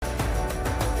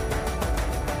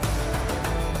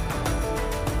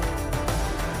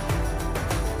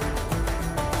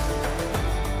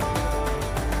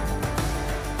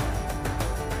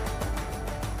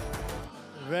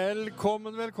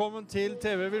Velkommen, velkommen til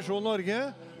TV Visjon Norge,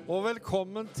 og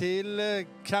velkommen til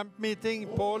Campmeeting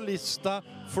på Lista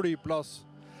flyplass.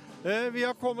 Vi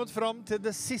har kommet fram til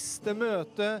det siste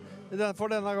møtet for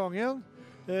denne gangen.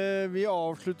 Vi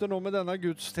avslutter nå med denne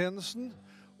gudstjenesten,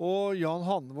 og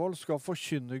Hanvold skal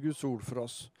forkynne Guds ord for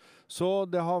oss. Så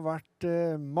det har vært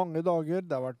mange dager,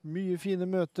 det har vært mye fine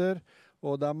møter,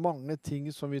 og det er mange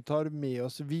ting som vi tar med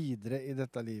oss videre i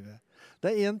dette livet.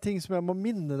 Det er en ting som jeg må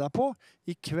minne deg på.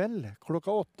 I kveld,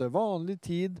 klokka 8, vanlig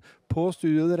tid på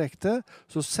Studio Direkte,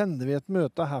 så sender vi et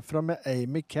møte herfra med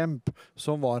Amy Kemp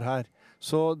som var her.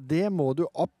 Så det må du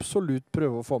absolutt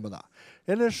prøve å få med deg.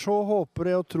 Ellers så håper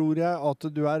jeg og tror jeg at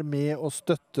du er med og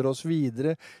støtter oss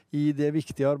videre i det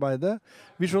viktige arbeidet.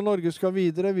 Visjon Norge skal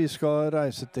videre. Vi skal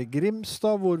reise til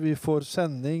Grimstad, hvor vi får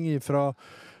sending fra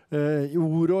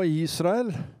Ord og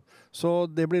Israel. Så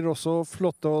det blir også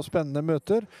flotte og spennende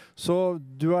møter. Så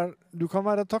du kan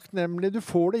være takknemlig. Du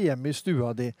får det hjem i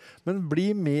stua di. Men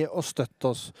bli med og støtt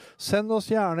oss. Send oss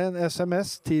gjerne en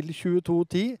SMS til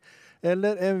 2210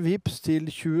 eller en vips til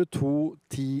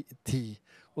 221010.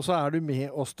 Og så er du med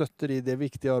og støtter i det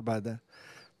viktige arbeidet.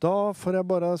 Da får jeg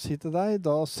bare si til deg,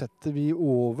 da setter vi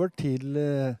over til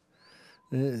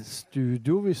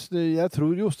studio. Jeg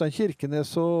tror Jostein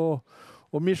Kirkenes og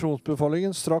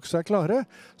misjonsbefalingen straks er klare,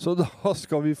 så da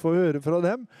skal vi få høre fra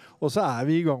dem, og så er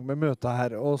vi i gang med møtet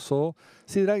her. Og så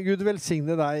sier jeg Gud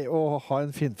velsigne deg, og ha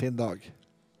en fin dag.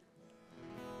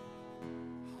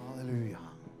 Halleluja.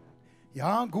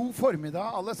 Ja, god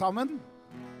formiddag alle sammen.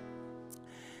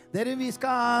 Dere, vi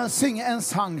skal synge en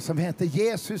sang som heter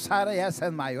Jesus, her er jeg,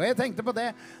 send meg. Og jeg tenkte på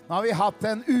det, nå har vi hatt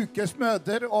en ukes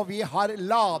møter, og vi har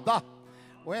ladet.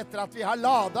 Og etter at vi har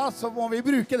ladet, så må vi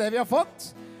bruke det vi har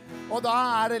fått. Og da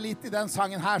er det litt i den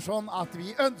sangen her sånn at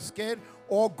vi ønsker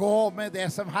å gå med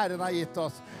det som Herren har gitt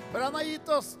oss. For han har gitt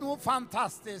oss noe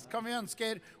fantastisk som vi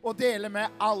ønsker å dele med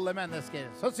alle mennesker.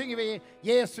 Så synger vi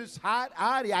Jesus, her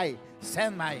er jeg,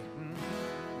 send meg.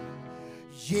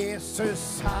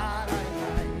 Jesus, her er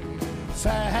jeg,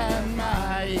 send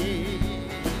meg.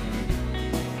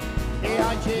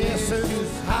 Ja, Jesus,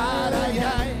 her er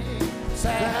jeg,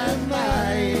 send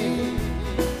meg.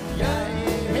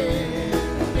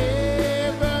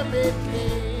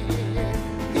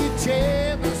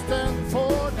 Tjenesten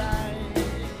for deg.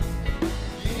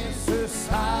 Jesus,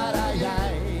 her er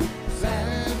jeg,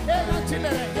 send meg. En gang til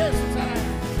dere.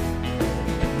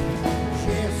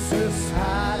 Jesus,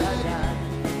 her er jeg. Jesus, her er jeg,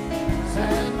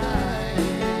 send meg.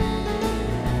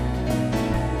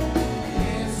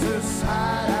 Jesus,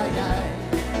 her er jeg,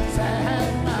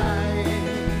 send meg.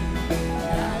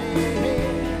 Jeg vil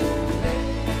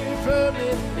leve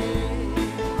mitt liv i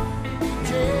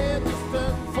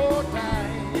tjenesten for deg.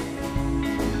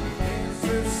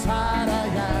 Her er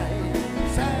jeg,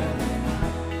 send meg.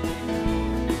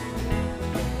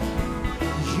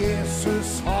 Jesus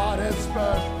har et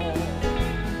spørsmål,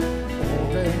 og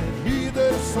det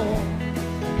lyder sånn.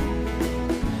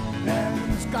 Hvem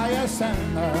skal jeg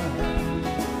sende?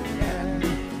 Hvem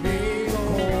vil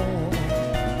gå?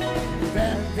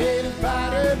 Hvem vil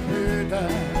bære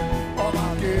budet om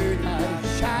at Gud er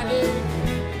kjærlig?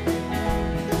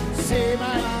 Se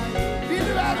meg, vil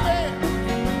du være med?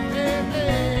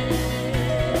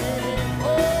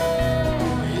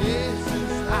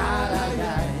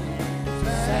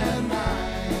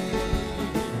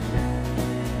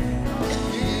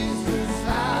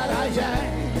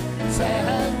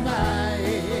 Send meg.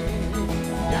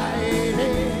 Jeg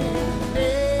vil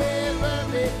leve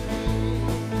mitt liv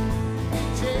i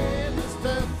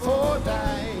tjenesten for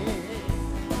deg.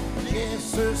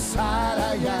 Jesus, her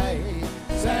er jeg,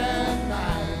 send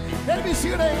meg. Dere, vi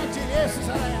sier det en gang til. Jesus,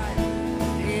 her er jeg.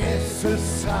 Jesus,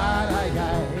 her er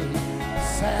jeg,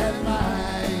 send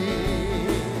meg.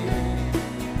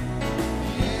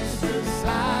 Jesus,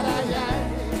 her er jeg,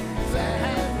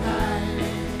 send meg.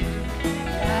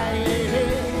 Jeg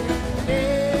vil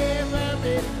leve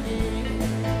mitt liv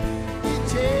i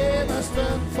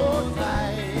tjenesten for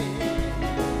deg.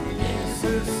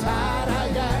 Jesus, her er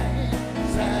jeg,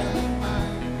 send meg.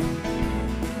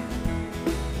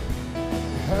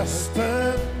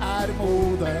 Høsten er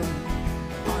moden,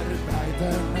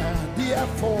 arbeiderne de er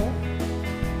få.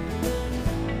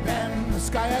 Hvem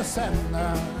skal jeg sende?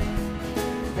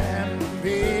 Hvem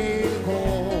vil gå?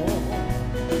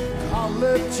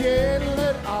 Alle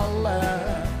tjener alle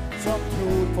som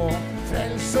tror på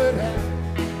frelseren.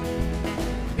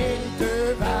 Vil du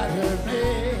være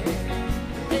med,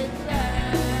 min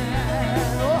venn?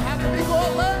 Og her kan vi gå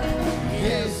alle.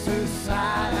 Jesus,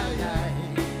 her er jeg,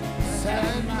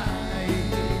 send meg.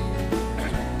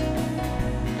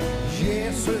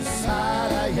 Jesus, her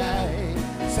er jeg,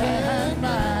 send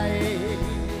meg.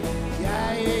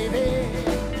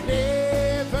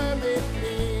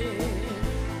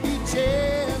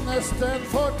 resten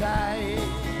for deg.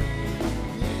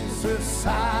 Jesus,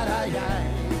 her jeg,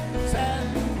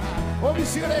 send meg. Og vi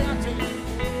sier det en gang til.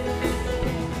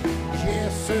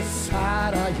 Jesus,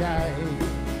 her jeg,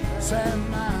 send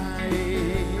meg.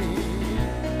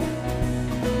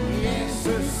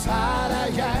 Jesus, her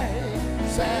jeg,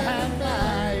 send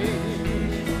meg.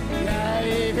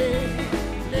 Jeg vil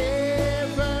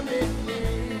leve mitt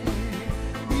liv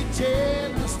i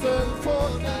tjenesten for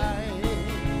deg.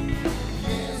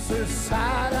 Jesus,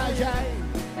 her jeg,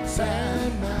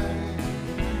 send meg.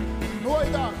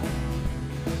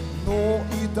 Nå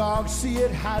i dag,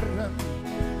 sier Herren,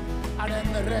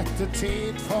 den rette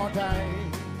tid for deg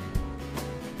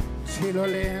til å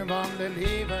leve alle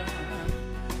livet,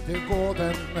 det går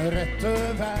den rette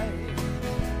vei.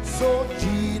 Så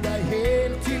gi deg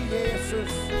helt til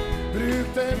Jesus, bruk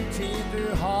den tid du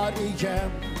har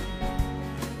igjen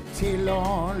til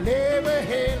å leve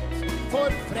helt for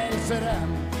frelseren.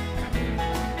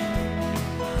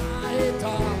 I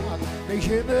dag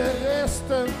begynner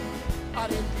resten av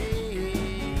ditt liv.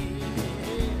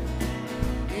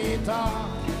 I dag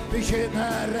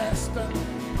begynner resten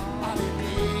av ditt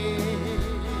liv.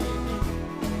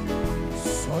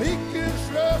 Så ikke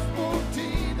sløs bort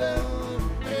tiden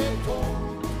med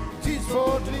tom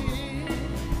tidsfordriv.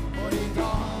 For i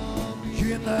dag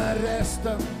begynner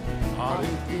resten av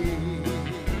ditt liv.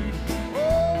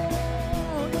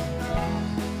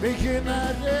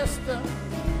 Begynner resten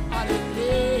av ditt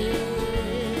liv.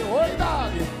 Og i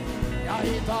dag, ja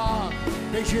i dag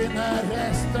begynner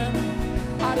resten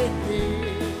av ditt liv.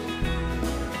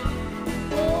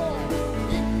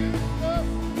 Ikke løp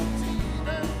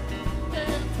tiden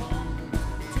med tom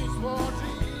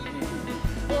tidsfordriv.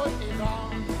 For i dag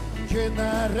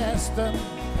begynner resten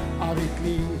av ditt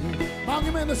liv.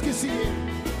 Mange mennesker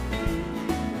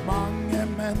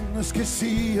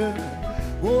sier,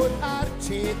 hvor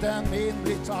tiden min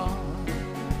blitt av?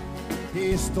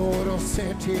 De står og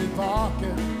ser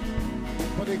tilbake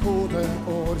på de gode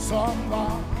år som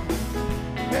var.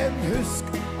 Men husk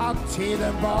at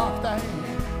tiden bak deg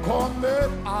kommer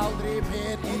aldri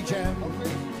mer igjen.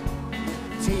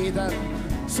 Tiden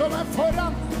som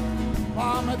foran,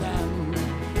 hva med den?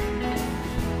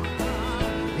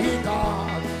 I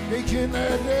dag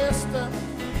begynner resten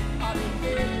av ditt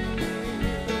liv.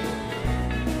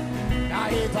 Ja,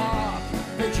 i dag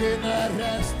begynner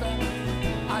resten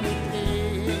av ditt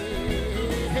liv.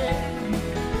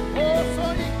 Og så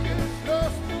ikke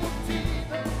sløs bort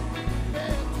tiden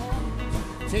med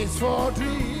tomt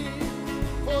tidsfordriv.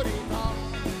 For i dag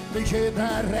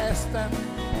begynner resten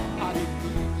av ditt liv.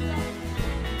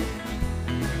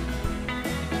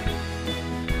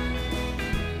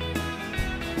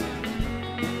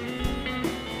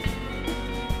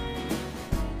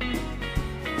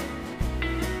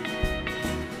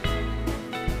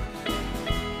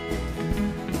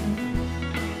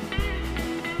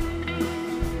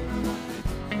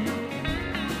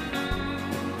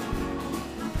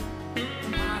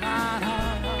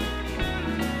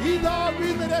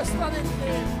 Resten av ditt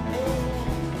liv.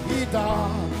 I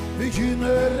dag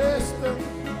begynner resten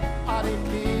av ditt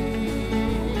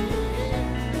liv.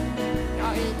 Ja,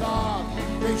 i dag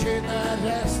begynner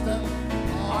resten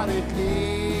av ditt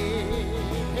liv.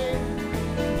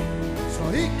 Så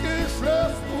ikke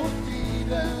sløs bort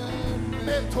tiden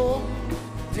med tom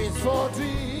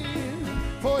tidsfordriv.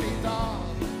 For i dag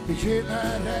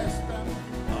begynner resten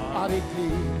av ditt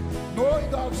liv. Nå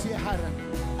i dag, sier Herren.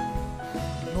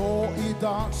 Nå i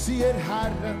dag, sier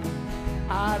Herren,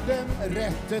 den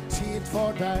rette tid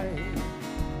for deg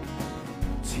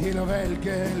til å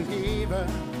velge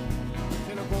livet,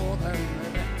 til å gå den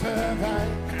rette vei.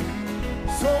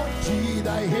 Så gi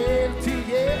deg helt til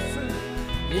Jesus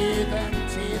i den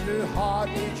tid du har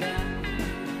igjen,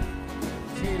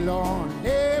 til å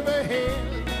leve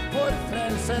helt for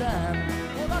frelseren.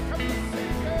 Og da kan vi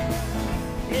synge.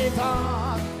 I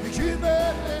dag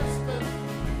begynner resten.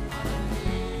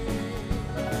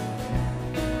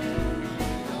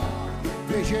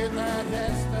 Begynner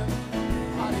resten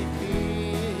av ditt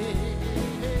liv.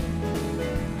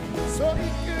 Så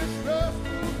ikke sløs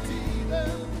bort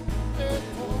tiden med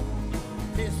tom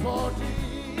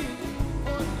tidsfordriv.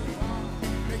 For i dag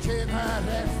begynner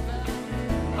resten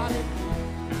av ditt liv.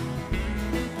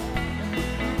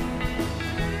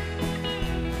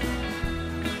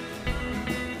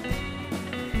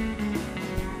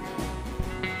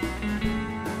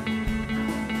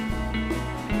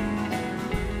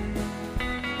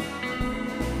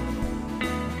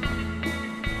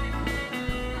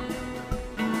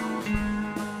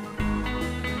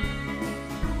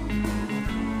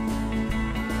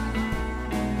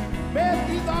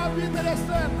 begynner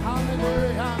resten,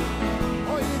 halleluja.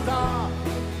 Og i dag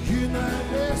begynner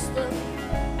resten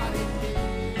av ditt liv.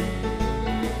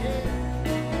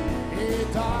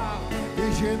 I dag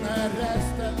begynner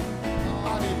resten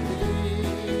av ditt liv.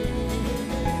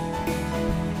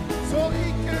 Så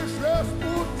ikke sløs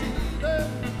bort tiden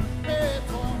med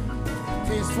tom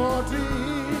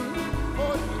tidsfordriv.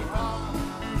 Og i dag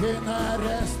begynner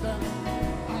resten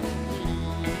av ditt liv.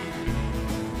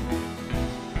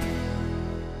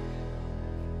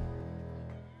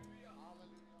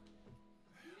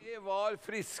 Det var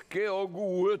friske og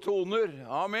gode toner.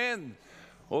 Amen.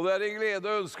 Og det en glede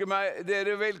å ønske meg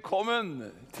dere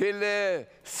velkommen til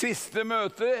siste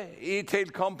møte i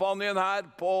teltkampanjen her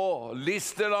på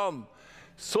Listerland.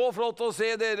 Så flott å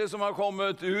se dere som har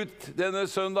kommet ut denne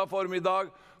søndag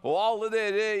formiddag, og alle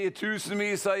dere i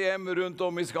tusenvis av hjem rundt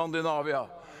om i Skandinavia.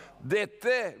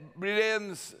 Dette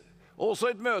blir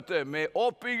også et møte med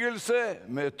oppbyggelse,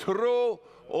 med tro,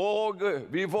 og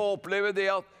vi får oppleve det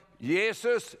at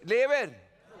Jesus lever.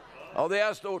 Ja,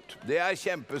 det stort. Det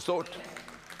kjempestort.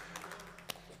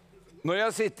 Når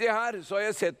jeg sitter her, så har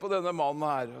jeg sett på denne mannen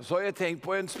her, så har jeg tenkt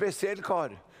på en spesiell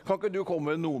kar. Kan ikke du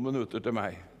komme noen minutter til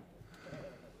meg?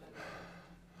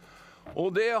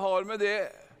 Og det har med det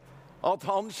at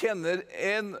han kjenner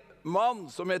en mann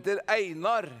som heter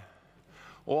Einar,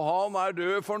 og han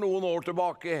død for noen år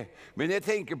tilbake. Men jeg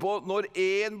tenker på når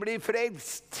en blir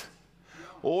frelst,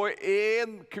 og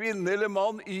en kvinne eller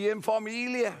mann i en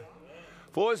familie.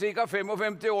 For ca.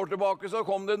 55 år tilbake så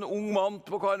kom det en ung mann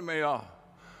på Karmøya.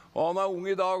 Og han ung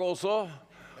i dag også,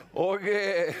 og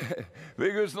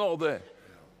ved Guds nåde.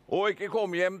 Og ikke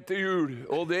kom hjem til jul,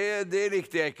 og det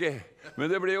likte jeg ikke. Men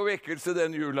det ble jo vekkelse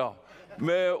den jula,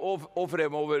 og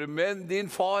fremover. Men din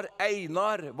far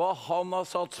Einar, hva han har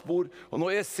satt spor. Og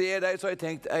når jeg ser deg, så har jeg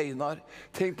tenkt, Einar,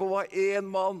 tenk på hva en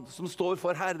mann som står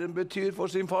for Herren betyr for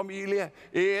sin familie.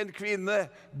 En kvinne,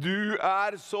 du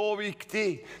så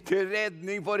viktig til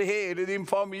redning for hele din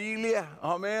familie.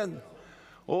 Amen.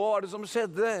 Og hva var det som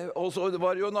skjedde? Og så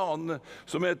var det jo en annen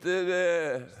som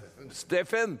heter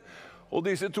Steffen. Og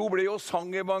disse to ble jo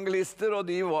sangevangelister, og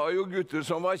de var jo gutter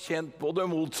som var kjent på det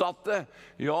motsatte.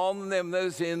 Jan nevner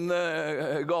sin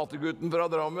gategutten fra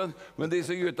Drammen, men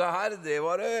disse gutta her, det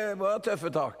var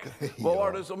tøffe tak. Hva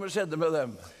var det som skjedde med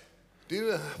dem? Du,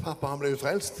 pappa han ble jo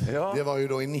frelst. Ja. Det var jo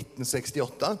da i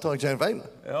 1968, tar jeg ikke helt feil.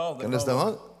 Ja, kan det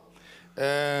stemme?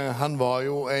 Han var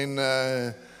jo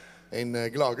en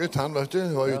gladgutt, han vet du,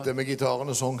 var ute med gitaren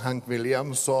og sang Hank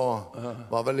Williams, og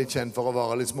var vel litt kjent for å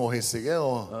være litt småhissige,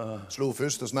 og slo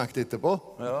først og snakket etterpå.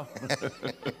 Ja.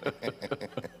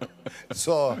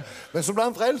 Men så ble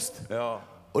han frelst,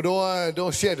 og da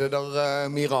skjedde der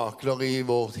mirakler i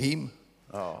vårt hjem.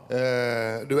 Ja.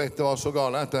 Du vet, det var så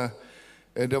gale at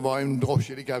det var en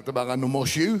drosje de kalte bare nummer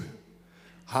 7.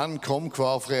 Han kom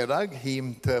hver fredag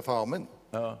hjem til far min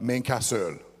med en kasse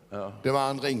øl. Ja. Det var,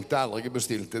 han ringte aldri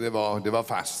bestilte, det var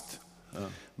fast. Ja.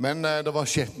 Men det var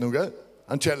skjedd noe.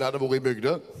 Han Kjell hadde vært i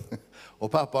bygda,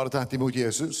 og pappa hadde tatt imot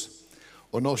Jesus.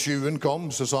 Og når 7. kom,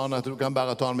 så sa han at du kan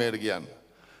bare ta han med deg igjen.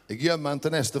 Jeg gjemmer han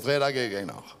til neste fredag,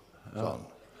 Einar. Ja.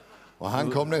 Og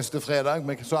han kom neste fredag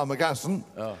med samme kassen,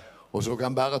 og så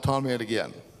kan han bare ta han med deg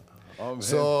igjen. Amen.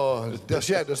 Så det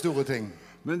skjedde store ting.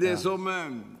 Men det som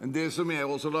jeg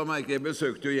også la merke, jeg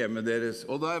besøkte jo hjemmet deres,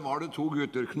 og der var det 2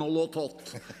 gutter, Knoll og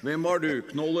Tott. Hvem var du,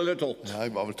 Knoll eller Tott? Ja,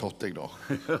 jeg var vel Tott, jeg da.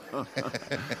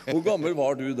 Hvor gammel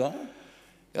var du da?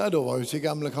 Ja, da var jo ikke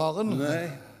gamle karen.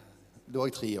 Nei. Da var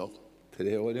jeg 3 år.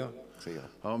 3 år, ja. 3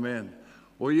 år. Amen.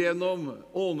 Og gjennom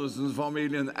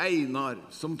Ånesens-familien Einar,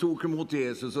 som tok imot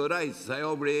Jesus og reiste seg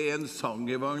og ble en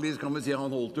sangevangelist, kan vi si, han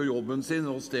holdt jo jobben sin,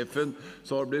 og Steffen,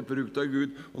 så har det blitt brukt av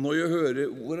Gud. Og når jeg hører,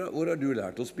 hvor har du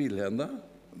lært å spille henne da?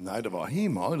 Nei, det var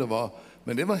hjemme,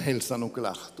 men det var helst av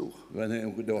onkel Arthur. Men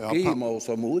det var ikke hjemme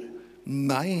hos mor?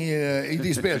 Nei,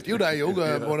 de spilte jo deg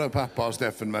også, både pappa og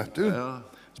Steffen, vet du. Ja.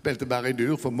 Spilte bare i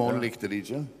dur, for morgen likte de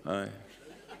ikke. Nei.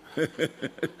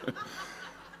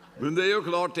 Men det jo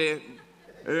klart det.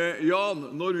 Jan,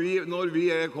 når vi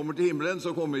kommer til himmelen, så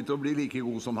kommer vi til å bli like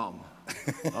gode som han.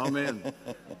 Amen.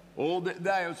 Og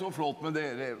det jo så flott med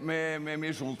dere, med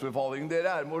misjonsbefalingen.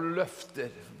 Dere med løfter,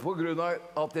 på grunn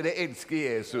av at dere elsker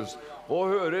Jesus.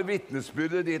 Og høre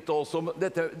vittnesbyrdet ditt også.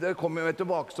 Det kommer jeg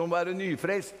tilbake som å være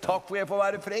nyfrelst. Takk for jeg får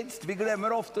være frelst. Vi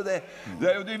glemmer ofte det.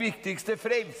 Det jo det viktigste,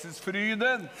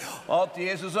 frelsesfryden. At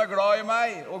Jesus glad i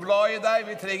meg og glad i deg.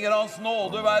 Vi trenger hans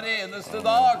nåde hver eneste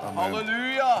dag. Amen.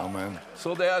 Halleluja. Amen.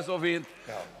 Så det så fint.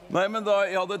 Nei, men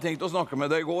jeg hadde tenkt å snakke med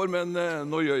deg i går, men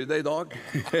nå gjør jeg det i dag.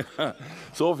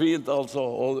 Så fint, altså.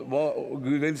 Og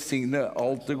Gud velsigne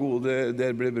alt det gode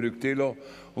det ble brukt til. Og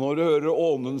når du hører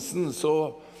Ånensen,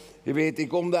 så Jeg vet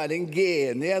ikke om det en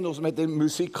gene, noe som heter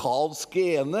musikalsk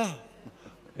gene.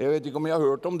 Jeg vet ikke om jeg har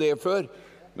hørt om det før,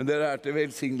 men dere til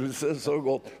velsignelse så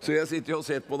godt. Så jeg sitter og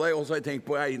sett på deg, og så har jeg tenkt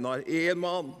på Einar. En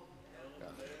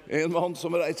mann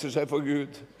som reiser seg for Gud.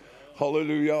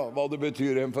 Halleluja, hva det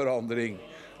betyr en forandring.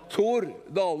 Tor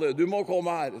Dale, du må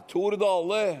komme her. Tor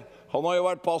Dale, han har jo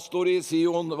vært pastor i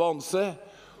Sion Vanse,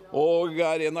 og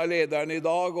en av lederne i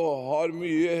dag, og har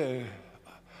mye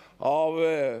av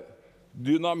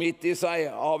dynamitt i seg,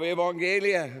 av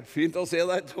evangeliet. Fint å se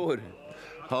deg, Tor.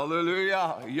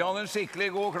 Halleluja. Gi han en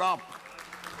skikkelig god klapp.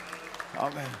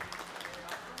 Amen.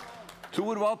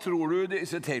 Tor, hva tror du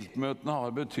disse teltmøtene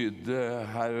har betydd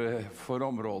her for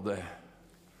området?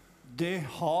 Det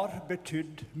har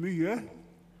betydd mye.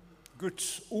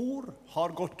 Guds ord har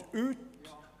gått ut,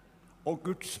 og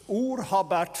Guds ord har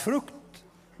båret frukt.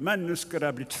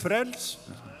 Mennesker blitt frelst,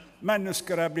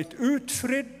 mennesker blitt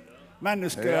utfridd,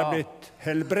 mennesker blitt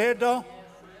helbredet,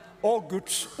 og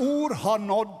Guds ord har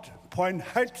nådd på en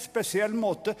helt spesiell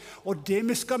måte. Og det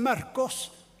vi skal merke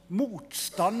oss,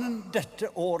 motstanden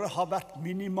dette året har vært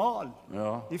minimal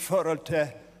i forhold til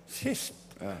sist.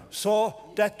 Så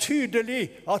det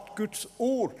tydelig at Guds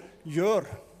ord gjør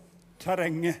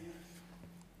terrenget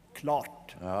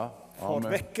klart for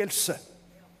vekkelse.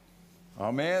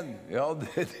 Amen. Ja,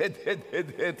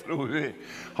 det tror vi.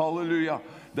 Halleluja.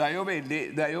 Det jo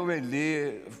veldig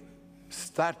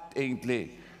sterkt,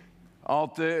 egentlig,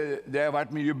 at det har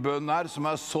vært mye bønn her som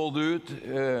sådd ut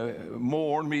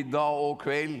morgen, middag og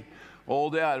kveld.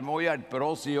 Og det med å hjelpe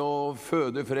oss i å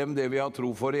føde frem det vi har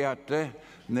tro for i hjertet.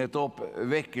 Nettopp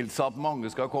vekkelse at mange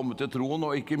skal komme til troen,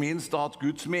 og ikke minst at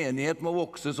Guds menighet må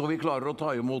vokse så vi klarer å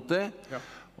ta imot det.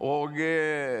 Og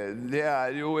det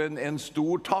jo en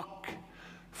stor takk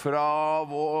fra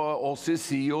oss i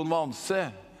Sion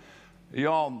Vanse,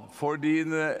 Jan, for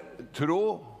din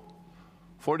tro,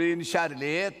 for din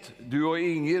kjærlighet, du og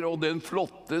Inger, og den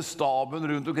flotte staben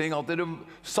rundt omkring, at dere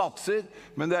satser.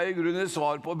 Men det i grunnen et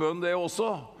svar på bønn det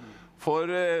også. For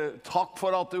takk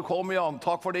for at du kom, Jan.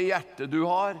 Takk for det hjertet du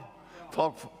har.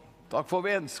 Takk for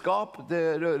vennskap,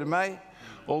 det rører meg.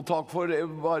 Og takk for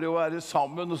bare å være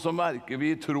sammen, og så merker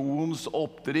vi troens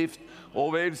oppdrift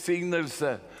og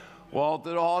velsignelse. Og at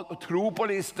dere har tro på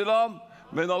Listerland,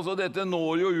 men altså dette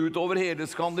når jo ut over hele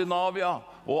Skandinavia.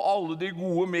 Og alle de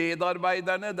gode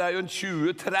medarbeiderne, det jo en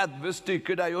 20-30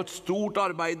 stykker, det jo et stort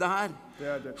arbeid her.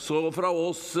 Så fra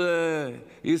oss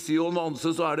i Sion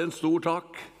Vanse så det en stor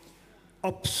takk.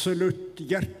 Absolutt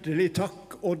hjertelig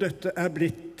takk, og dette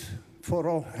blitt for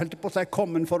å, helt på seg,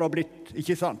 kommen for å blitt,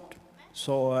 ikke sant?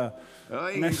 Så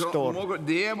neste år.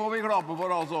 Det må vi klappe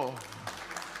for, altså.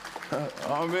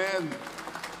 Amen.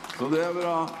 Så det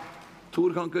bra.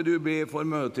 Tor, kan ikke du be for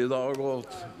møtet i dag, og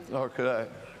takke deg.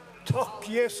 Takk,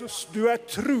 Jesus, du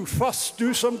trufast,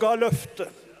 du som ga løftet.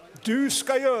 Du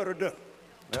skal gjøre det.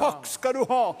 Takk skal du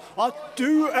ha, at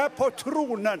du på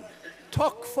tronen.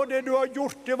 Takk for det du har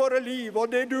gjort i våre liv,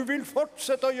 og det du vil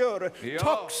fortsette å gjøre.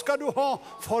 Takk skal du ha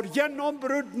for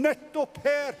gjennombrudd nettopp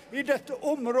her i dette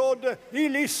området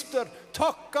i Lister.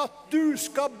 Takk at du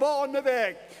skal bane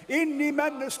vei inn i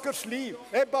menneskers liv.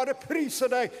 Jeg bare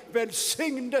priser deg.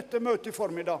 Velsign dette møtet i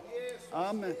formiddag.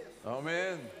 Amen.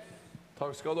 Amen.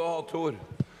 Takk skal du ha, Tor.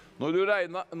 Når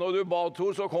du ba,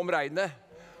 Tor, så kom regnet.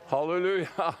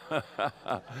 Halleluja.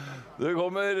 Det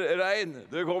kommer regn.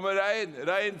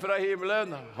 Regn fra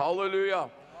himmelen. Halleluja.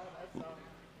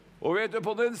 Og vet du,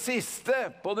 på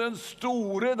den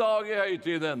store dag i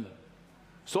høytiden,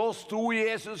 så sto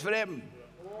Jesus frem,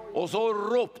 og så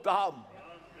ropte han.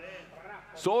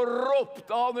 Så ropte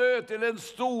han ut til den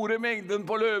store mengden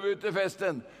på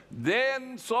løvehyttefesten.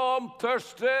 Den som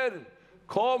tørster,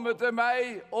 komme til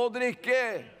meg og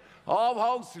drikke. Av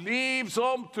hans liv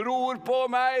som tror på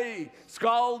meg,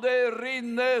 skal det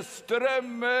rinne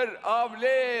strømmer av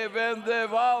levende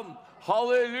vann.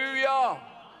 Halleluja!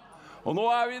 Og nå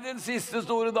vi den siste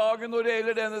store dagen når det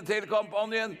gjelder denne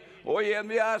teltkampanjen. Og igjen,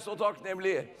 vi så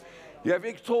takknemlige. Jeg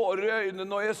fikk tårer i øynene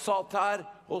når jeg satt her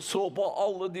og så på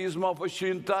alle de som har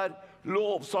forkynt her,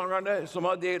 lovsangerne som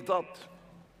har deltatt.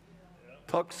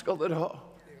 Takk skal dere ha.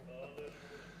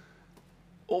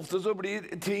 Ofte så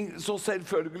blir ting så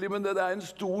selvfølgelig, men det en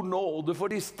stor nåde for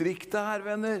distriktet her,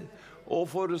 venner, og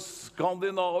for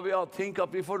Skandinavia. Tenk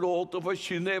at vi får lov til å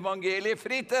forkynne evangeliet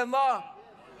fritt enda.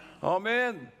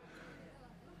 Amen.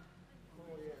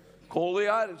 Kåli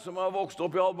her, som har vokst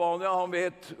opp i Albania, han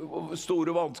vet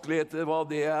store vanskeligheter, hva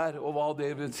det og hva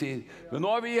det vil si. Men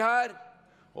nå vi her,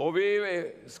 og vi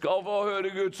skal få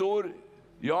høre Guds ord.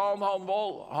 Jan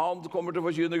Hanvold, han kommer til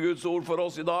å forkynne Guds ord for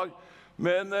oss i dag.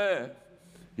 Men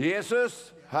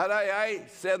Jesus, her jeg,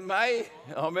 send meg.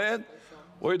 Amen.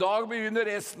 Og i dag begynner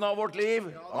resten av vårt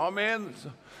liv. Amen.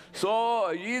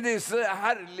 Så gi disse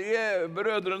herlige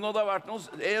brødrene, og det har vært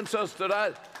en søster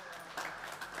der.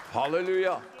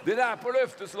 Halleluja. Dere på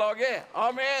løfteslaget.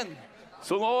 Amen.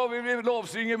 Så nå vil vi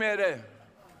lovsynge mer.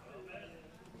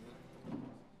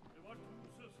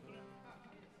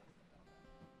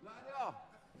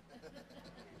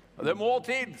 Det må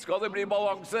til, skal det bli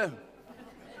balanse.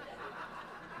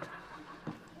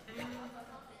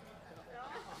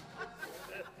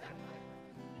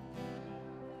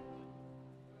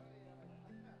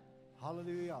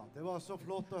 Halleluja. Det var så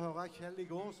flott å høre Kjell i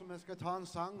går, så vi skal ta en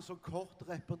sang som kort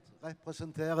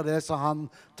representerer det som han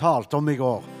talte om i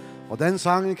går. Og den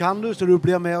sangen kan du, så du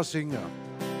blir med og synger.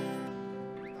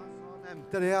 Han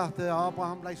nevnte det at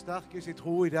Abraham ble sterk i sin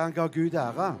tro i det han ga Gud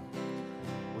ære.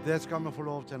 Og det skal vi få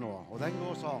lov til nå. Og den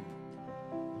går sånn.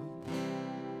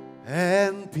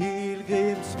 En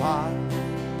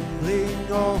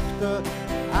pilgrimsvandring ofte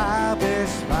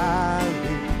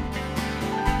besværlig.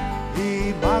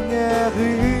 I mange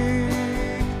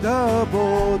rykter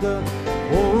både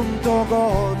ondt og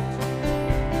godt.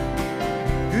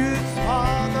 Guds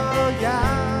fader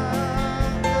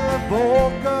hjerte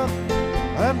våger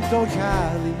ømt og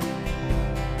kjærlig.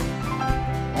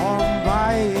 Om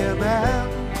veien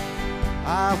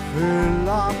full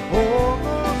av håp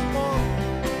og spott,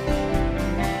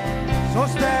 så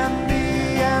stem vi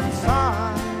en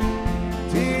sang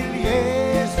til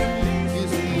Jesus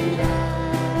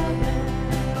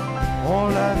og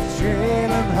løft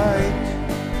sjelen høyt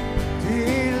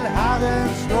til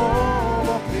Herrens lov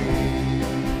og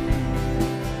pris.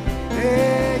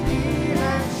 Det gir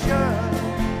en skjønn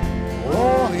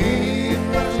og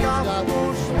himmelsk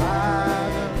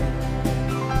atmosfære.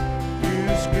 Du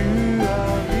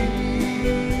skuer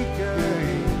like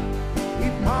inn i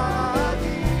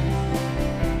paradis,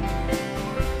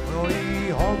 og i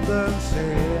hånden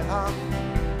ser han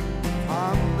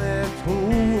fram med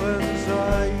troens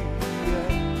øye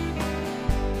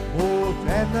mot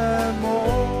denne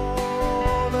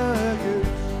måle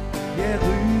Guds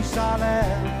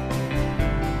Jerusalem.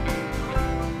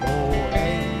 Og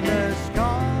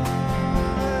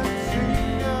engleskaren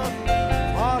synger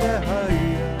fra det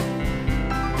høye.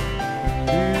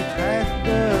 Du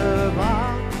treffer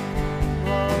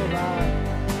vandrervei,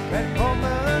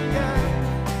 velkommen hjem.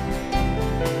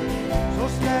 Så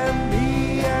stem vi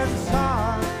en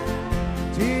sang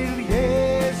til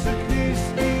Jesu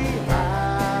Kristi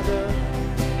Herre.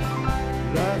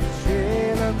 Løft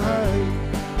sjelen høyt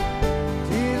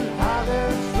til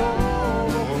Herrens lov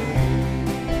og pris.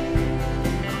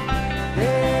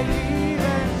 Det gir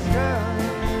en skjønn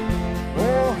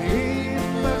og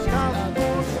himmelsk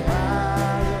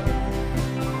atmosfære,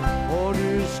 og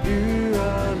du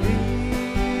skuer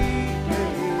like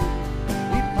inn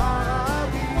i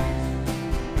paradis.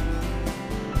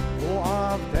 Og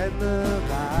av denne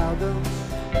verdens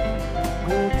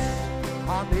gods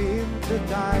han intet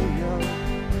eier.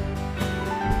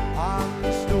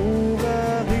 Hans store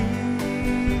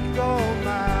rikdom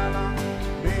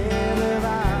langt mere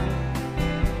verd.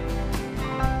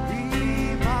 I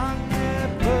mange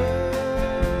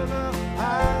prøver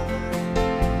Herren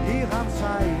gir han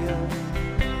seier,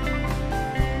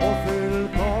 og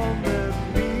fullkommen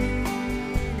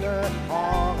hvile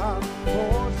har han på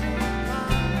sin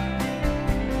hand.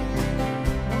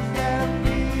 Og stem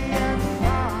vi en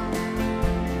sang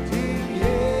til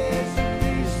Jesus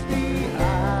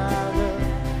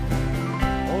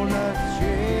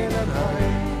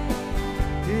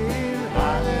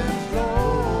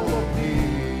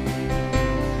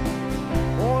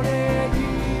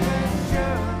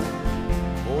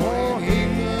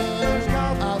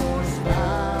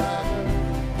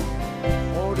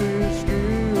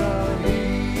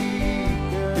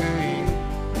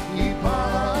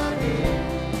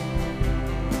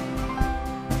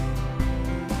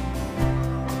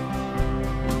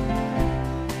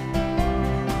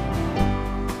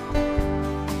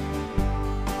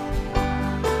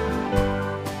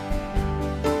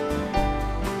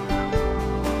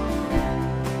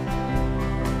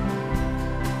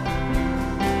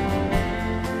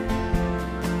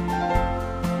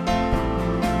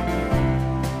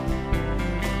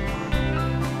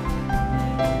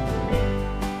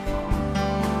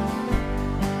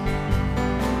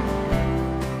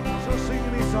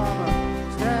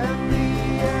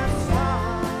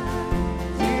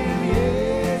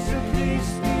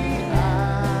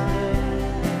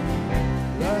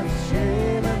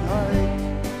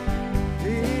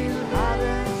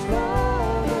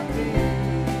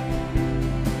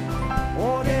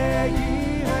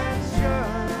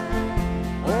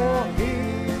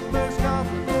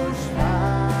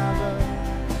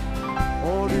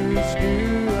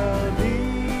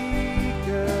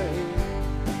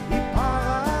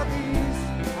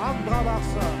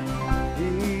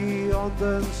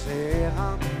natten ser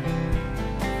han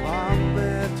fram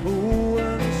med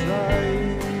troens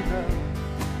øyne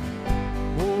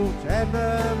mot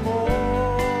denne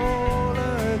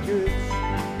målet Guds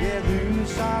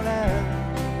Jerusalem.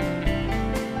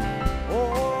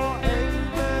 Og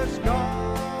engleskaren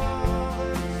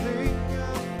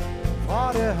synger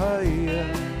fra det høye,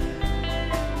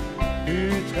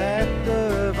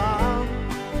 utrette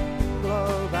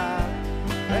vandrer vær,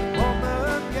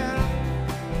 velkommen hjem.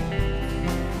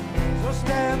 Så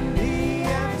stem i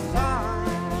en sang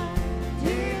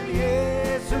til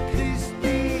Jesu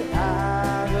Kristi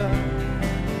ære,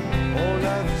 og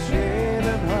løft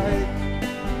sjelen høyt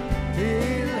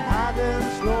til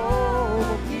Herrens lov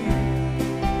og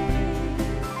pris.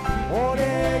 Og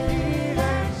det gir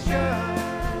en skjønn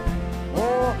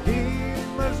og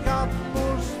himmelsk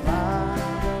atmosfære.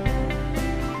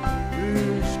 Du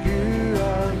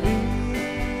skuer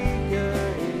like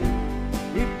inn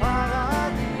i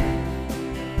paradis.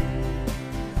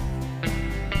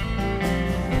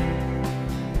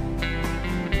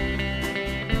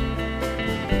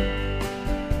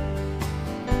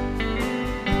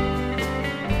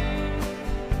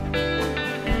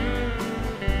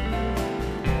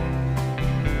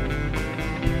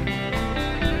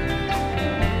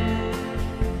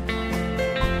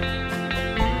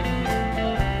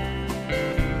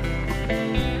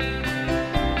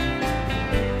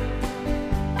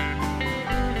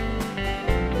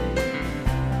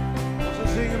 Og så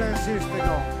synger vi en siste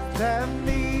gang. Stem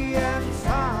i en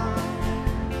sang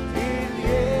til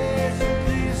Jesu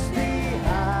Kristi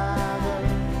ære,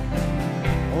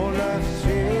 og løft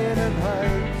sjelen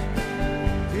høyt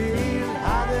til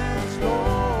Herrens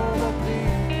lov og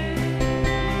pris.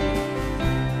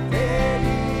 Det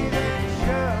gir en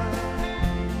skjønn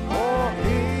og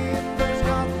himmelsk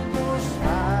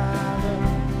atmosfære,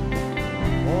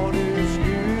 og du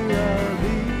skuer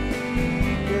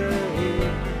like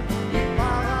inn i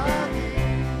paradis.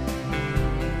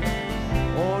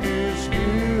 Og du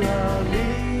skuer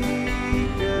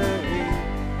like inn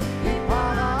i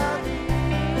paradis.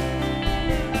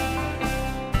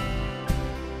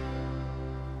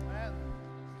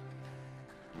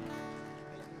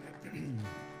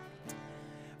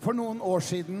 For noen år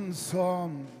siden så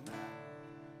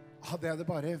hadde jeg det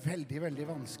bare veldig, veldig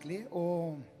vanskelig,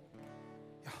 og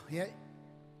ja,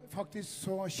 faktisk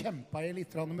så kjempet jeg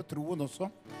litt med troen også.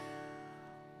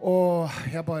 Og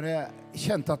jeg bare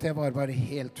kjente at jeg var bare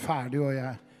helt ferdig, og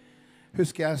jeg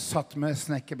husker jeg satt med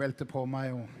snekkebelte på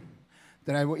meg, og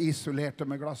drev og isolerte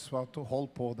med glassvat og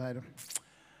holdt på der.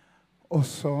 Og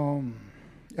så,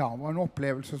 ja, det var en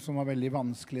opplevelse som var veldig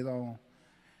vanskelig da, og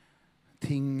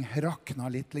ting rakna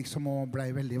litt liksom, og ble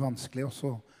veldig vanskelig, og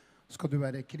så skal du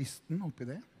være kristen oppi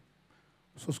det.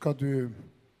 Så skal du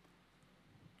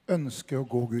ønske å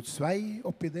gå Guds vei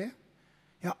oppi det.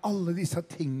 Ja, alle disse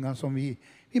tingene som vi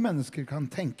mennesker kan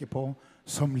tenke på,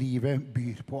 som livet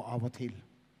byr på av og til.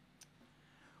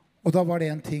 Og da var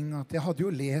det en ting at jeg hadde jo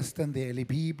lest en del i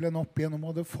Bibelen opp igjennom,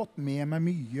 og hadde fått med meg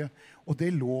mye, og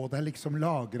det lå der liksom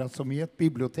lagret som i et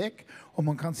bibliotek, og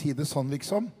man kan si det sånn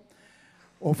liksom.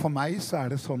 Og for meg så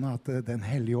det sånn at den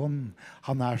hellige ånd,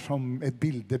 han som et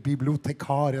bilde,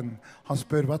 bibliotekaren. Han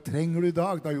spør, hva trenger du i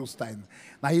dag da, Jostein?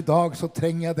 Nei, i dag så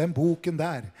trenger jeg den boken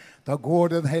der. Da går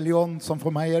den hellige ånd, som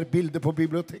for meg bilde på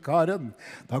bibliotekaren.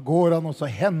 Da går han og så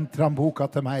henter han boka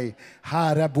til meg.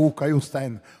 Her boka,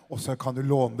 Jostein. Og så kan du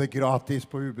låne det gratis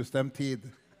på ubestemt tid.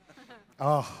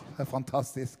 Det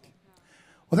fantastisk.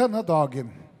 Og denne dagen,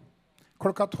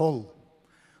 klokka 12,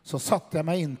 så satte jeg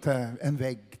meg inn til en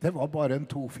vegg. Det var bare en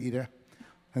 2-4.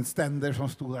 En stender som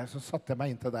stod der, så satte jeg meg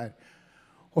inn til der.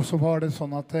 Og så var det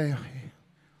sånn at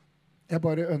jeg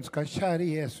bare ønsket,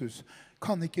 kjære Jesus,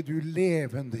 kan ikke du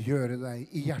levende gjøre deg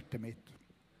i hjertet mitt?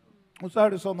 Og så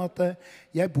det sånn at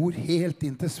jeg bor helt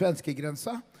inn til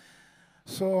svenskegrensa.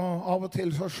 Så av og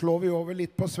til så slår vi over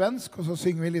litt på svensk, og så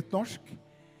synger vi litt norsk.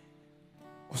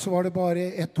 Og så var det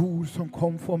bare et ord som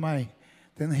kom for meg.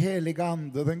 Den helige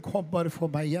ande, den kom bare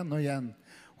for meg igjen og igjen.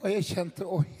 Og jeg kjente,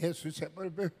 Jesus, jeg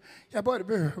bare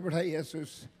behøver deg,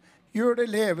 Jesus. Gjør det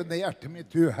levende i hjertet mitt,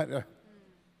 du, Herre.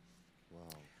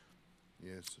 Wow.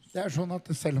 Jesus. Det sånn at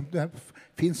selv om det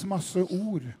finnes masse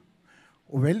ord,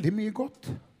 og veldig mye godt,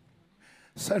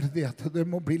 så det det at det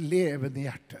må bli levende i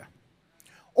hjertet.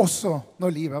 Også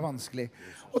når livet vanskelig.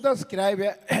 Og da skrev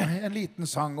jeg en liten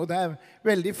sang, og det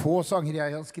veldig få sanger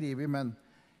jeg har skrevet, men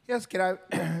jeg skrev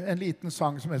en liten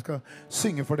sang som jeg skal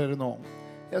synge for dere nå.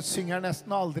 Jeg synger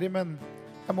nesten aldri, men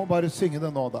jeg må bare synge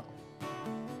det nå da.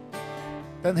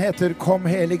 Den heter Kom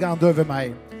helige ande over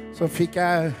meg. Så fikk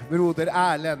jeg broder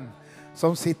Erlend,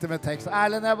 som sitter med tekst.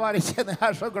 Erlend, jeg bare kjenner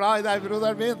jeg så glad i deg,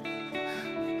 broderen min.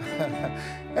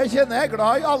 Jeg kjenner jeg er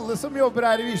glad I alle som jobber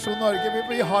her I Visjon Norge.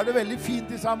 Vi har det veldig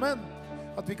fint I sammen.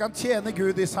 At vi kan tjene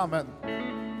Gud I sammen.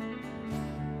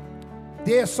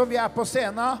 Det som vi på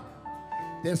scenen,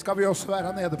 det skal vi også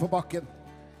være nede på bakken.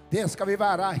 Det skal vi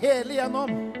være hele igjennom.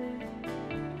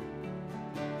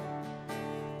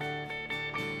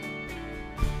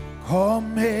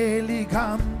 Kom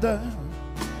heligande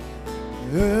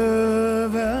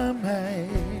över mig.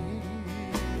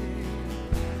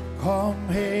 Kom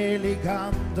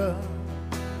heligande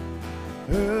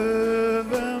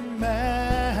över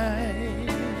mig.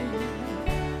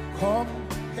 Kom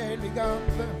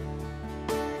heligande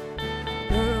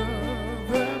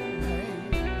över mig.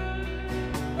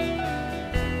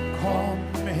 Kom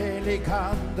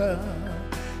heligande,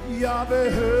 jag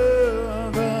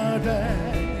behöver dig.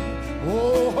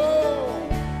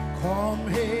 Kom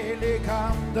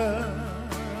heligande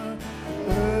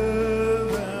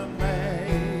över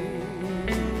mig.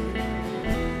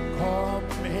 Kom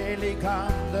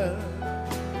heligande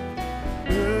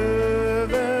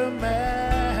över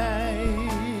mig.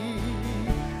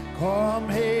 Kom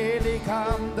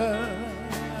heligande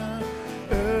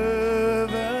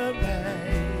över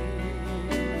mig.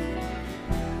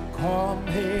 Kom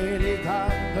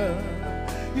heligande,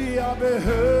 jag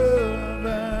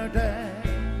behöver dig.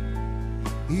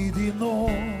 I din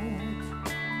nåd,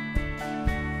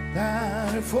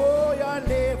 där får jag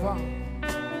leva.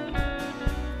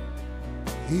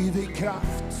 I din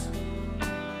kraft,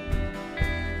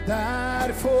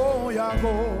 där får jag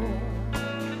gå.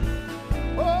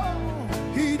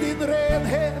 I din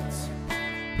renhet,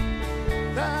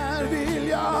 där vill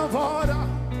jag vara.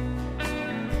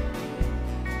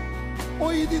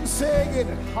 Och i din seger,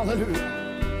 halleluja,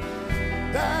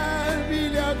 där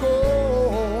vill jag gå.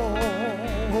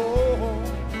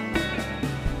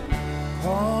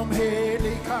 Kom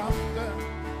heligande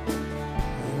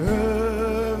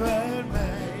över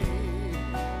mig.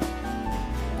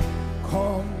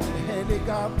 Kom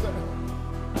heligande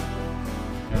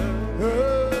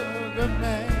över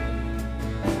mig.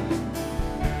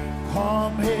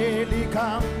 Kom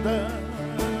heligande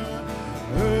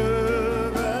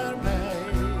över mig.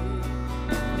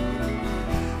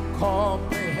 Kom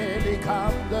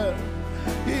heligande,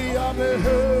 jag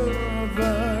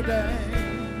behöver dig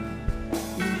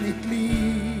I mitt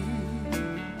liv.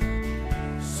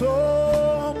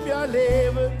 Som jag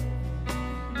lever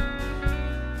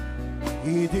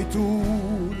I ditt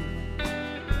ord,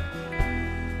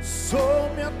 som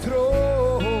jag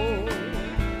tror.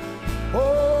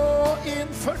 Och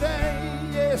inför dig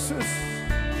Jesus,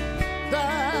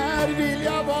 där vill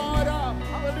jag vara.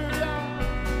 Halleluja.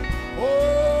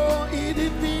 Och I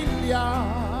din vilja,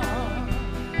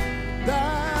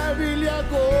 där vill jag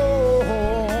gå.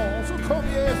 Så kom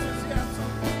Jesus igen.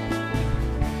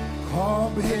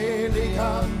 Kom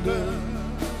heligande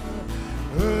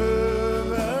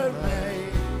över mig.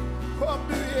 Kom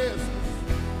du Jesus.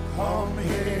 Kom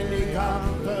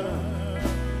heligande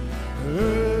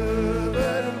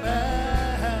över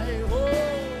mig.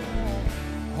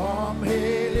 Kom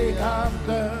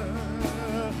heligande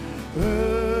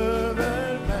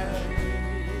över mig.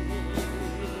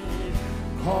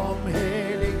 Kom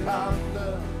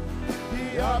heligande,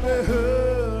 jag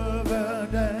behöver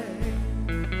dig.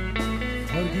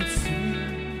 För Guds liv.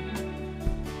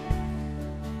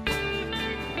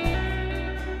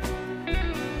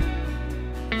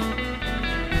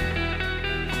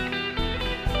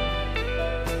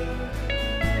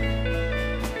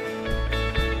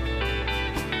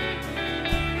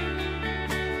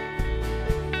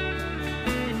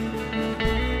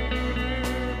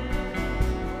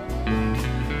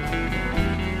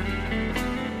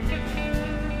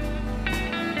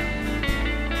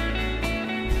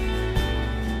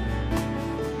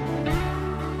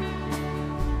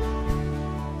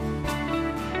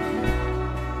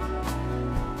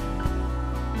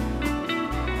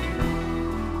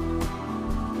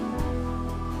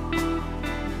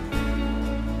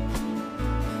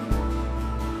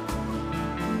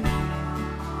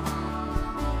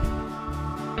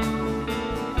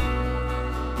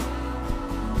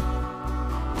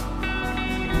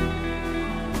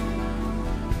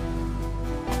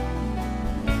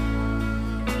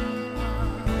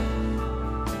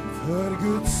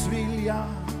 Guds vilja,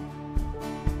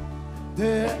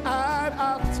 det är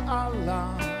att alla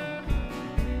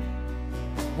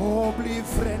må bli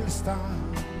frälsta,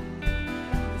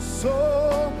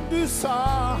 som du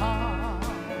sa.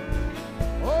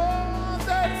 Och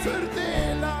därför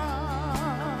delar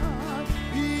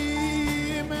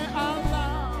vi med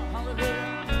alla,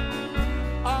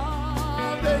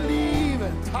 av det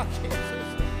livet, tack Jesus,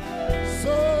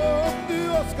 som du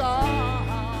oss gav.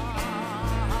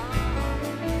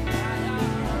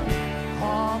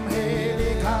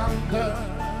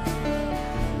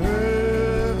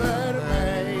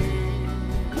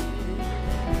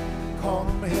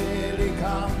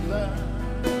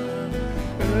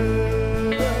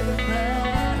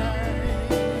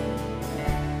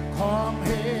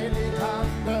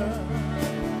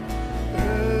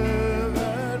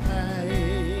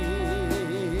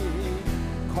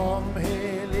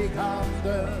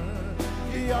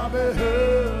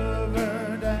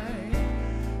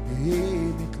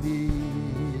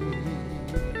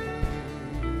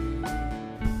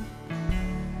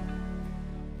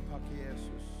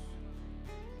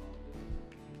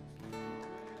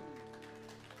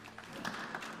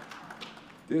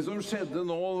 Det som skjedde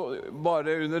nå,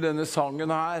 bare under denne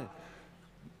sangen her,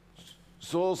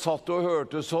 så satt du og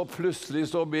hørte, så plutselig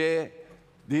så ble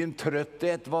din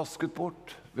trøtthet vasket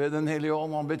bort ved den hellige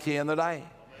ånd. Han betjener deg.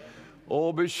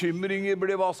 Og bekymringer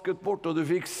ble vasket bort, og du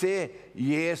fikk se,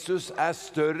 Jesus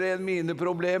større enn mine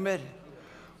problemer.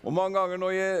 Og mange ganger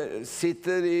når jeg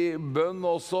sitter i bønn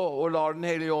også, og lar den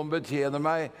hellige ånd betjene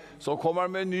meg, så kommer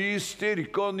han med ny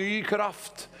styrke og ny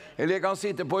kraft. Eller jeg kan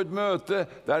sitte på et møte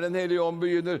der den hellige ånd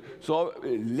begynner, så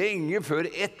lenge før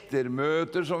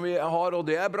ettermøter som vi har, og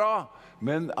det bra.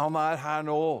 Men han her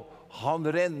nå, han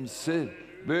renser,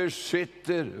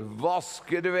 beskytter,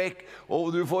 vasker det vekk,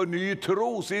 og du får ny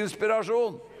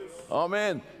trosinspirasjon.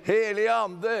 Amen. Hellige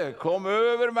ande, kom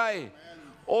over meg,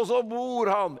 og så bor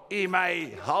han i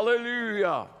meg.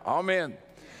 Halleluja. Amen.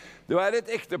 Det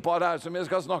et ektepar her som jeg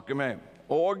skal snakke med,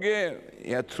 og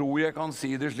jeg tror jeg kan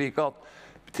si det slik at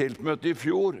teltmøtet i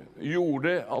fjor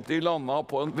gjorde at de landet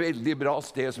på en veldig bra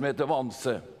sted som heter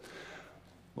Vanse.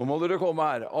 Nå må dere komme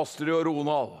her, Astrid og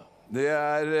Ronald.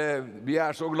 Vi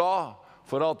så glad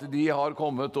for at de har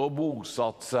kommet og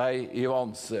bosatt seg i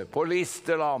Vanse, på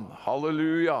Listerland.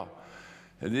 Halleluja.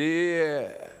 De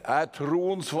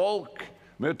troens folk,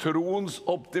 med troens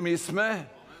optimisme,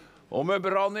 og med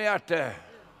brann i hjertet.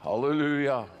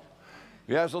 Halleluja.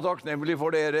 Vi så takknemlige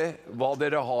for dere, hva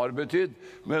dere har betydd,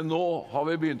 men nå har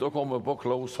vi begynt å komme på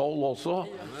close hold også.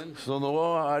 Så nå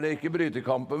det ikke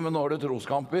brytekamper, men nå det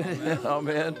troskamper.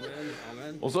 Amen.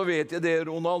 Og så vet jeg det,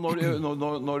 Ronald,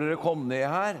 når dere kom ned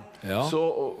her, så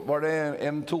var det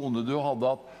en tone du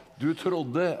hadde, at du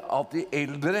trodde at de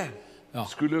eldre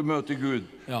skulle møte Gud.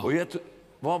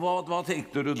 Og hva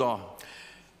tenkte du da?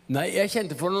 Nei, jeg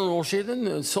kjente for noen år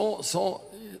siden, så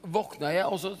våkna jeg,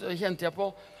 og så kjente jeg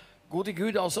på gode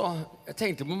Gud, altså, jeg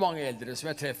tenkte på mange eldre som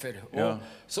jeg treffer, og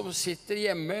som sitter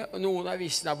hjemme, og noen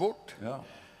visnet bort,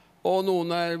 og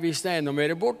noen visnet enda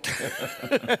mer bort,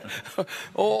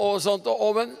 og sånt,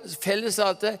 men felles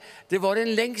at det var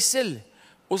en lengsel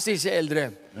hos disse eldre,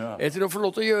 etter å få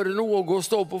lov til å gjøre noe, og gå og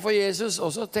stå på for Jesus,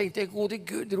 og så tenkte jeg, gode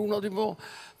Gud, Rona, du må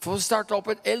få starte opp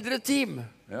et eldre team,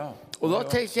 og da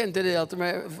kjente jeg at,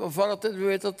 for at du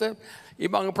vet at i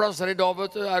mange plasser i dag,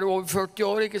 vet du, det over 40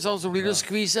 år, ikke sant, så blir det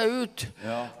skviset ut.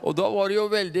 Og da var det jo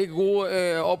veldig god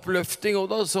oppløfting, og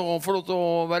da så får lov til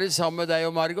å være sammen med deg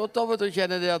og Margot, da, vet du,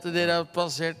 kjenne det at dere har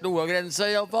plassert noe av grensa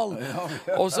i alle fall.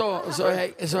 Og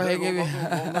så henger vi.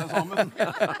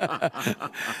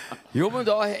 Jo, men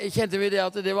da kjente vi det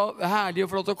at det var herlig å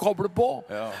få lov til å koble på,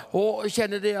 og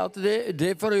kjenne det at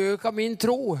det forøker min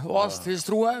tro, og Astrids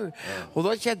tro også. Og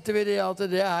da kjente vi det at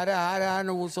det her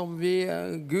noe som vi,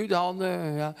 Gud, han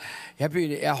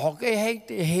jeg har ikke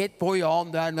hengt helt på Jan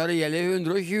der når det gjelder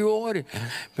 120 år,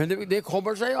 men det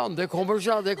kommer seg, Jan, det kommer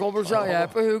seg,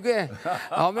 jeg på hugget.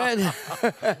 Amen.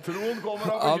 Troen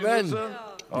kommer av begynnelsen.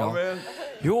 Amen.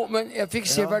 Jo, men jeg fikk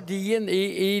se verdien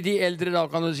i de eldre da,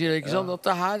 kan du si det, ikke sant? At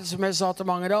det her, som jeg sa til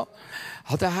mange da,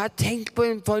 at det her, tenk på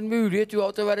en mulighet du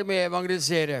har til å være med og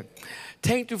evangelisere.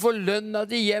 Tenk du får lønna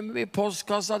di hjem i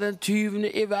postkassa den 20.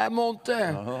 i hver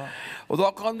måned. Og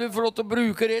da kan du få lov til å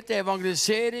bruke det til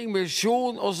evangelisering,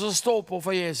 misjon, og så stå på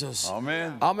for Jesus.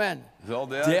 Amen. Amen. Ja,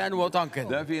 det noe av tanken.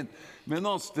 Det fint. Men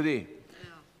Astrid,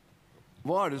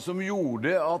 hva det som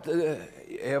gjorde at,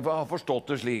 jeg har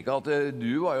forstått det slik, at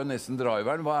du var jo nesten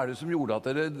driveren, hva det som gjorde at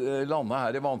dere landet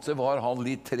her i Vanse? Var han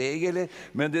litt treg, eller?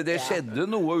 Men det skjedde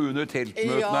noe under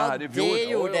teltmøtene her i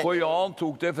fjor, for Jan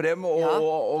tok det frem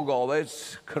og ga deg et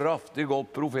kraftig godt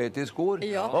profetisk ord.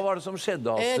 Hva var det som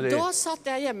skjedde, Astrid? Da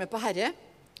satt jeg hjemme på Herre,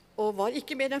 og var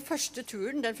ikke med den første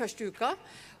turen, den første uka,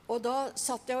 og da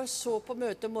satt jeg og så på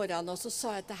møtet om morgenen, og så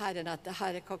sa jeg til Herren at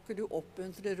Herre, kan ikke du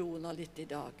oppmuntre Rona litt i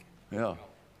dag?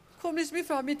 Kom liksom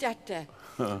ifra mitt hjerte.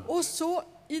 Og så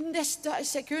i neste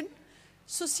sekund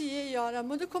så sier Jara,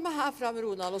 må du komme her fra med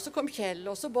Ronald? Og så kom Kjell,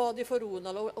 og så ba de for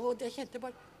Ronald, og jeg kjente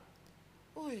bare,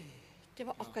 oi, det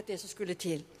var akkurat det som skulle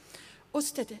til. Og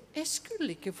så tenkte jeg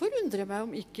skulle ikke forundre meg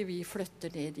om ikke vi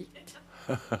flytter ned dit.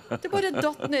 Det bare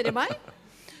datt ned i meg.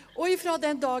 Og ifra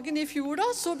den dagen i fjor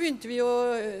da, så begynte vi å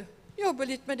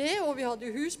jobbe litt med det, og vi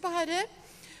hadde hus på Herre.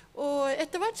 Og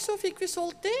etter hvert så fikk vi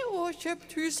solgt det og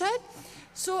kjøpt hus her.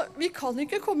 Så vi kan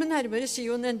ikke komme nærmere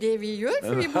Sion enn det vi gjør,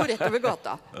 for vi bor rett over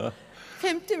gata.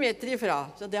 50 meter ifra.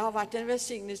 Så det har vært en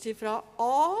velsignelse fra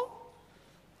A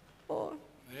og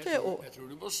til Å. Jeg tror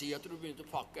du må si at du begynte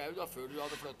å pakke da, før du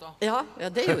hadde flyttet. Ja,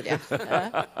 det gjorde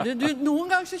jeg.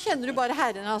 Noen ganger så kjenner du bare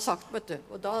Herren har sagt, vet du.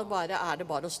 Og da det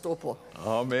bare å stå på.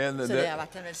 Amen. Så det har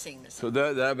vært en velsignelse. Så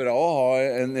det bra å ha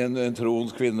en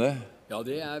troens kvinne. Ja,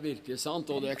 det virkelig sant,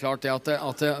 og det klart det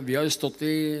at vi har jo stått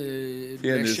i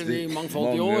bresjen i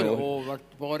mangfoldige år, og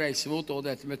vært på reisefot, og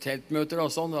dette med teltmøter og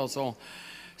sånn, altså.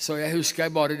 Så jeg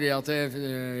husker bare det at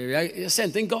jeg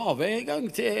sendte en gave en gang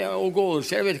til Åge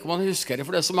Åleskjær, jeg vet ikke om han husker det,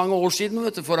 for det så mange år siden,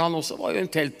 vet du, for han også var jo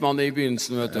en teltmann i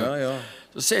begynnelsen, vet du. Ja.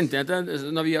 Så sendte jeg til,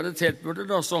 når vi hadde teltmøter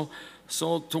da, så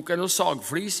tok jeg noe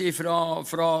sagflis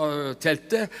fra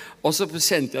teltet, og så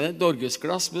sendte jeg et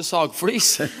norgesglass med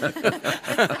sagflis.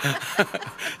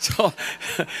 Så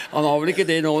han har vel ikke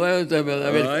det nå,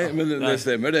 Nei, men det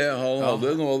stemmer det. Han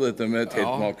hadde noe av dette med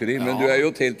teltmakeri, men du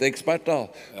jo teltekspert da,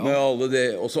 med alle det,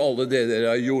 også alle det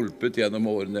dere har hjulpet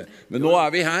gjennom årene. Men nå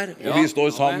vi her, og vi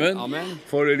står sammen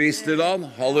for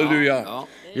Listerland. Halleluja.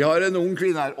 Vi har en ung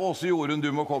kvinne her. Åse Jorunn,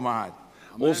 du må komme her.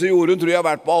 Åse Jorunn tror jeg har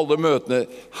vært på alle møtene.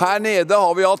 Her nede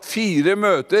har vi hatt 4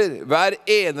 møter hver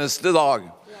eneste dag.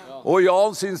 Og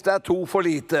Jan synes det 2 for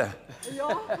lite.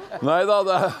 Neida,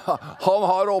 han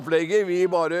har opplegget, vi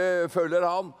bare følger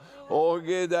han. Og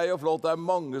det jo flott, det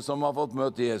mange som har fått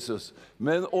møtt Jesus.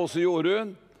 Men Åse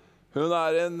Jorunn, hun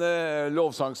en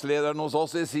lovsangsleder hos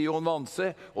oss i Sion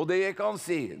Vanse, og det jeg kan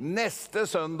si, neste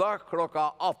søndag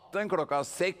klokka 18, klokka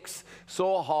 6,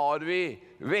 så har vi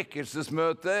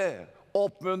vekkelsesmøte,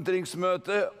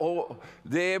 oppmuntringsmøte, og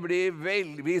det blir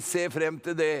vi ser frem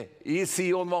til det i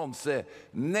Sion Vanse.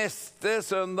 Neste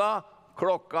søndag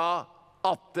klokka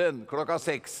 18, klokka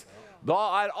 6.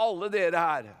 Da alle dere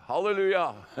her. Halleluja.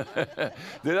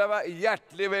 Dere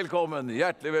hjertelig velkommen,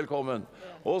 hjertelig velkommen.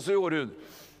 Og så Jorunn,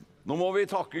 nå må vi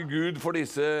takke Gud for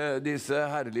disse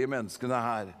herlige menneskene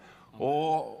her.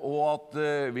 Og at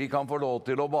vi kan få lov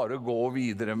til å bare gå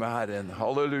videre med Herren.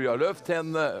 Halleluja. Løft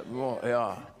henne.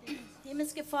 Ja.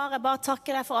 Himmelske far, jeg bare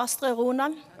takker deg for Astrid og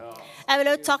Ronald. Jeg vil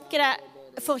også takke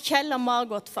deg for Kjell og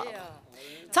Margot, far.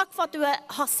 Takk for at du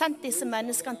har sendt disse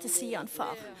menneskene til Sion,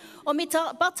 far. Og vi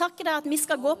bare takker deg at vi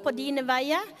skal gå på dine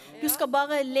veier. Du skal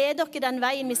bare lede oss den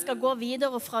veien vi skal gå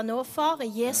videre fra nå, far, i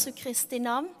Jesu Kristi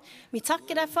navn. Vi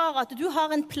takker deg, far, at du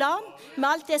har en plan med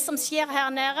alt det som skjer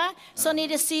her nede. Sånn i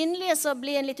det synlige så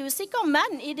blir en litt usikker,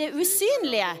 men i det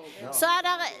usynlige så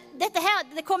dette her,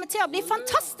 det kommer til å bli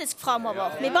fantastisk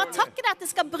fremover. Vi bare takker deg at det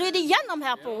skal bryte gjennom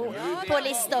her på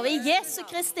Lista, i Jesu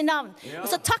Kristi navn. Og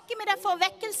så takker vi deg for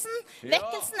vekkelsen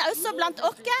også blant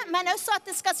oss, men også at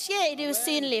det skal skje i det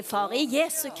usynlige, far. I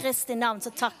Jesu Kristi navn så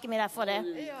takker vi deg for det.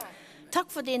 Takk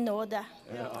for din nåde.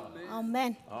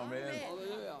 Amen.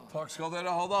 Takk skal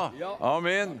dere ha da.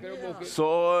 Amen. Så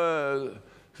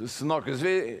snakkes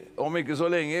vi om ikke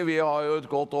så lenge. Vi har jo et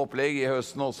godt opplegg i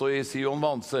høsten også i Sion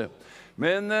Vanse.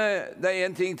 Men det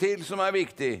en ting til som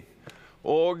viktig.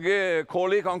 Og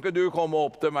Kåli, kan ikke du komme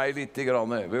opp til meg litt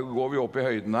grann? Går vi opp i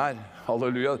høyden her?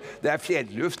 Halleluja. Det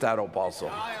fjelluft der oppe altså.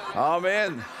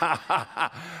 Amen.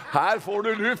 Her får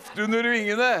du luft under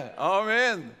vingene.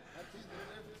 Amen.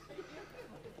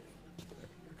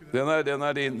 Den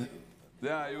din.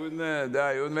 Det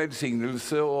jo en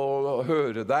velsignelse å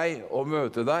høre deg og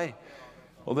møte deg.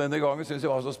 Og denne gangen synes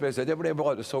jeg var så spesielt. Jeg ble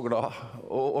bare så glad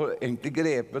og egentlig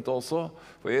grepet også.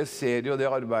 For jeg ser jo det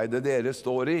arbeidet dere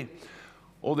står i.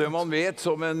 Og det man vet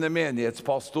som en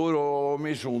menighetspastor og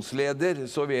misjonsleder,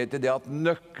 så vet jeg det at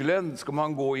nøkkelen skal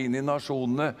man gå inn i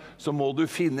nasjonene, så må du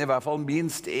finne i hvert fall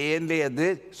minst en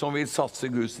leder som vil satse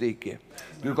Guds rike.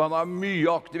 Du kan ha mye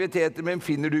aktiviteter, men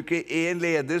finner du ikke en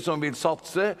leder som vil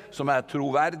satse, som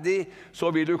troverdig,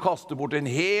 så vil du kaste bort en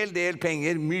hel del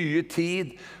penger, mye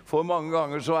tid, for mange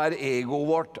ganger så egoet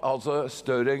vårt altså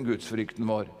større enn gudsfrykten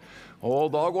vår.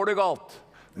 Og da går det galt.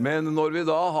 Men når vi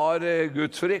da har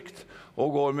gudsfrykt,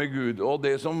 og går med Gud. Og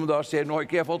det som da skjer, nå har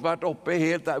ikke jeg fått vært oppe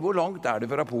helt der. Hvor langt det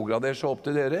fra Pograders opp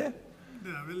til dere?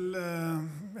 Det vel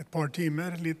et par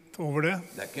timer, litt over det.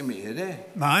 Det ikke mer det?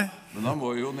 Nei. Men da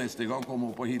må jo neste gang komme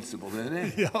opp og hilse på dere.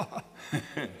 Ja,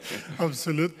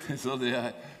 absolutt. så det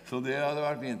hadde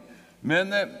vært fint.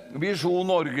 Men Visjon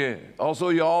Norge,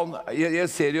 altså Jan, jeg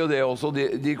ser jo det også,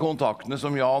 de kontaktene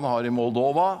som Jan har i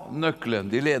Moldova,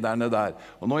 nøkkelen, de lederne der.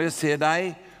 Og når jeg ser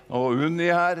deg, og Unni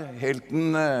her,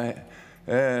 helten,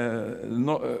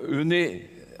 Unni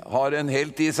har en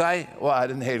helt i seg, og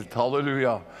en helt,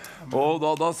 halleluja. Og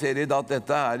da ser jeg at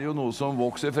dette jo noe som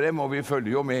vokser frem, og vi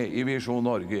følger jo med i Visjon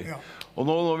Norge. Ja. Og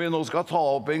når vi nå skal ta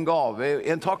opp en gave,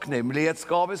 en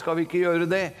takknemlighetsgave, skal vi ikke gjøre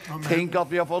det? Amen. Tenk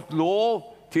at vi har fått lov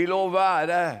til å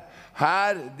være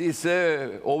her disse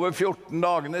over 14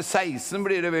 dagene, 16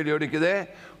 blir det vel, gjør det ikke det?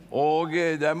 Og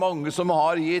det mange som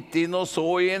har gitt inn og så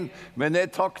inn, men det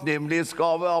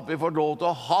takknemlighetsgave at vi får lov til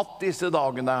å ha hatt disse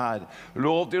dagene her.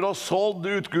 Lov til å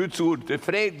sådde ut Guds ord, til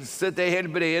frelse, til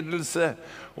helbredelse,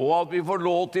 og at vi får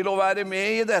lov til å være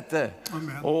med i dette.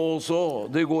 Amen. Og så,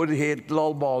 det går helt til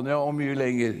Albania og mye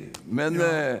lenger. Men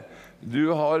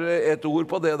du har et ord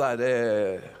på det der.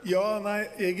 Ja, nei,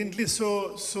 egentlig så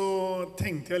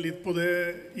tenkte jeg litt på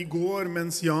det i går,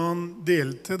 mens Jan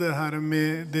delte det her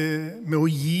med å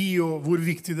gi, og hvor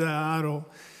viktig det er.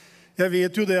 Og jeg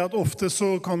vet jo det at ofte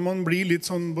så kan man bli litt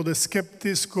sånn både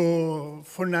skeptisk og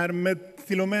fornærmet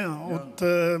til og med. At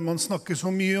man snakker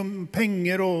så mye om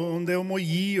penger og om det om å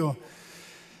gi.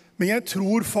 Men jeg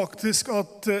tror faktisk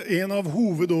at en av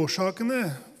hovedårsakene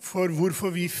for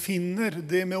hvorfor vi finner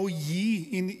det med å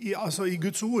gi i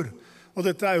Guds ord. Og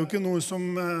dette er jo ikke noe som,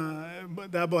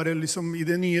 det er bare liksom i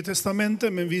det nye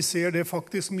testamentet, men vi ser det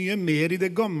faktisk mye mer i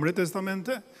det gamle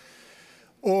testamentet.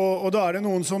 Og da er det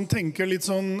noen som tenker litt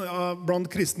sånn blant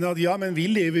kristne at ja, men vi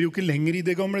lever jo ikke lenger i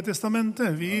det gamle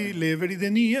testamentet, vi lever i det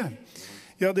nye.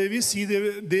 Ja, det vil si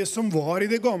det som var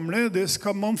i det gamle, det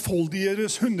skal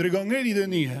mangfoldiggjøres 100 ganger i det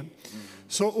nye.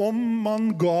 Så om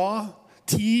man ga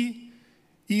 10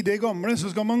 i det gamle, så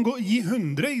skal man gi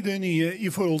 100 i det nye i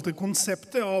forhold til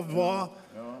konseptet av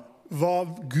hva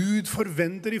Gud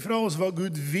forventer ifra oss, hva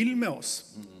Gud vil med oss.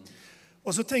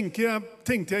 Og så tenkte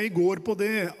jeg i går på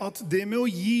det, at det med å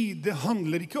gi, det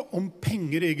handler ikke om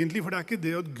penger egentlig, for det er ikke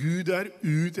det at Gud er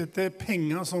ute etter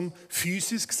penger sånn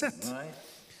fysisk sett.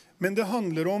 Men det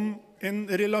handler om en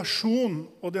relasjon,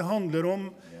 og det handler om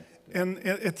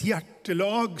et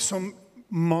hjertelag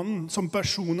som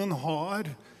personen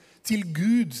har til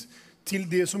Gud, til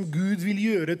det som Gud vil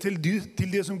gjøre, til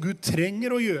det som Gud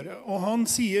trenger å gjøre. Og han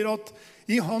sier at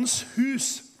i hans hus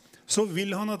så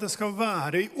vil han at det skal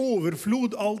være i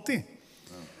overflod alltid.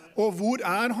 Og hvor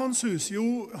er hans hus?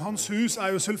 Jo, hans hus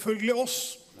er jo selvfølgelig oss.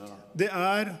 Det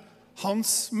er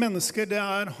hans mennesker, det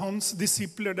er hans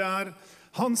disipler, det er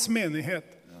hans menighet.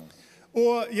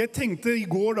 Og jeg tenkte i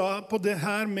går da på det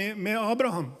her med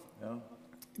Abraham.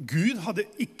 Gud hadde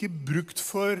ikke brukt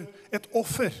for et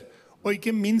offer, og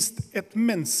ikke minst et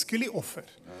menneskelig offer.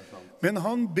 Men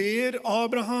han ber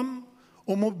Abraham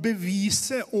om å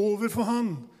bevise overfor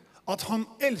han at han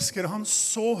elsker han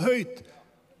så høyt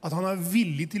at han er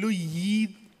villig til å gi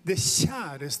det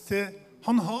kjæreste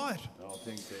han har.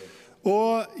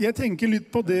 Og jeg tenker litt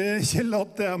på det, Kjell,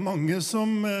 at det er mange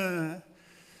som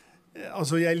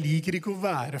altså jeg liker ikke å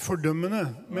være fordømmende,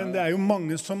 men det er jo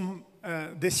mange som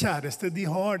det kjæreste de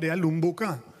har, det er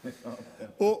lommeboka.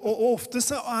 Og ofte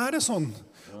så er det sånn.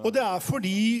 Og det er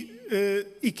fordi,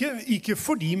 ikke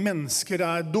fordi mennesker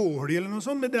er dårlige eller noe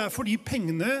sånt, men det er fordi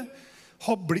pengene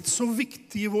har blitt så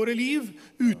viktige i våre liv.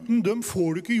 Uten dem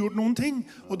får du ikke gjort noen ting.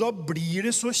 Og da blir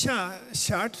det så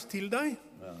kjært til deg.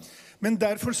 Men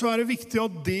derfor så er det viktig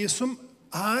at det som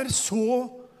er så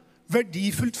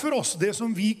verdifullt for oss, det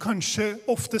som vi kanskje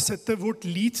ofte setter vårt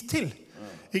lit til,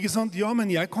 ikke sant? Ja, men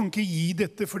jeg kan ikke gi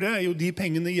dette, for det er jo de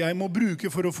pengene jeg må bruke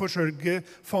for å forsørge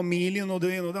familien og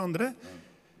det ene og det andre.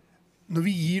 Når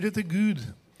vi gir det til Gud,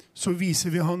 så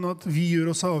viser vi han at vi gjør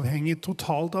oss avhengig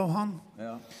totalt av han.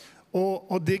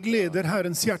 Og det gleder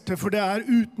Herrens hjerte, for det er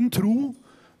uten tro.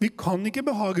 Vi kan ikke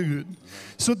behage Gud.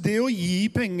 Så det å gi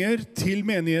penger til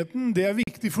menigheten, det er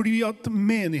viktig fordi at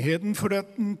menigheten for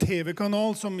en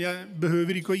TV-kanal, som jeg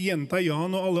behøver ikke å gjenta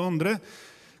Jan og alle andre,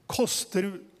 koster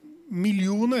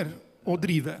millioner å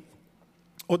drive.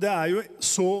 Og det er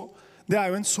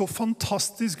jo en så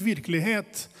fantastisk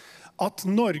virkelighet at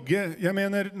Norge, jeg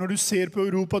mener, når du ser på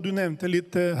Europa, du nevnte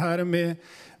litt her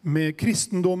med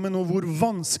kristendommen og hvor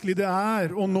vanskelig det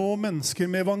er å nå mennesker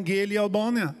med evangeliet i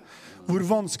Albania. Hvor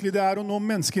vanskelig det er å nå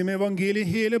mennesker med evangeliet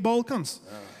i hele Balkans.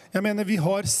 Jeg mener, vi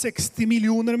har 60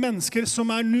 millioner mennesker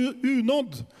som er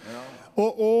unådd.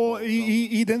 Og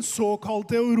i den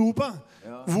såkalte Europa,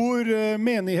 hvor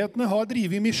menighetene har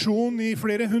drivet misjon i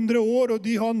flere 100 år, og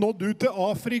de har nådd ut til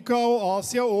Afrika og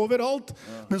Asia overalt.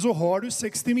 Men så har du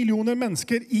 60 millioner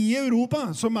mennesker i Europa,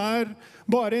 som er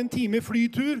bare en time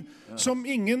flytur, som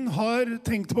ingen har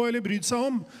tenkt på eller brydd seg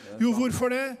om. Jo,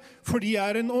 hvorfor det? Fordi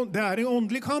det er en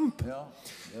åndelig kamp.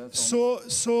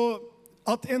 Så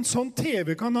at en sånn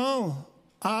TV-kanal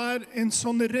er en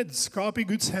sånn redskap i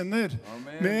Guds hender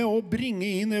med å bringe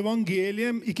inn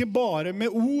evangeliet, ikke bare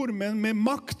med ord, men med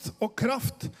makt og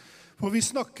kraft. For vi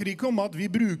snakker ikke om at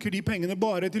vi bruker de pengene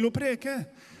bare til å preke,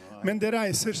 men det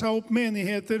reiser seg opp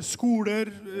menigheter, skoler,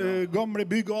 gamle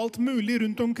bygg og alt mulig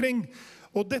rundt omkring.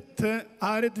 Og dette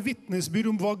er et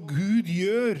vittnesbyrd om hva Gud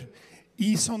gjør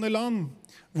i sånne land,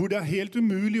 hvor det er helt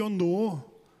umulig å nå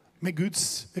med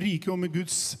Guds rike og med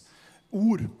Guds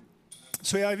ord.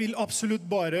 Så jeg vil absolutt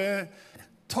bare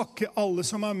takke alle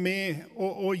som med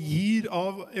og gir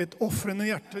av et offrende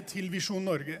hjerte til Visjon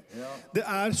Norge. Det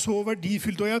så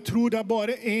verdifullt, og jeg tror det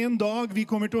bare en dag vi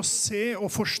kommer til å se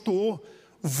og forstå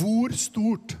hvor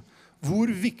stort,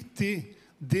 hvor viktig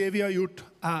det vi har gjort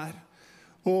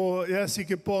Og jeg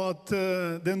sikker på at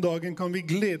den dagen kan vi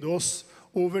glede oss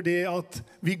over det at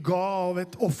vi ga av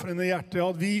et offrende hjerte,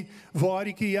 at vi var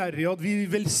ikke gjerrige, at vi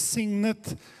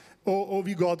velsignet og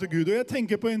vi ga til Gud. Og jeg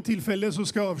tenker på en tilfelle, så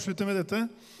skal jeg avslutte med dette.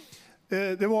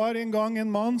 Det var en gang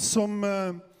en mann som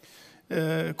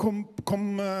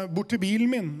kom bort til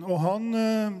bilen min, og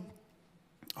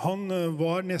han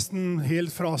var nesten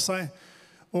helt fra seg.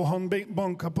 Og han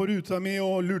banket på ruta mi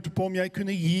og lurte på om jeg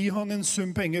kunne gi han en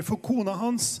sum penger. For kona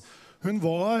hans, hun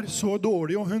var så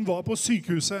dårlig, og hun var på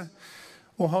sykehuset.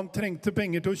 Og han trengte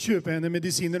penger til å kjøpe henne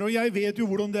medisiner. Og jeg vet jo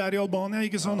hvordan det I Albania,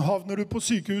 ikke sånn? Havner du på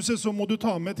sykehuset, så må du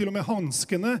ta med til og med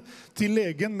handskene til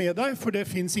legen med deg, for det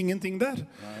finnes ingenting der.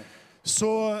 Så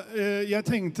jeg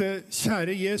tenkte,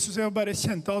 kjære Jesus, jeg bare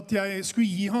kjente at jeg skulle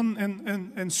gi han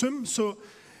en sum, så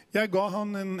jeg ga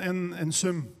han en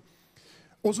sum.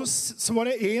 Og så var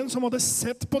det en som hadde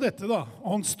sett på dette da,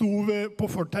 og han sto på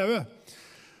fortauet.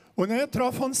 Og når jeg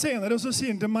traff han senere, så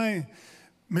sier han til meg,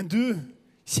 men du,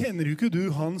 kjenner ikke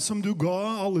du han som du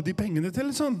ga alle de pengene til,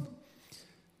 sånn?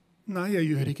 Nei,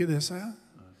 jeg gjør ikke det, sa jeg.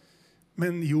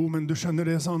 Men jo, men du skjønner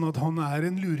det, sa han, at han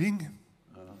en luring.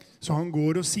 Så han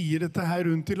går og sier dette her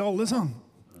rundt til alle, sa han.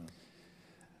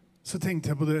 Så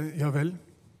tenkte jeg på det, ja vel.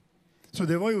 Så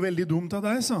det var jo veldig dumt av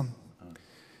deg, sa han.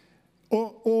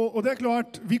 Og det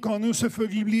klart, vi kan jo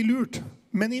selvfølgelig bli lurt.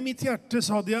 Men I mitt hjerte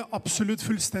så hadde jeg absolutt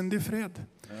fullstendig fred.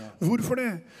 Hvorfor det?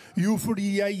 Jo,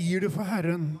 fordi jeg gir det for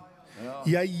Herren.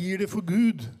 Jeg gir det for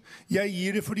Gud. Jeg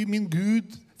gir det fordi min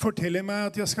Gud forteller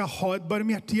meg at jeg skal ha et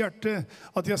barmhjertig hjerte.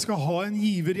 At jeg skal ha en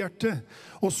giverhjerte.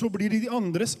 Og så blir det de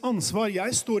andres ansvar.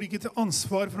 Jeg står ikke til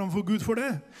ansvar framfor Gud for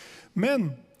det.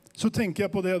 Men så tenker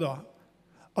jeg på det da.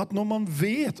 At når man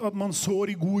vet at man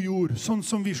sår I god jord, sånn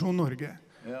som Visjon Norge,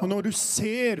 og når du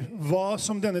ser hva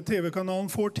som denne TV-kanalen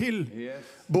får til,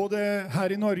 både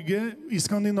her I Norge, I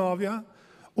Skandinavia,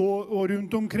 og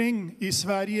rundt omkring, I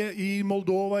Sverige, I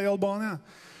Moldova, I Albania,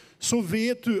 så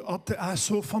vet du at det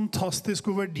så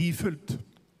fantastisk og verdifullt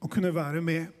å kunne være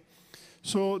med.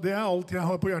 Så det alt jeg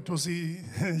har på hjertet å si,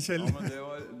 Kjell. Ja,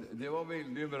 men det var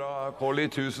veldig bra, Colli,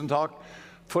 tusen takk.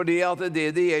 Fordi at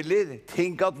det gjelder,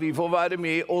 tenk at vi får være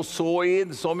med og så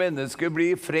inn så mennesker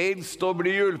blir frelst og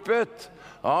blir hjulpet.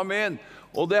 Amen.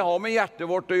 Og det har med hjertet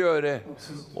vårt å gjøre.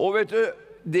 Og vet du,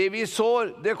 det vi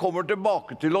sår, det kommer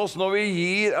tilbake til oss når vi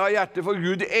gir av hjertet, for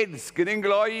Gud elsker en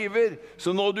glad giver.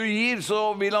 Så når du gir,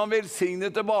 så vil han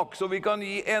velsigne tilbake, så vi kan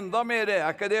gi enda mer.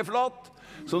 Ikke det flott?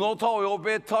 Så nå tar vi opp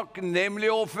et takknemlig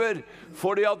offer,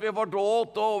 fordi at vi har fått råd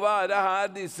til å være her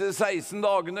disse 16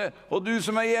 dagene. Og du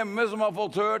som hjemme, som har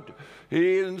fått hørt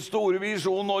I den store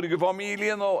Visjon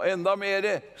Norge-familien og enda mer,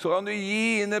 så kan du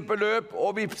gi inn et beløp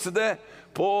og vipse det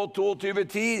på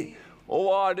 2210. Og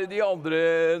hva det de andre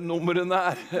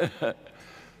numrene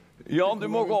Jan, du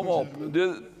må komme opp.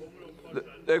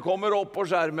 Det kommer opp på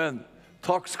skjermen.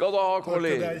 Takk skal du ha,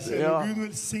 Colli. Takk til deg, Kjell. Gud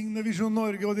velsigne Visjon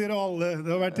Norge og dere alle. Det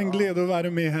har vært en glede å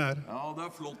være med her. Ja, det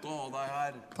flott å ha deg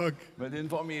her. Takk. Med din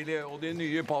familie og din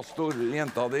nye pastor,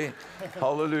 jenta di.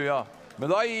 Halleluja.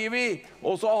 Men da gir vi,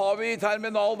 og så har vi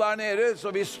terminal der nede,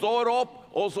 så vi står opp,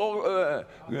 og så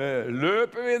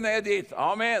løper vi ned dit.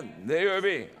 Amen. Det gjør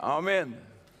vi. Amen.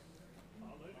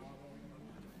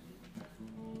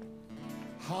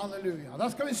 Halleluja. Da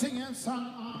skal vi synge en sang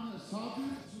av Sabu.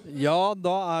 Ja,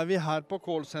 da vi her på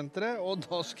callsenteret, og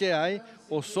da skal jeg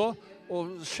også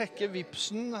sjekke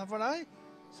vipsen her for deg.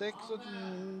 6 og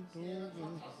 2.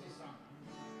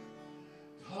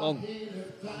 Sånn.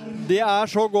 Det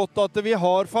så godt at vi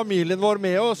har familien vår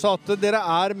med oss, at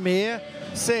dere med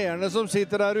seerne som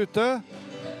sitter der ute.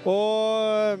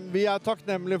 Og vi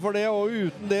takknemlige for det, og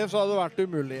uten det så hadde det vært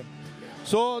umulig.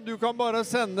 Så du kan bare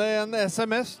sende en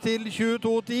SMS til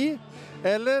 2210,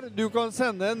 eller du kan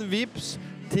sende en vips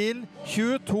til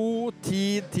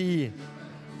 221010.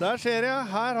 Der ser jeg,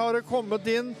 her har det kommet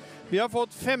inn. Vi har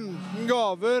fått 15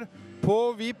 gaver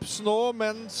på vips nå,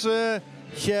 mens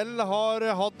Kjell har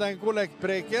hatt den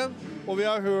kollektpreken, og vi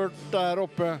har hørt der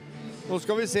oppe. Nå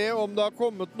skal vi se om det har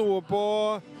kommet noe på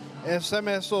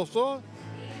SMS også.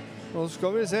 Nå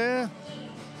skal vi se.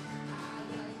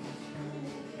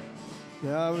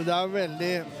 Det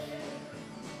veldig...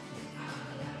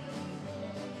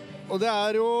 Og det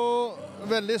jo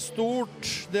veldig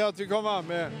stort det at vi kan være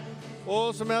med.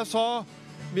 Og som jeg sa,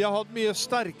 vi har hatt mye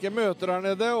sterke møter her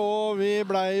nede, og vi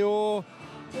ble jo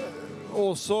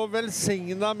også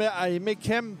velsignet med Amy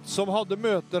Kemp, som hadde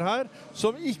møter her,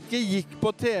 som ikke gikk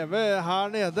på TV her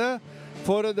nede,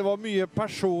 for det var mye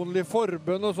personlig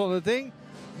forbønn og sånne ting.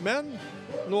 Men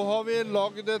nå har vi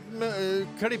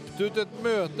klippet ut et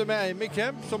møte med Amy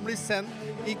Kemp, som blir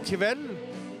sendt i kveld.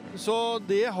 Så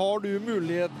det har du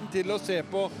muligheten til å se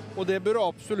på, og det bør du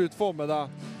absolutt få med deg.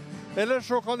 Ellers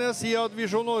så kan jeg si at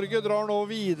Visjon Norge drar nå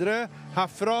videre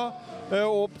herfra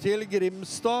opp til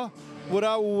Grimstad, hvor det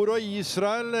er Ord og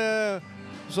Israel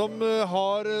som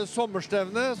har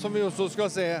sommerstevne, som vi også skal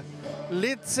se.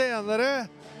 Litt senere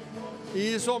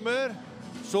i sommer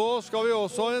så skal vi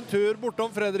også ha en tur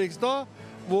bortom Fredrikstad,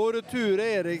 hvor Ture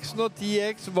Eriksen og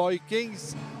TX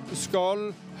Vikings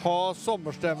skal ha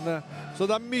sommerstevne. Så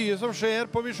det er mye som skjer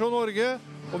på Visjon Norge,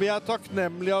 og vi er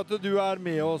takknemlige at du er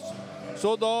med oss.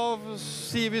 Så da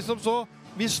sier vi som så,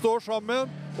 vi står sammen,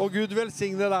 og Gud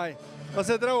velsigne deg. Da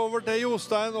setter jeg over til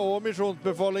Jostein og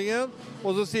misjonsbefalingen,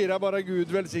 og så sier jeg bare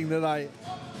Gud velsigne deg.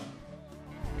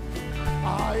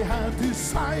 I have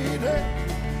decided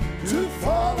to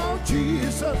follow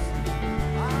Jesus.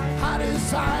 I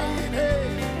decided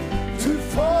to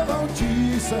follow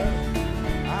Jesus.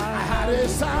 I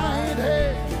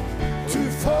decided to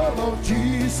follow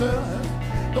Jesus.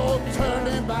 No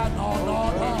turning back, no,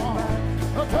 no, no.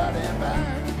 No turning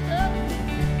back.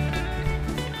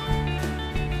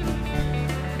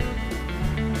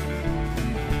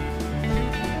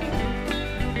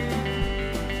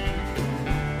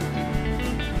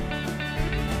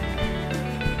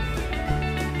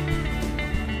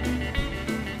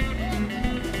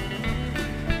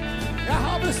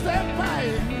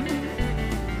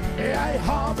 Jeg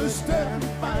har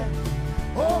bestemt meg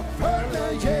å følge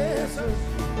Jesus.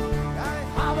 Jeg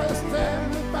har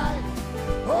bestemt meg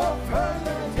å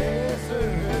følge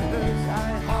Jesus.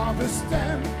 Jeg har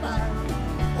bestemt meg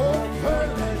å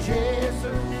følge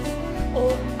Jesus.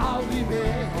 Og aldri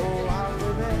mer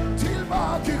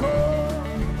tilbakegå.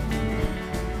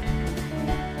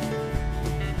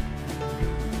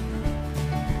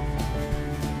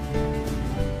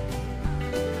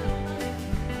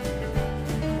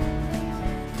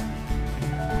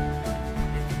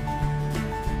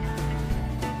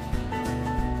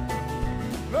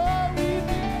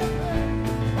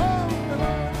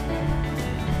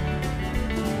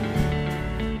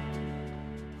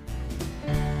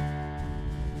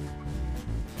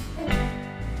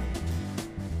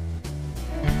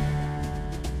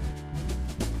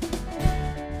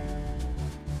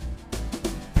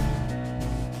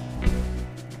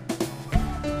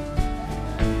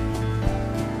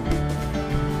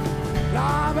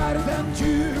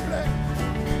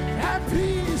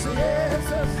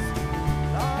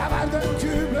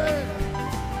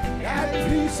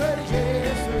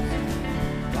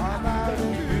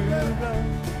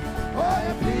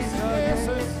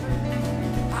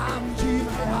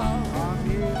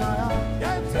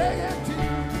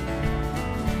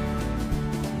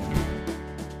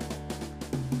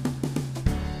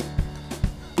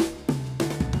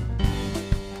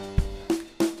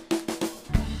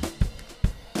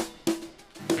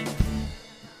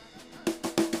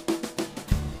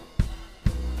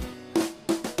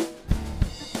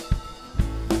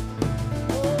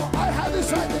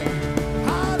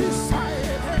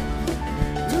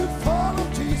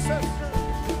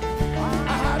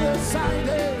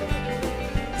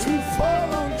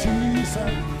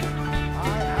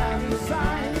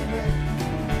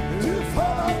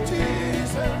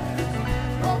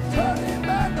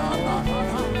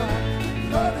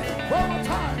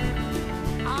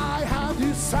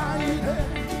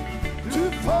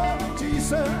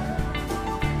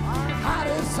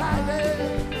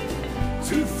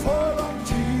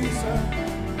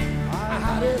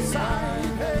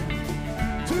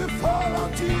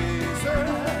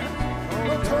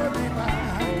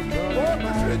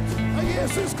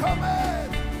 Jesus kommer,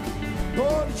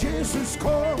 når Jesus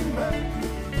kommer,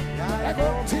 jeg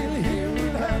går til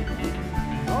himmelen.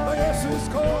 Når Jesus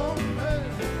kommer,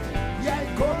 jeg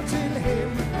går til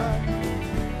himmelen.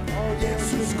 Når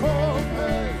Jesus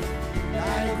kommer,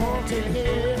 jeg går til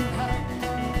himmelen.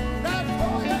 Der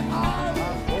får jeg alt,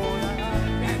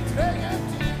 jeg trenger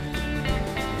tid.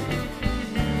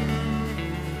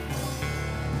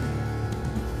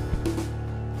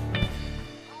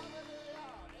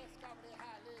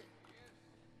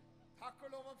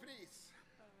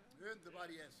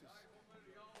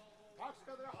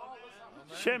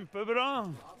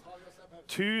 Kjempebra.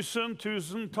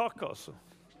 Tusen takk, altså.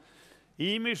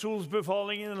 I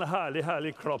misjonsbefalingen en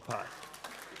herlig klapp her.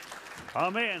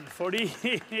 Amen, fordi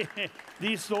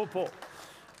de står på.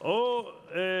 Og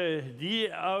de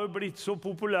er jo blitt så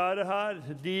populære her.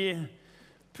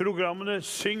 programmene,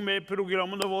 syng med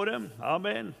programmene våre.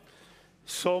 Amen.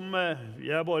 Som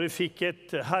jeg bare fikk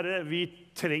et herre, vi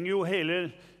trenger jo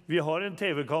vi har en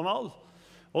TV-kanal,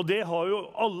 og det har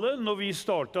jo alle. Når vi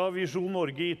startet Visjon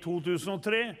Norge i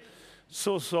 2003,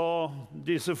 så sa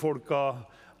disse folka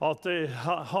at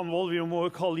Hanvold, vi må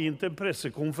kalle inn til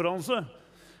pressekonferanse,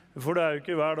 for det jo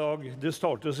ikke hver dag det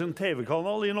startes en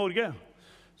TV-kanal i Norge.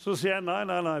 Så sier jeg,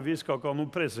 nei, vi skal ikke ha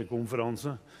noen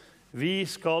pressekonferanse. Vi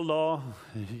skal la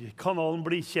kanalen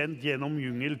bli kjent gjennom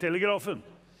jungeltelegrafen.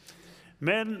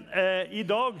 Men i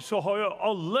dag så har jo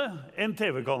alle en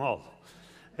TV-kanal.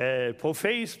 På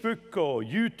Facebook og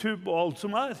YouTube og alt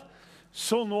som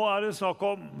Så nå det snakk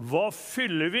om, hva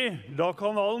fyller vi da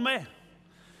kanalen med?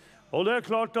 Og det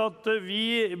klart at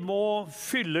vi må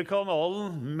fylle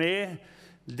kanalen med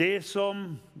det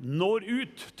som når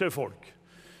ut til folk.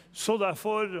 Så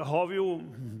derfor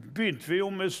begynte vi jo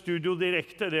med Studio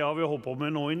Direkte, det har vi holdt på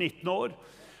med nå i 19 år.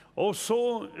 Og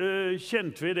så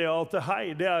kjente vi det at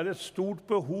hei, det et stort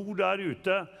behov der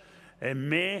ute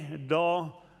med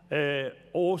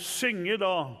å synge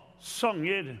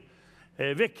sanger,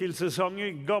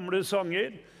 vekkelsessanger, gamle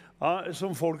sanger,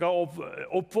 som folk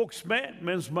oppvokst med,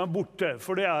 men som borte.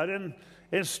 For det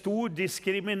en stor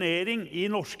diskriminering i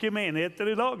norske menigheter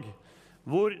i dag,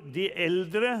 hvor de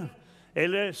eldre,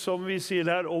 eller som vi sier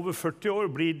her, over 40 år,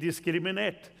 blir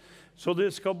diskriminert. Så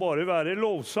det skal bare være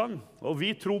lovsang, og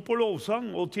vi tror på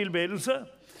lovsang og tilbedelse.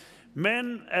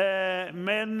 Men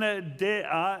det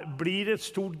blir et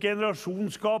stort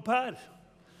generasjonsskap her.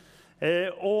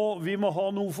 Og vi må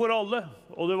ha noe for alle.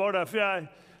 Og det var derfor jeg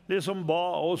liksom ba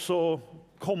oss å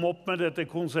komme opp med dette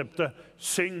konseptet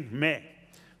 «Syng med»,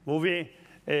 hvor vi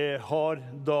har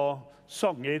da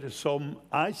sanger som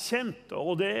kjent,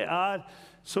 og det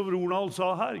som Ronald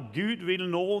sa her, Gud vil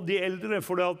nå de eldre,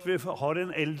 for vi har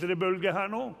en eldrebølge her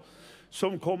nå,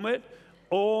 som kommer,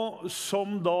 og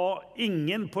som da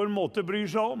ingen på en måte bryr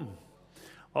seg om.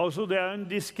 Altså det en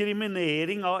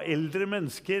diskriminering av eldre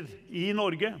mennesker i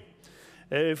Norge,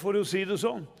 for å si det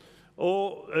sånn.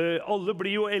 Og alle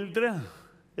blir jo eldre,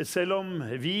 selv om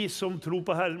vi som tror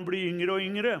på Herren blir yngre og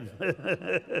yngre.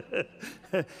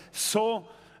 Så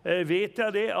vet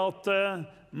jeg det at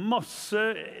masse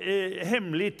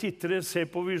hemmelige tittere ser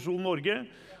på Visjon Norge,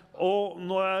 og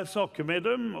når jeg snakker med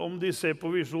dem om de ser på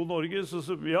Visjon Norge, så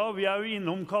ja, vi jo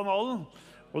innom kanalen,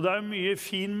 og det mye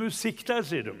fin musikk der,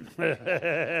 sier de.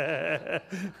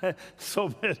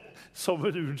 som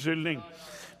en unnskyldning.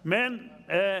 Men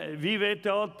vi vet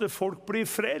at folk blir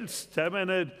frelst. Jeg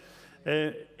mener,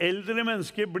 eldre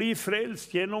mennesker blir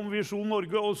frelst gjennom Visjon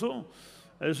Norge også,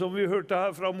 som vi hørte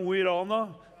her fra Mo i Rana.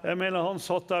 Jeg mener, han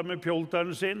satt der med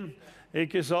pjolteren sin,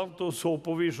 ikke sant, og så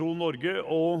på Visjon Norge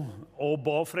og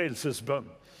ba frelsesbønn.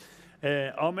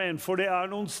 Amen, for det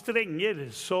noen strenger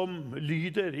som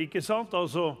lyder, ikke sant?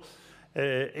 Altså,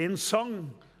 en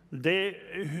sang,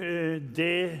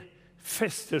 det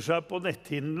fester seg på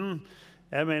netthinnen,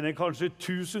 jeg mener kanskje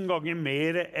 1000 ganger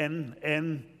mer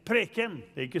enn preken,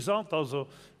 ikke sant? Altså,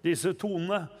 disse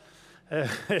tonene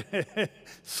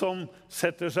som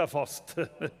setter seg fast,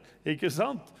 ikke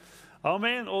sant?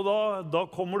 Amen, og da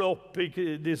kommer det opp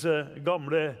disse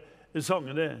gamle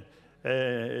sangene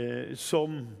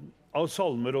av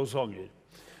salmer og sanger.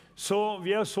 Så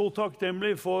vi så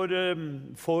takknemlige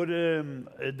for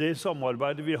det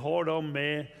samarbeidet vi har da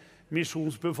med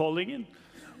misjonsbefalingen.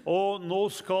 Og nå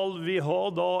skal vi ha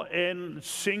da en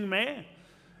syng med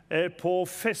på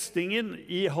festningen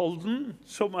i Halden,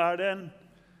 som den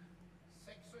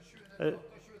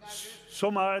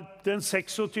den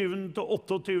 26. til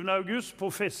 28. august på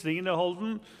festningen i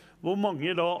Halden, hvor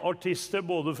mange da artister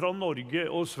både fra Norge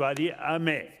og Sverige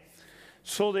med.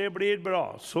 Så det blir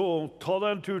bra. Så ta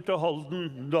deg en tur til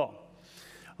Halden da.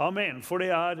 Amen, for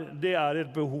det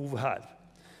et behov her.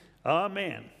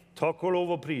 Amen. Takk og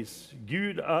lov og pris.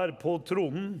 Gud på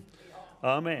tronen.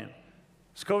 Amen.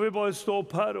 Skal vi bare stå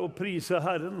opp her og prise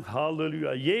Herren?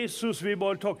 Halleluja. Jesus, vi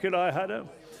bare takker deg, Herre,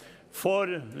 for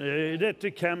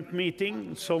dette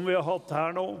campmeeting som vi har hatt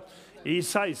her nå i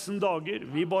 16 dager.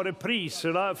 Vi bare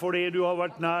priser deg for det du har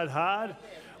vært nær her,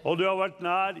 og du har vært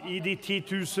nær i de 10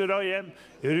 000 av hjem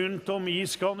rundt om i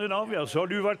Skandinavia. Så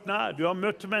har du vært nær. Du har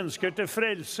møtt mennesker til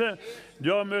frelse. Du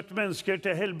har møtt mennesker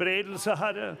til helbredelse,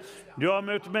 Herre. Du har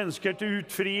møtt mennesker til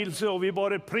utfrielse, og vi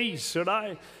bare priser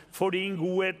deg for din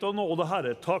godhet og nåde,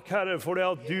 Herre. Takk, Herre, for det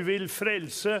at du vil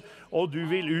frelse, og du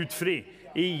vil utfri.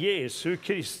 I Jesu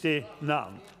Kristi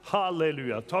navn.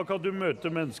 Halleluja. Takk at du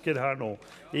møter mennesker her nå.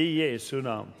 I Jesu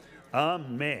navn.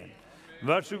 Amen.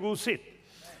 Vær så god, sitt.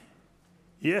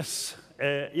 Yes,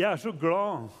 jeg så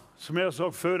glad, som jeg har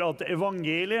sagt før, at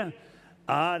evangeliet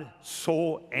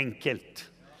så enkelt.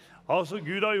 Altså,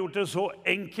 Gud har gjort det så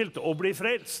enkelt å bli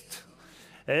frelst.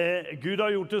 Gud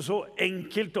har gjort det så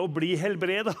enkelt å bli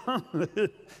helbredet.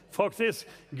 Faktisk,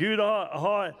 Gud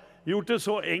har gjort det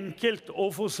så enkelt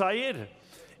å få seier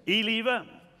i livet.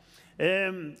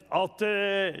 At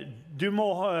du må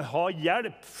ha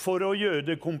hjelp for å gjøre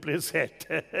det komplisert.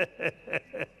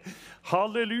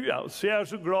 Halleluja. Så jeg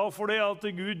så glad for det at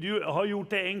Gud har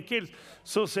gjort det enkelt,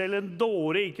 så selv en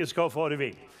dåre ikke skal fare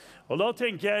vill. Og da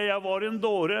tenker jeg var en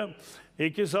dåre,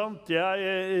 ikke sant?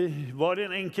 Jeg var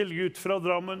en enkel gutt fra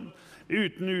Drammen,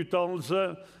 uten utdannelse,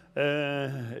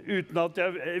 uten at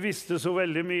jeg visste så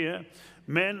veldig mye.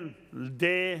 Men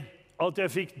det at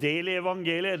jeg fikk del i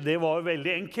evangeliet, det var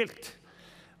veldig enkelt.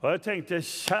 Og jeg tenkte,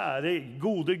 kjære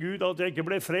gode Gud, at jeg ikke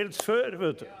ble frelst før,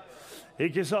 vet du.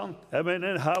 Ikke sant? Jeg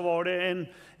mener, her var det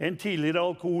en tidligere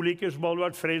alkoholiker som hadde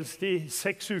vært frelst i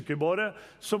 6 uker bare,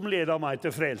 som ledet meg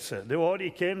til frelse. Det var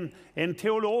ikke en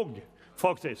teolog,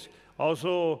 faktisk.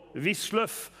 Altså,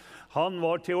 Wisløff, han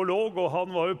var teolog, og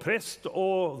han var jo prest,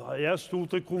 og jeg sto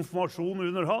til konfirmasjon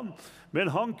under han,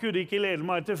 men han kunne ikke lede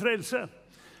meg til frelse.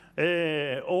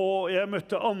 Og jeg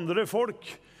møtte andre folk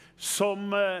som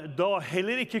da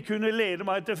heller ikke kunne lede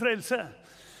meg til frelse.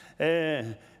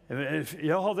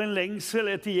 Jeg hadde en lengsel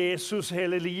etter Jesus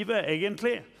hele livet,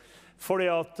 egentlig. Fordi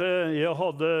at jeg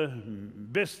hadde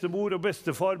bestemor og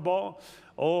bestefar ba,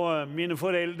 og mine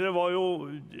foreldre var jo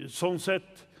sånn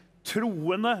sett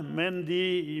troende, men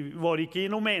de var ikke i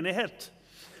noen menighet.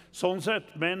 Sånn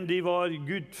sett, men de var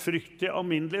gudfryktige,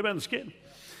 alminnelige mennesker.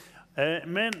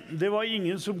 Men det var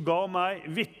ingen som ga meg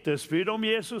vittnesbyrd om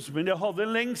Jesus, men jeg hadde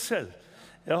en lengsel.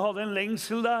 Jeg hadde en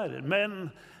lengsel der,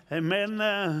 men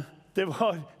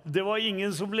det var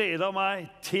ingen som ledet meg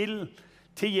til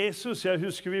Jesus. Jeg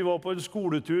husker vi var på en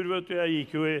skoletur, vet du. Jeg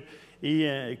gikk jo i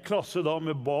klasse da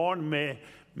med barn,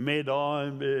 med da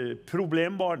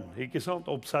problembarn, ikke sant?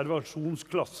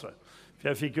 Observasjonsklasse. For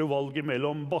jeg fikk jo valget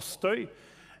mellom Bastøy,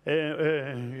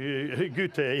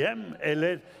 guttehjem,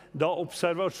 eller da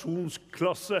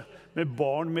observasjonsklasse med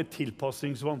barn med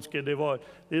tilpassningsvansker. Det var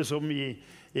det som i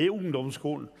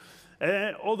ungdomsskolen.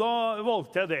 Og da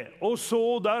valgte jeg det. Og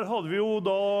så der hadde vi jo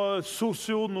da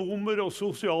sosionomer og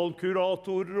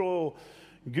sosialkuratorer, og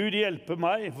Gud hjelpe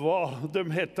meg, hva de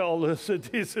hette alle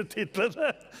disse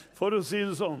titlene, for å si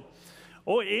det sånn.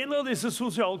 Og en av disse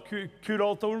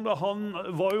sosialkuratorene, han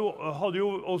hadde jo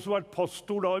også vært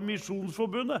pastor da i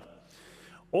Misjonsforbundet.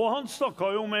 Og han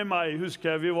snakket jo med meg,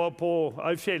 husker jeg, vi var på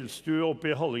en fjellstue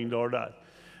oppe i Hallingdal der,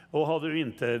 og hadde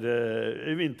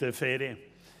vinterferie.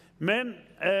 Men,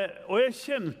 og jeg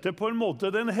kjente på en måte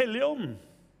den hellige ånd.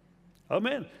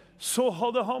 Amen. Så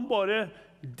hadde han bare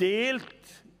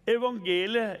delt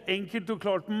evangeliet enkelt og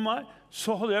klart med meg,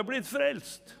 så hadde jeg blitt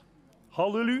frelst.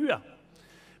 Halleluja.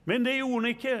 Men det gjorde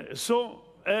han ikke,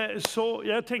 så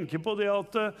jeg tenker på det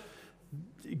at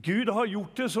Gud har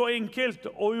gjort det så enkelt,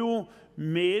 og jo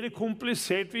mer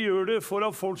komplisert vi gjør det for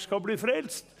at folk skal bli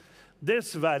frelst,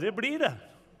 dessverre blir det.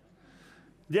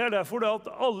 Det er derfor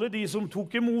at alle de som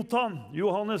tok imot han,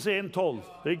 Johannes 1,12,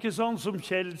 det er ikke sånn som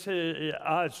Kjell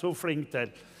er så flink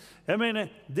til. Jeg mener,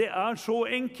 det er så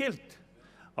enkelt.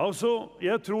 Altså,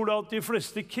 jeg tror at de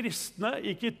fleste kristne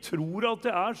ikke tror at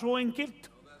det er så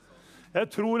enkelt. Jeg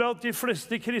tror at de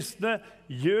fleste kristne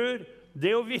gjør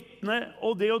det å vitne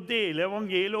og det å dele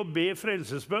evangeliet og be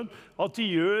frelsesbønn, at de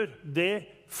gjør det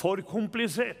for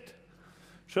komplisert.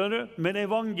 Skjønner du? Men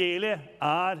evangeliet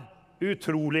er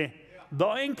utrolig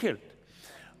da enkelt.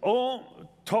 Og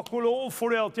takk og lov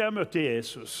for det at jeg møtte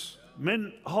Jesus. Men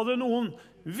hadde noen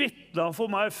vitnet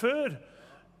for meg før,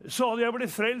 så hadde jeg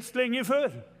blitt frelst lenge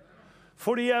før.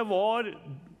 Fordi jeg var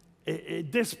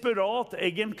desperat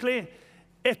egentlig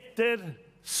etter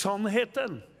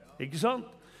sannheten, ikke sant?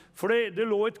 For det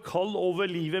lå et kall over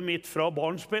livet mitt fra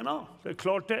barnsbena. Det er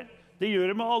klart det. Det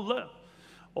gjør det med alle.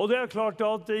 Og det er klart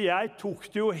at jeg tok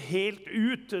det jo helt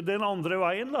ut den andre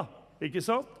veien da, ikke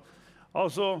sant?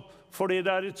 Altså, fordi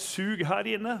det er et sug her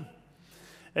inne.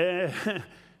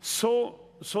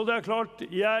 Så det er klart,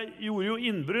 jeg gjorde jo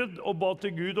innbrudd og ba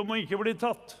til Gud om å ikke bli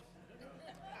tatt.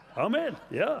 Amen,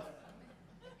 ja.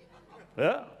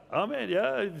 Ja, amen.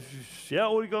 Jeg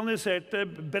organiserte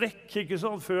brekk, ikke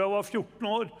sant? Før jeg var 14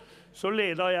 år, så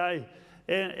ledet jeg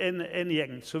en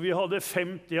gjeng. Så jeg hadde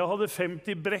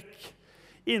 50 brekk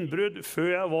innbrudd før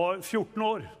jeg var 14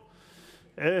 år.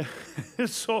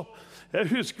 Så jeg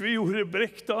husker vi gjorde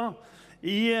brekk da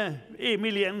i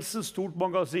Emil Jensens stort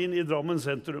magasin i Drammen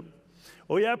sentrum.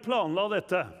 Og jeg planla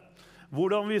dette,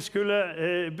 hvordan vi skulle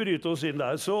bryte oss inn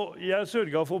der. Så jeg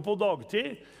sørget for på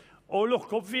dagtid å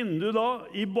lukke opp vinduet da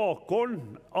i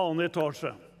bakgården, 2.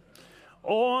 etasje.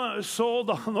 Og så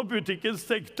da når butikken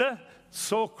stekte,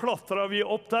 så klatret vi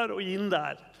opp der og inn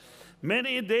der. Men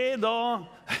i det da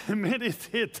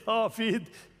vi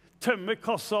tømmer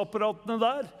kasseapparatene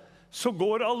der, så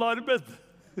går alarmen.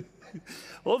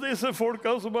 Og disse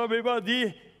folka som med meg,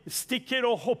 de stikker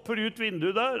og hopper ut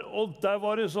vinduet der, og der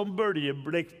var det sånn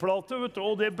bølgeblekkplate, vet du,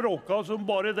 og det bråka som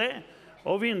bare det.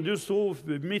 Og vinduet stod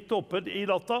midt oppe i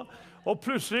natta, og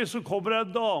plutselig så kommer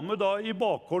en dame da i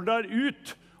bakgården der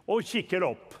ut og kikker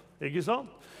opp, ikke sant?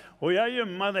 Og jeg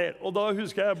gjemmer meg ned, og da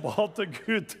husker jeg ba til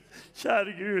Gud,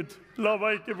 kjære Gud, la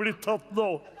meg ikke bli tatt nå.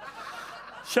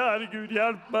 Kjære Gud,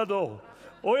 hjelp meg nå.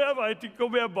 Og jeg vet ikke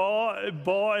om jeg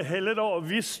ba heller da,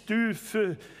 hvis du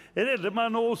redder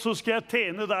meg nå, så skal jeg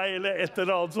tjene deg, eller et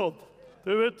eller annet sånt.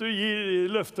 Du vet, du gir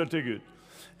løfter til Gud.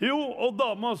 Jo, og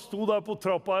dama sto der på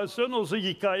trappa en stund, og så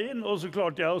gikk jeg inn, og så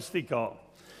klarte jeg å stikke av.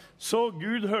 Så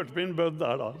Gud hørte min bønn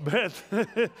der da. Men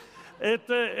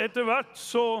etter hvert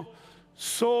så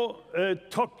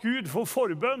takk Gud for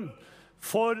forbønn,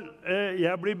 for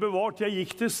jeg ble bevart, jeg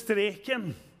gikk til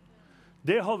streken.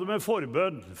 Det hadde med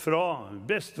forbønn fra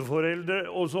besteforeldre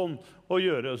og sånn å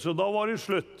gjøre, så da var det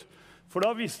slutt. For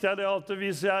da visste jeg det at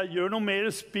hvis jeg gjør noe mer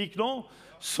spik nå,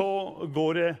 så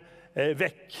går det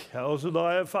vekk. Altså da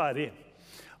er jeg ferdig.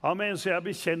 Amen, så jeg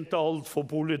bekjente alt for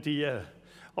politiet.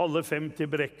 Alle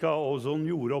 50 brekka og sånn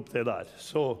gjorde opp det der.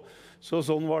 Så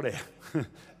sånn var det.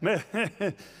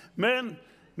 Men,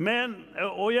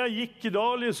 og jeg gikk da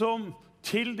liksom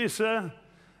til disse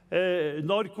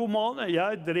narkomane.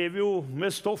 Jeg drev jo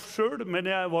med stoff selv,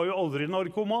 men jeg var jo aldri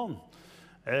narkoman.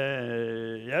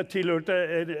 Jeg tilhørte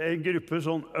en gruppe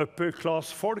sånn upper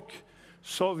class folk,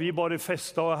 så vi bare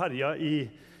festet og herja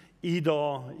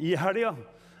i helga.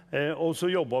 Og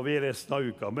så jobbet vi resten av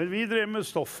uka. Men vi drev med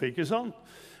stoff, ikke sant?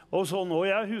 Og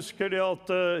jeg husker det at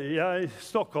jeg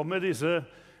snakket med disse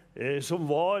som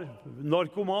var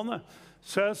narkomane.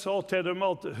 Så jeg sa til dem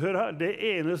at, hør her, det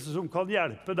eneste som kan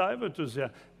hjelpe deg, vet du,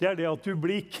 det er det at du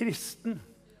blir kristen.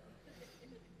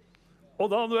 Og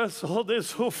da når jeg sa det,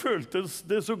 så føltes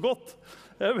det så godt.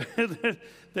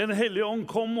 Den hellige ånd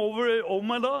kom over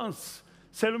meg da,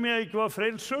 selv om jeg ikke var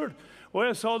frelst selv. Og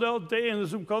jeg sa det at det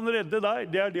eneste som kan redde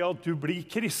deg, det er det at du blir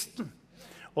kristen.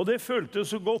 Og det føltes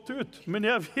så godt ut, men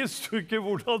jeg visste jo ikke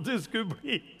hvordan det skulle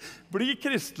bli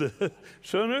kristne.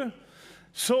 Skjønner du?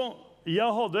 Så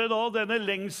jeg hadde da denne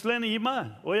lengselen i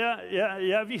meg, og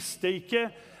jeg visste ikke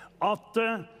at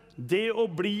det å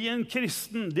bli en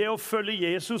kristen, det å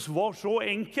følge Jesus var så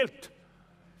enkelt,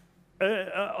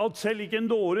 at selv ikke en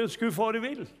dåre skulle fare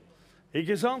vill.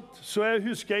 Ikke sant? Så jeg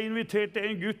husker jeg inviterte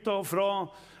en gutt da fra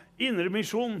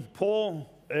Indremisjon på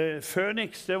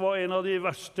Phoenix. Det var en av de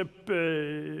verste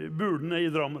bulene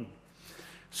i Drammen.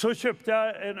 Så kjøpte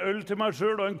jeg en øl til meg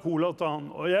selv og en cola til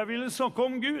han, og jeg ville snakke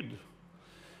om Gud.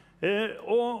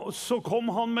 Og så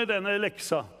kom han med denne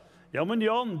leksa. Ja, men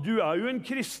Jan, du er jo en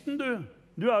kristen, du.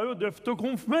 Du er jo døpt og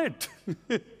konfirmert.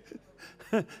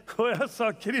 Og jeg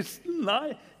sa, kristen?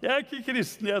 Nei, jeg er ikke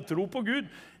kristen, jeg tror på Gud.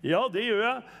 Ja, det gjør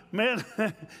jeg, men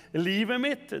livet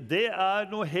mitt, det er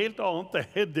noe helt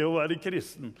annet enn det å være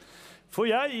kristen. For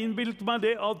jeg innbilte meg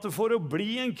det at for å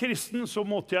bli en kristen, så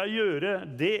måtte jeg gjøre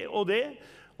det,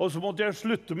 og så måtte jeg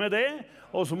slutte med det,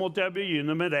 og så måtte jeg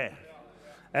begynne med det.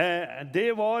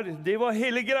 Det var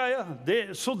hele greia.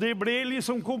 Så det ble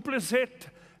liksom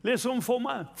komplisert liksom for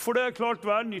meg. For det er klart,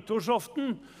 hver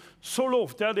nyttårsaften så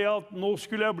lovte jeg det at nå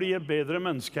skulle jeg bli et bedre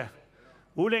menneske.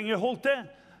 Hvor lenge holdt det?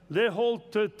 Det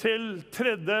holdt til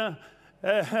 3.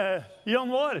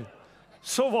 januar.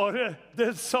 Så var det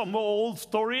samme old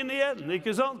storyen igjen,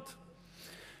 ikke sant?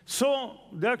 Så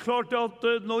det er klart at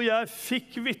når jeg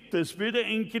fikk vitnesbyrdet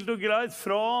enkelt og greit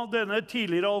fra denne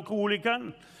tidligere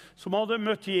alkoholikeren, som hadde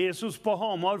møtt Jesus på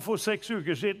Hamar for 6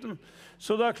 uker siden,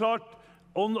 så det er klart,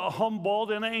 og han ba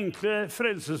denne enkle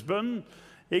frelsesbønnen,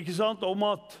 ikke sant, om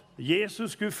at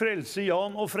Jesus skulle frelse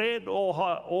Jan og Fred,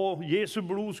 og Jesu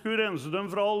blod skulle rense dem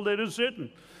fra all deres synd.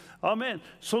 Amen.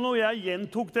 Så når jeg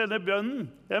gjentok denne bønnen,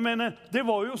 jeg mener, det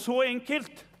var jo så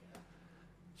enkelt.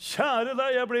 Kjære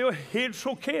deg, jeg ble jo helt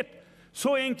sjokkert.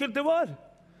 Så enkelt det var.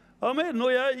 Amen.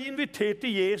 Når jeg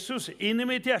inviterte Jesus inn i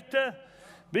mitt hjerte,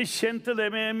 bekjente det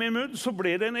med min munn, så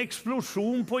ble det en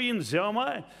eksplosjon på innsiden av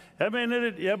meg. Jeg mener,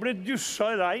 jeg ble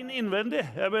dusjet rein innvendig.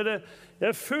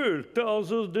 Jeg følte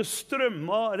altså det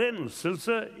strømmet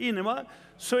renselse inni meg,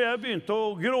 så jeg begynte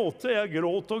å gråte. Jeg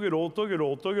gråt og gråt og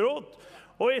gråt og gråt.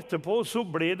 Og etterpå så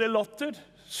ble det latter.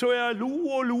 Så jeg lo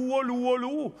og lo og lo og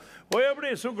lo. Og jeg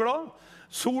ble så glad.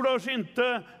 Sola skinte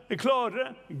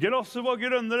klarere, gresset var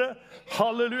grønnere.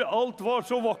 Halleluja, alt var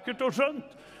så vakkert og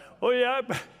skjønt. Og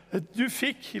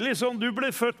du ble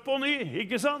født på ny,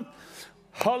 ikke sant?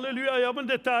 Halleluja, ja, men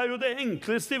dette jo det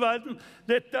enkleste i verden.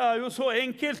 Dette jo så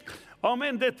enkelt.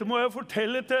 Amen, dette må jeg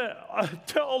fortelle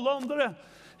til alle andre.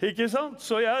 Ikke sant?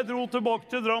 Så jeg dro tilbake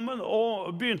til Drammen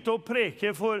og begynte å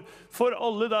preke for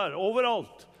alle der,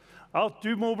 overalt. At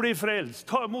du må bli frelst.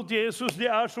 Ta imot Jesus,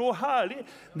 det så herlig.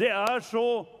 Det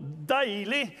så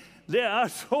deilig. Det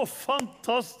så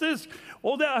fantastisk.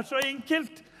 Og det så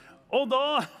enkelt. Og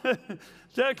da,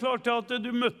 det klart at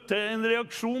du møtte en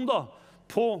reaksjon da,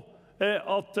 på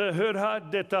at, hør her,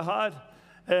 dette her,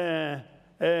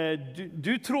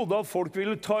 du trodde at folk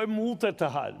ville ta imot dette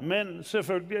her, men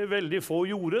selvfølgelig veldig få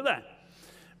gjorde det.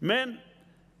 Men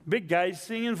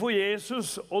begeistringen for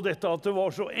Jesus og dette at det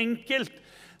var så enkelt,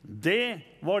 det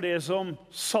var det som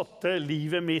satte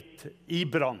livet mitt i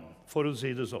brann, for å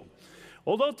si det sånn.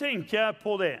 Og da tenker jeg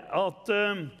på det, at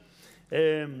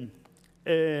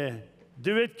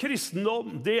du vet,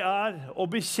 kristendom, det å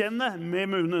bekjenne med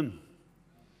munnen.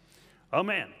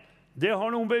 Amen. Det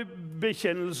har noe med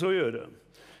bekjennelse å gjøre.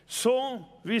 Så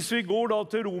hvis vi går da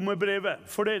til Romerbrevet,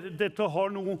 for dette har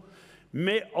noe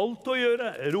med alt å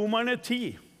gjøre, Romerne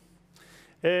 10.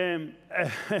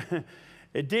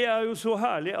 Det jo så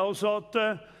herlig, altså at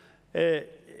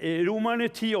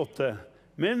Romerne 10:8.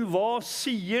 Men hva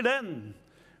sier den?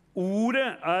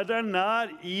 Ordet der nær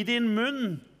i din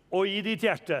munn og i ditt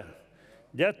hjerte.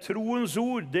 Det troens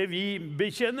ord, det vi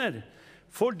bekjenner.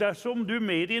 For dersom du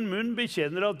med din munn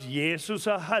bekjenner at Jesus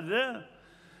Herre,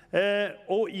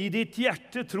 og i ditt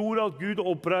hjerte tror at Gud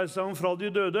oppreiste ham fra de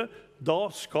døde, da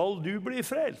skal du bli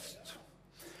frelst.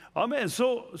 Amen,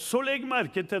 så legg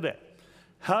merke til det.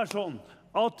 Her sånn,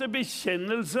 at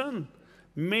bekjennelsen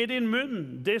med din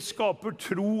munn, det skaper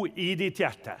tro i ditt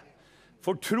hjerte.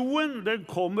 For troen, den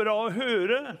kommer av å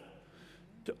høre,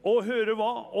 og høre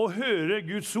hva? Å høre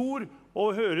Guds ord,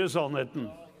 og høre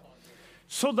sannheten.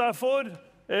 Så derfor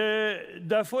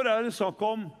det snakk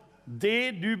om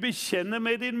det du bekjenner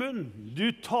med din munn,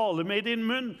 du taler med din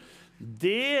munn,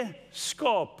 det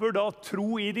skaper da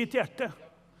tro i ditt hjerte.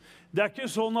 Det ikke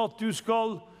sånn at du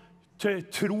skal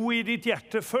tro i ditt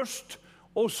hjerte først,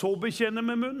 og så bekjenne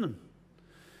med munnen.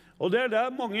 Og det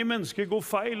der mange mennesker går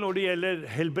feil når det gjelder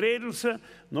helbredelse,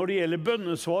 når det gjelder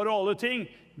bønnesvar og alle ting.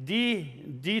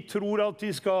 De tror at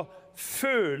de skal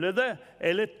føle det,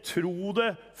 eller tro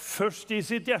det først i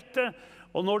sitt hjerte.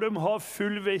 Og når de har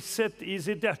full visshet i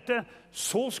sitt hjerte,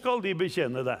 så skal de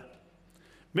bekjenne det.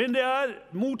 Men det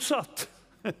motsatt.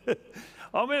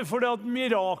 Amen, for det at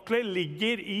miraklet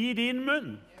ligger i din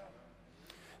munn.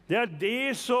 Det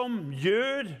det som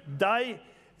gjør deg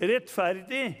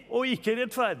rettferdig og ikke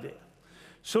rettferdig.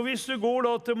 Så hvis du går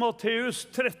da til Matteus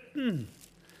 13,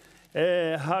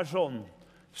 her sånn,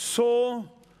 så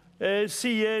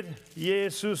sier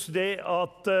Jesus det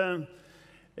at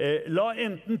la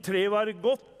enten tre være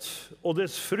godt og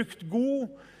dess frukt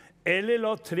god, eller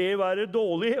la tre være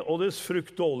dårlig og dess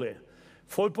frukt dårlig.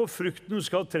 For på frukten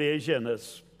skal treet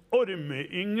kjennes.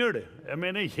 Ormeyngel, jeg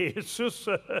mener Jesus,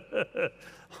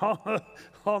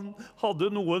 han hadde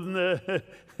noen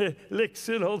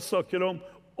lekser, han snakker om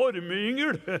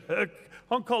ormeyngel.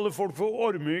 Han kaller folk for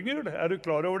ormeyngel, du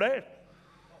klar over det?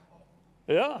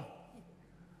 Ja,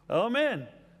 amen.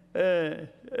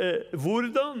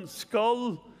 Hvordan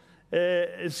skal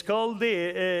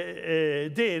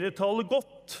dere tale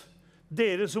godt,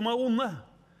 dere som onde?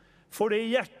 For det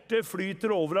hjertet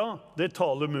flyter over av, det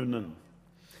taler munnen.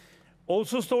 Og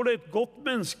så står det et godt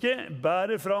menneske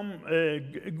bærer fram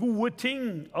gode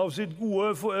ting av sitt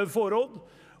gode forråd,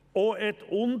 og et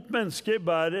ondt menneske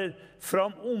bærer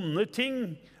fram onde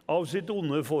ting av sitt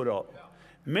onde forråd.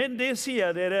 Men det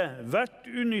sier dere, hvert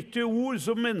unyttige ord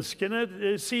som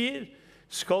menneskene sier,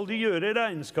 skal de gjøre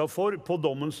regnskap for på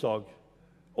dommens dag.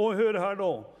 Og hør her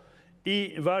nå,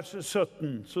 i vers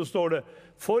 17 så står det,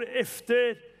 for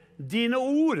efter dine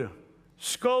ord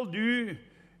skal du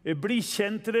bli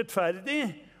kjent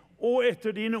rettferdig, og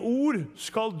etter dine ord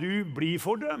skal du bli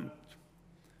fordømt.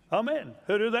 Amen,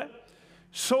 hører du det?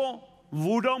 Så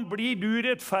hvordan blir du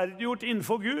rettferdiggjort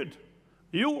innenfor Gud?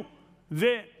 Jo,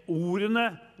 ved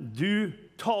ordene du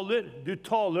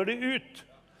taler det ut.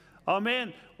 Amen,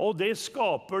 og det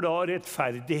skaper da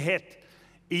rettferdighet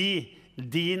i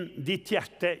ditt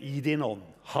hjerte, i din ånd.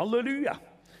 Halleluja.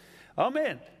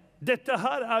 Amen. Dette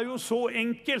her jo så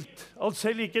enkelt at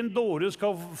selv ikke en dåre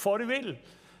skal fare vill.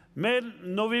 Men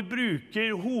når vi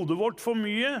bruker hodet vårt for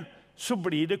mye, så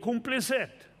blir det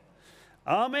komplisert.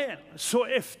 Amen. Så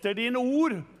efter dine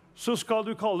ord så skal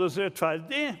du kalles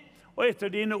rettferdig, og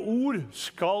etter dine ord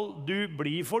skal du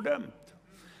bli fordømt.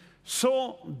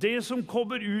 Så det som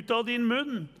kommer ut av din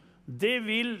munn, det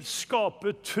vil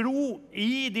skape tro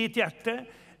i ditt hjerte,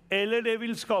 eller det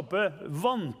vil skape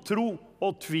vantro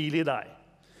og tvil i deg.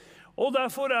 Og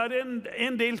derfor det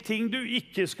en del ting du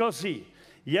ikke skal si.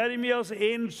 Jeremias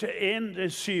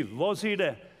 1:7, hva sier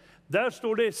det? Der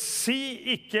står det, si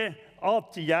ikke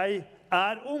at jeg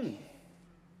ung.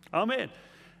 Amen.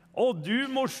 Og du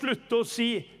må slutte å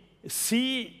si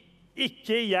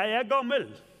ikke jeg gammel.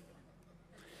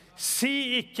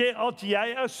 Si ikke at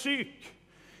jeg syk.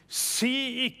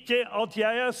 Si ikke at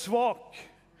jeg svak.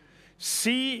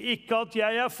 Si ikke at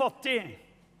jeg fattig.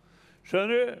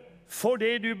 Skjønner du? For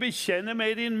det du bekjenner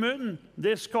med din munn,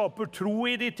 det skaper tro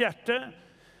i ditt hjerte.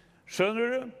 Skjønner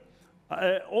du?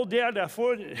 Og det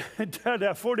derfor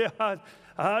det her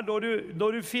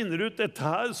når du finner ut dette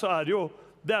her, så det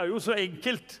jo så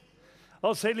enkelt.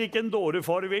 At selv ikke en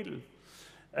dårefar vil.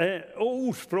 Og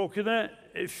ordspråkene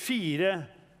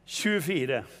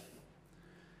 4:24.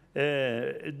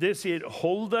 Det sier,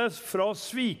 hold deg fra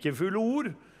svikefulle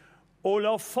ord, og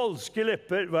la falske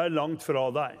lepper være langt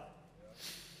fra deg.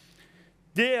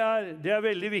 Det er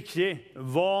veldig viktig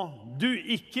hva du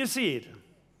ikke sier.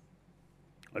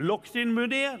 Lokk din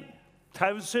munn igjen.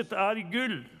 Taushet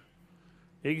gull.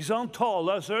 Ikke sant?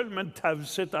 Tale sølv, men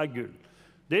taushet gull.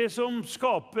 Det som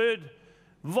skaper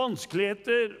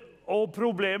vanskeligheter og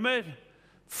problemer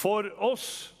for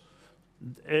oss,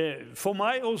 for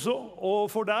meg også, og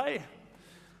for deg,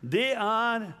 det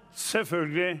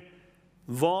selvfølgelig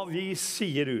hva vi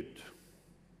sier ut.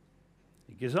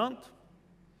 Ikke sant?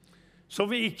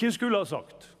 Som vi ikke skulle ha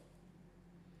sagt.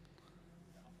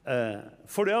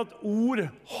 For det at ord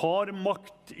har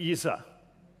makt i seg.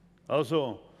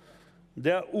 Altså,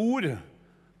 det ord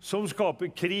som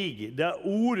skaper krig. Det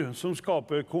ord som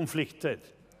skaper konflikter,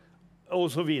 og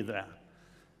så videre.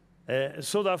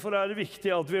 Så derfor det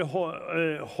viktig at vi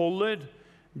holder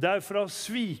derfra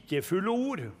svikefulle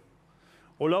ord,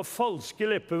 og la falske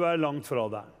lepper være langt fra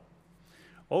deg.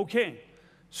 Ok,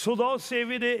 så da ser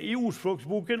vi det i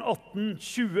ordspråksboken 18,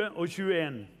 20 og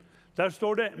 21. Der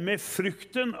står det, med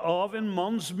frukten av en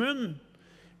manns munn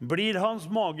blir hans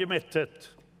mage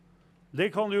mettet.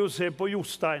 Det kan du jo se på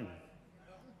Jostein.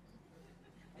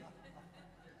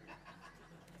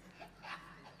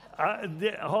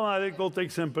 Han et godt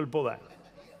eksempel på det.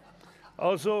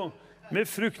 Altså, med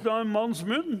frukten av en manns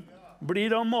munn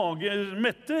blir han mage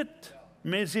mettet.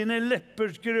 Med sine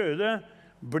leppers grøde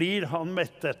blir han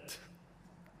mettet.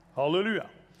 Halleluja.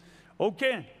 Ok.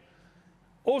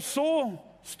 Og så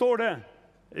står det,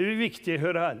 viktig,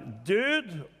 hør her,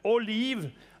 død og liv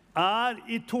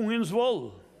i tungens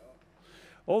vold.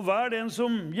 Og hver den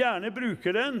som gjerne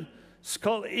bruker den,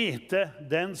 skal ete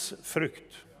dens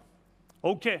frukt.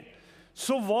 Ok,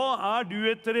 så hva du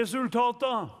et resultat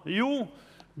av? Jo,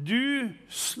 du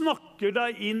snakker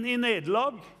deg inn i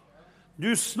nederlag.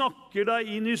 Du snakker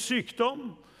deg inn i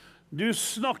sykdom. Du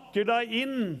snakker deg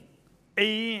inn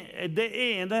i det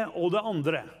ene og det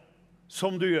andre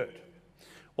som du gjør.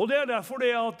 Og det derfor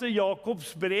det at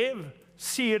Jakobs brev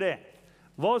sier det.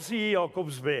 Hva sier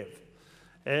Jakobs brev?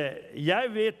 Jeg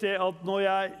vet det at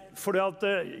for det at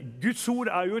Guds ord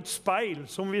jo et speil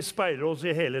som vi speiler oss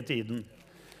i hele tiden.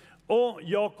 Og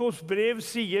Jakobs brev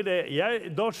sier det,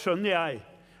 da skjønner jeg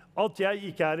at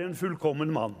jeg ikke en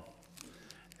fullkommen mann.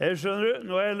 Skjønner du?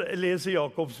 Når jeg leser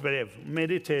Jakobs brev,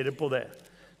 mediterer på det,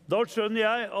 da skjønner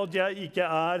jeg at jeg ikke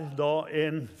da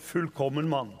en fullkommen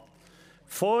mann.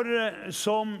 For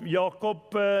som Jakob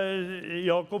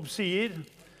sier,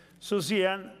 så sier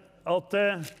han at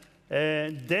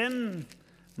den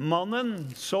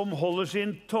mannen som holder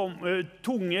sin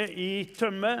tunge i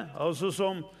tømme, altså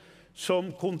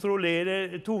som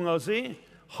kontrollerer tunga si,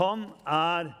 han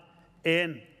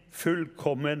en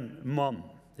fullkommen mann.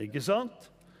 Ikke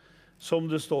sant? Som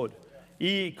det står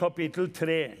i kapittel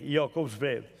 3 i Jakobs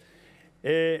brev.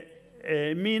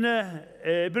 Mine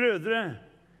brødre,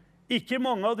 ikke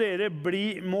mange av dere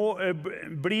må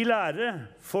bli lærere,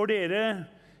 for dere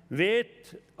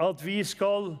vet at vi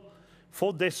skal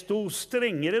få desto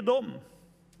strengere dom.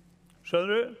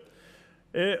 Skjønner du?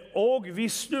 Og vi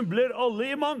snubler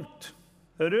alle i mangt.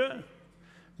 Hører du?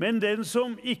 Men den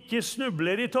som ikke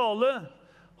snubler i tale,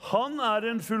 han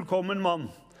en fullkommen mann,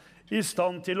 i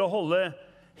stand til å holde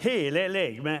hele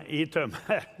legemet i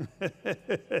tømme.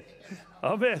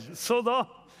 Amen. Så da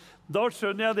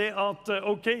skjønner jeg det at,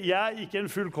 ok, jeg ikke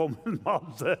en fullkommen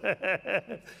mann.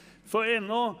 For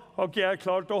ennå har ikke jeg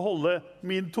klart å holde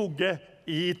min tunge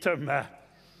i tømme.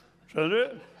 Skjønner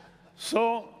du? Så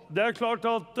det klart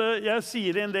at jeg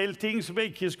sier en del ting som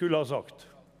jeg ikke skulle ha sagt.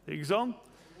 Ikke sant?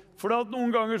 For at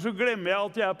noen ganger så glemmer jeg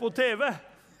at jeg på TV.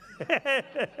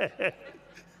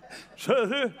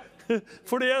 Skjønner du?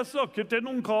 Fordi jeg snakker til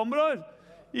noen kameraer.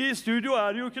 I studio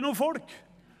det jo ikke noen folk.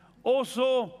 Og så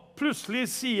plutselig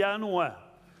sier jeg noe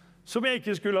som jeg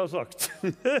ikke skulle ha sagt.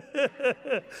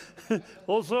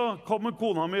 Og så kommer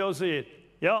kona mi og sier,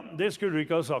 ja, det skulle du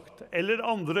ikke ha sagt. Eller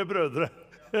andre brødre.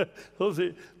 Så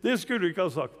sier, det skulle du ikke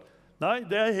ha sagt. Nei,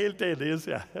 det er helt enig,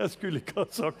 sier jeg. Jeg skulle ikke ha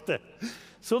sagt det.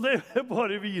 Så det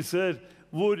bare viser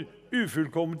hvor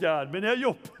ufullkomment jeg er. Men jeg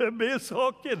jobber med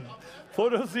saken.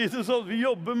 For å si det sånn, vi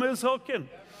jobber med saken.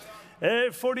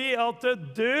 Fordi at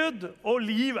død og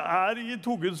liv er i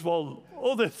tungens vold,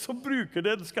 og den som bruker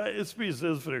den skal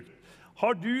spise en frukt.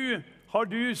 Har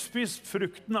du spist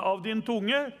frukten av din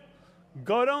tunge?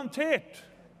 Garantert.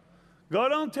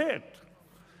 Garantert.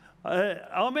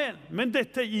 Amen. Men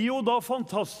dette gir jo da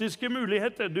fantastiske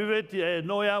muligheter. Du vet,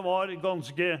 når jeg var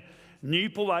ganske ny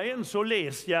på veien, så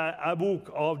leste jeg en bok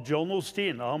av John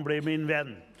Osteen. Han ble min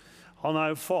venn. Han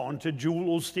er jo faren til Joel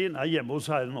Osteen, er hjemme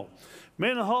hos Herren nå.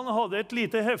 Men han hadde et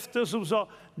lite hefte som sa,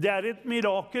 det er et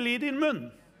mirakel i din munn.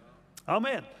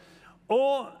 Amen.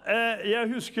 Og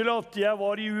jeg husker at jeg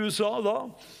var i USA da,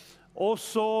 og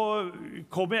så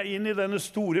kom jeg inn i denne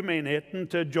store menigheten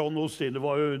til John Osteen. Det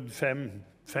var jo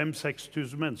 5-6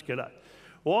 tusen mennesker der.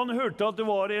 Og han hørte at det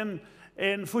var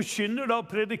en forkynner, da,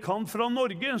 predikant fra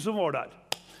Norge som var der.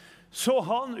 Så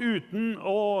han uten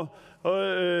å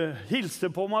hilste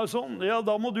på meg sånn, ja,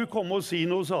 da må du komme og si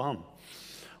noe, sa han.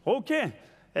 Ok,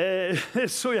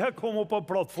 så jeg kom opp på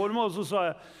plattformen, og så sa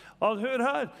jeg, hør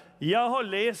her, jeg har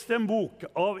lest en bok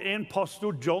av en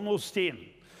pastor John Osteen,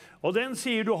 og den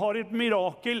sier du har et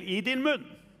mirakel i din munn.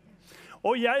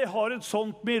 Og jeg har et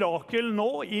sånt mirakel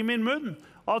nå i min munn,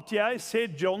 at jeg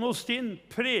ser John Osteen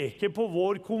preke på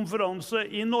vår konferanse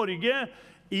i Norge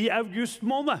i august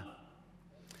måned.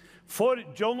 For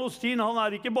John Osteen, han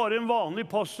er ikke bare en vanlig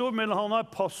pastor, men han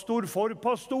er pastor for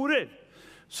pastorer.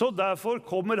 Så derfor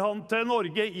kommer han til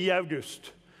Norge i august.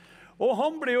 Og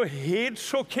han ble jo helt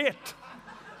sjokkert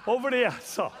over det jeg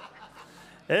sa.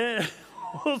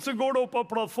 Og så går det opp av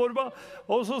plattformen,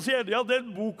 og så sier han, ja,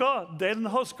 den boka, den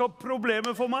har skapt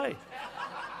problemer for meg.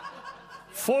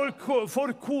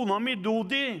 For kona mi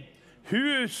Dodi,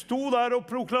 hun sto der og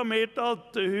proklamerte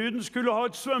at hun skulle ha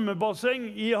et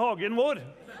svømmebasseng i hagen vår.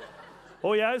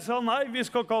 Og jeg sa, nei, vi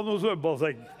skal ikke ha noe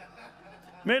svømmebasseng.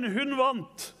 Men hun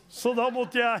vant. Så da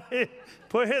måtte jeg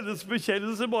på hennes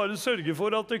bekjennelse bare sørge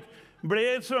for at det ble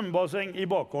et svømmebasseng i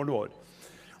bakgården vår.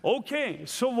 Ok,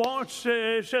 så hva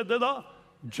skjedde da?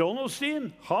 John Osteen,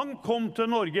 han kom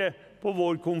til Norge på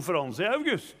vår konferanse i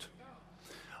august.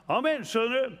 Amen,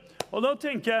 skjønner du? Og da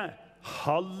tenker jeg,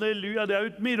 halleluja, det er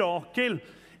jo et mirakel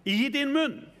i din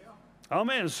munn.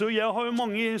 Amen, så jeg har jo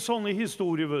mange sånne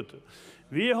historier, vet du.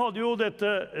 Vi hadde jo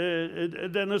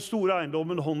denne store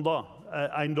eiendommen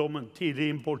Honda-eiendommen, tidlig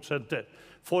importsenter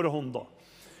for Honda.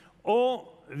 Og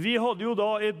vi hadde jo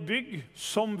da et bygg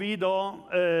som vi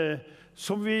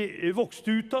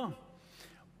vokste ut av.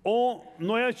 Og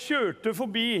når jeg kjørte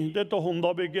forbi dette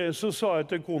Honda-bygget, så sa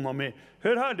jeg til kona mi,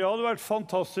 hør her, det hadde vært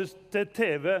fantastisk til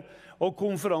TV og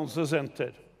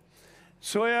konferansesenter.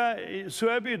 Så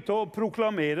jeg begynte å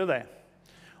proklamere det.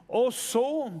 Og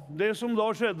så, det som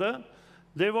da skjedde,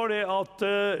 det var det at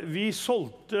vi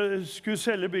skulle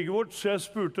selge bygget vårt, så jeg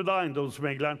spurte da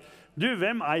eiendomsmegleren, du,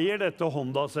 hvem eier dette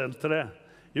Honda-senteret?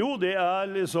 Jo, det er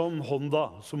liksom Honda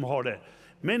som har det.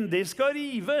 Men det skal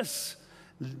rives.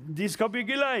 De skal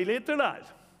bygge leiligheter der.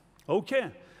 Ok,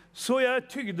 så jeg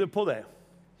tygde på det.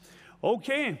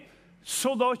 Ok,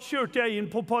 så da kjørte jeg inn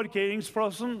på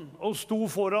parkeringsplassen og sto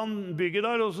foran bygget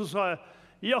der, og så sa jeg,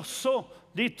 jaså,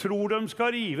 de tror de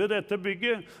skal rive dette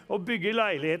bygget og bygge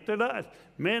leiligheter der.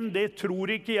 Men det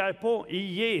tror ikke jeg på. I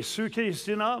Jesu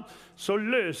Kristi navn så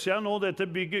løser jeg nå dette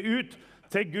bygget ut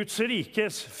til Guds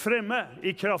rikes fremme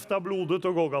i kraft av blodet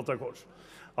og Golgata-kors.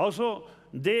 Altså,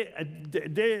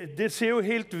 det ser jo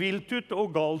helt vilt ut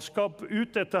og galskap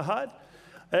ut dette her.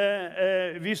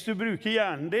 Hvis du bruker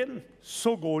hjernen din,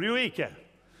 så går det jo ikke.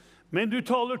 Men du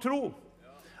taler tro.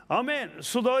 Amen.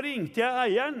 Så da ringte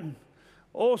jeg eieren,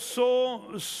 og så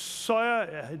sa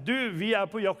jeg, du, vi er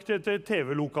på jakt etter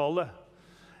TV-lokale.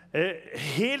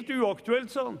 Helt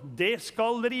uaktuelt, sa han. Det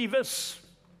skal rives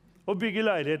og bygge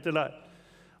leiligheter der.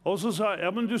 Og så sa jeg,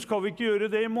 ja, men du skal vel ikke gjøre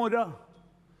det i morgen?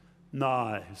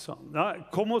 Nei, sa han. Nei,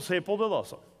 kom og se på det da,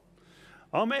 sa han.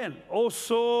 Amen. Og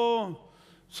så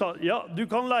sa han, ja, du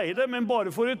kan leie det, men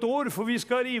bare for et år, for vi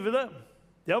skal rive det.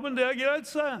 Ja, men det er greit,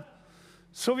 sa jeg.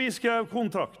 Så vi skrev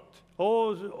kontrakt.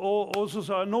 Og så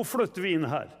sa jeg, nå flytter vi inn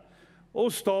her. Og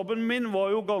staben min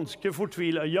var jo ganske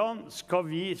fortvilet. Jan, skal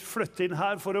vi flytte inn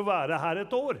her for å være her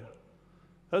et år?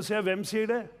 Jeg sier, hvem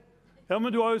sier det? Ja, men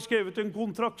du har jo skrevet en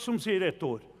kontrakt som sier et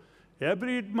år. Jeg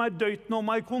bryr meg døyten om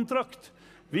meg kontrakt.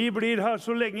 Vi blir her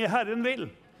så lenge Herren vil.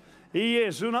 I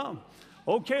Jesu navn.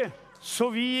 Ok, så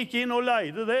vi gikk inn og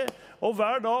leide det, og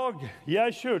hver dag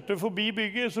jeg kjørte forbi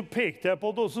bygget, så pekte jeg på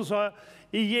det, og så sa jeg,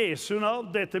 i Jesu navn,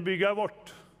 dette bygget er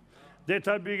vårt.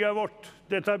 Dette bygget er vårt.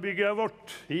 Dette bygget er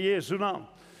vårt, i Jesu navn.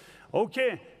 Ok,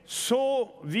 så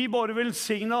vi bare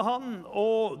velsignet han,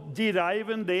 og de reiv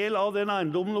en del av den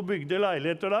eiendommen og bygde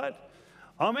leiligheter der.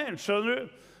 Amen, skjønner du?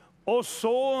 Og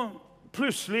så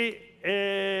plutselig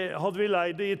hadde vi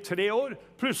leid det i 3 år.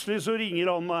 Plutselig så ringer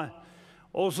han meg,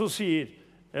 og så sier,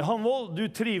 Hanvold, du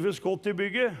trives godt i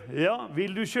bygget. Ja,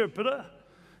 vil du kjøpe det?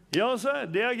 Ja, sa jeg,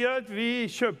 det er greit, vi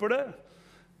kjøper det.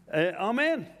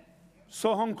 Amen.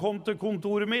 Så han kom til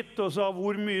kontoret mitt og sa,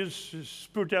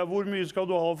 spurte jeg, hvor mye skal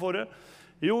du ha for det?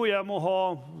 Jo, jeg må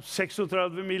ha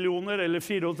 36 millioner, eller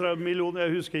 34 millioner,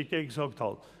 jeg husker ikke eksakt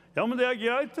tall. Ja, men det er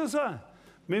greit, det, sa jeg.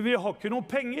 Men vi har ikke noe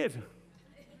penger.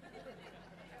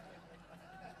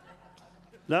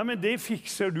 Nei, men det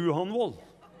fikser du, Hanvold.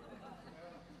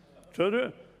 Skjønner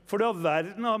du? For da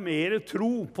verden har mer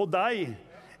tro på deg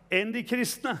enn de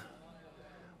kristne.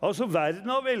 Altså,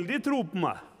 verden har veldig tro på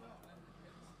meg.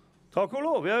 Takk og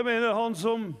lov. Jeg mener han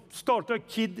som startet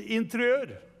Kid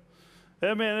Interiør.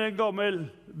 Jeg mener en gammel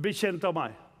bekjent av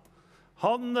meg.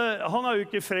 Han er jo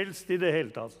ikke frelst i det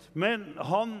hele tatt. Men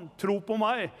han tror på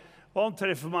meg, og han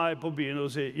treffer meg på byen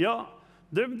og sier, ja,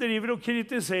 de driver og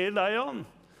kritiserer deg, Jan.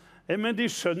 Men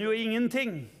de skjønner jo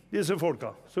ingenting, disse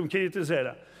folka som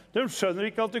kritiserer. De skjønner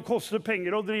ikke at det koster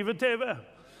penger å drive TV.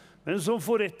 Men som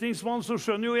forretningsmann så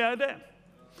skjønner jo jeg det.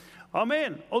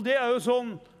 Amen. Og det er jo sånn,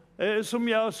 som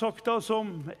jeg har sagt da,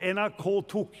 som NRK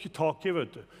tok tak i,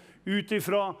 vet du.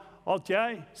 Utifra at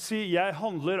jeg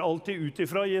handler alltid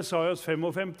utifra Jesajas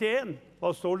 55:1.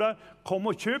 Hva står der? Kom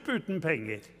og kjøp uten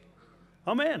penger.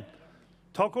 Amen.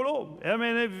 Takk og lov. Jeg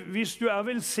mener, hvis du er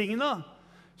velsignet,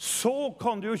 så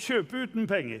kan du jo kjøpe uten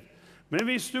penger. Men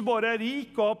hvis du bare er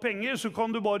rik og har penger, så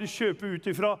kan du bare kjøpe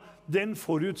utifra den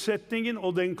forutsetningen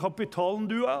og den kapitalen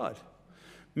du er.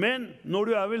 Men når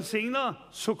du er velsignet,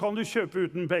 så kan du kjøpe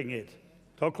uten penger.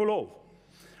 Takk og lov.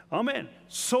 Amen.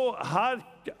 Så her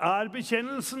er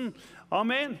bekjennelsen.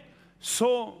 Amen.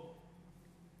 Så,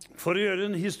 for å gjøre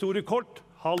en historie kort,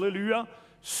 halleluja,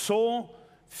 så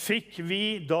fikk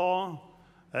vi da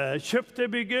kjøpt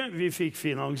det bygget, vi fikk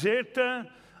finansiert det.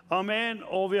 Amen,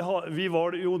 og vi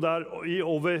var jo der i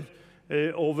over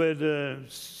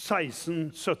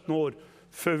 16-17 år,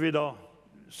 før vi da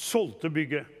solgte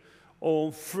bygget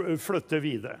og flyttet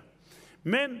videre.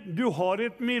 Men du har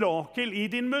et mirakel i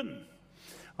din munn.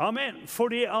 Amen,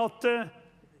 fordi at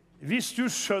hvis du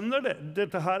skjønner det,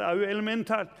 dette her er jo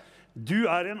elementært, du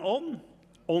er en ånd,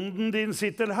 ånden din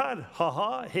sitter her,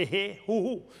 haha, hehe,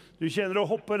 hoho, du kjenner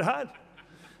og hopper her.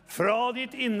 Fra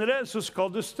ditt indre så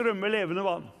skal det strømme levende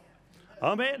vann.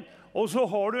 Amen. Og så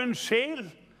har du en sjel,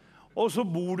 og så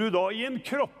bor du da i en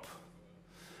kropp.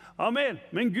 Amen.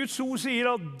 Men Guds ord sier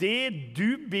at det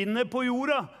du binder på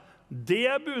jorda, det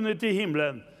er bundet i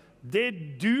himmelen.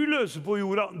 Det du løser på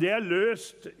jorda, det er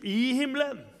løst i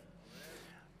himmelen.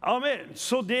 Amen.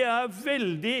 Så det er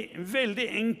veldig, veldig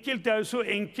enkelt. Det er jo så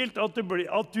enkelt at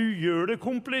du gjør det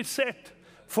komplisert.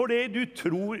 For det du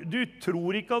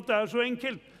tror ikke at det er så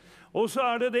enkelt. Og så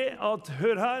er det at,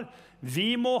 hør her,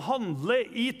 vi må handle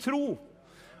i tro.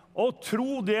 Og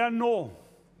tro, det er nå.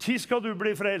 Tid skal du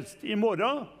bli frelst. I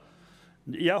morgen,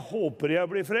 jeg håper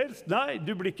jeg blir frelst. Nei,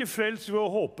 du blir ikke frelst ved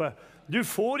å håpe. Du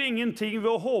får ingenting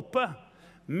ved å håpe.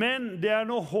 Men det er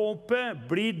når håpet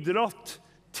blir dratt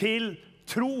til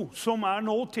tro som er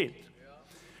nåtid.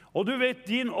 Og du vet,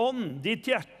 din ånd, ditt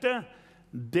hjerte,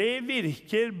 det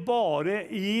virker bare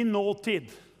i nåtid.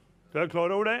 Du er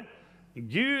klar over det?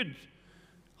 Gud,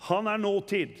 han er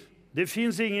nåtid. Det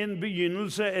finnes ingen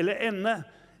begynnelse eller ende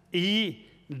i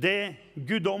det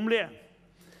guddommelige.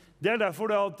 Det er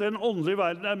derfor at den åndelige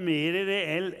verden er mer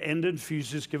reell enn den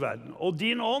fysiske verden. Og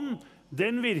din ånd,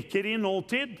 den virker i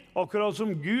nåtid, akkurat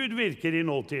som Gud virker i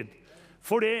nåtid.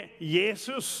 For det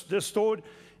Jesus, det står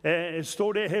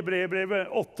det i Hebreerbrevet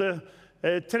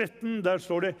 8:13, der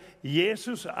står det,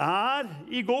 Jesus er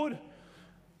i går,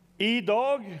 i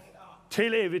dag,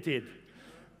 til evig tid.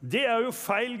 Det er jo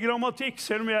feil grammatikk,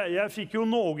 selv om jeg fikk jo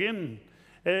noen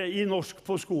i norsk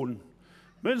på skolen.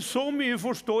 Men så mye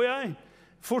forstod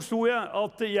jeg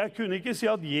at jeg kunne ikke si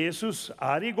at Jesus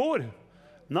er i går.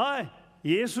 Nei,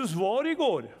 Jesus var i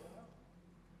går.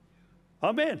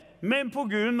 Amen. Men på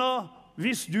grunn av,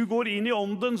 hvis du går inn i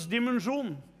åndens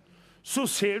dimensjon, så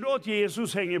ser du at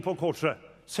Jesus henger på korset,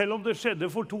 selv om det skjedde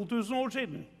for 2000 år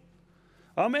siden.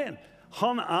 Amen.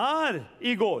 Han er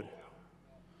i går.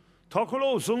 Takk og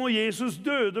lov, så når Jesus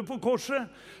døde på korset,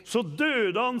 så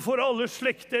døde han for alle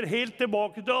slekter helt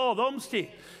tilbake til Adams tid.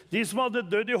 De som hadde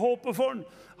dødd i håpet for han.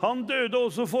 Han døde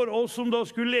også for oss som da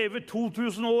skulle leve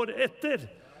 2000 år etter.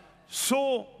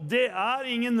 Så det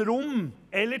ingen rom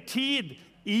eller tid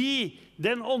i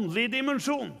den åndelige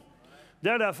dimensjonen.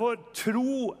 Det derfor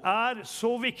tro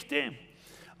så viktig.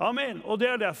 Amen. Og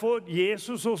det derfor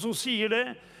Jesus også sier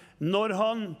det når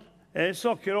han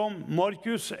snakker om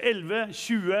Markus 11,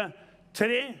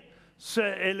 23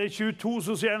 eller 22,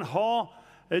 så sier han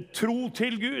ha tro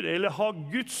til Gud, eller ha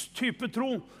Guds type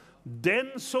tro.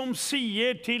 Den som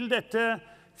sier til dette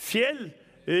fjell,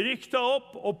 rykk deg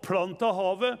opp og plant av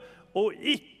havet, og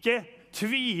ikke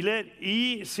tviler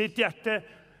i sitt hjerte,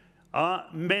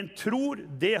 men tror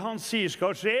det han sier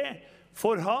skal skje,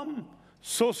 for ham,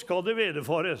 så skal det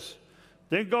vederfares.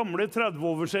 Den gamle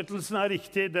 30-oversettelsen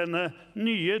riktig, denne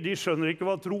nye, de skjønner ikke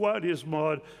hva tro de som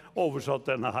har oversatt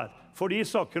denne her. For de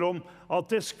snakker om at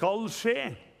det skal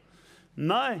skje.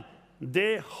 Nei,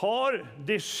 det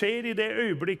skjer i det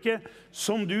øyeblikket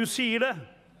som du sier det,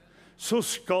 så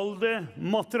skal det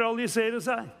materialisere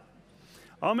seg.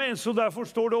 Amen, så derfor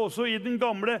står det også i den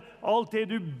gamle, alt det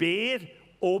du ber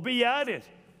og begjærer.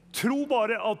 Tro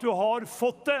bare at du har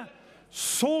fått det,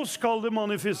 så skal det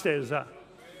manifestere seg.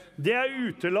 Det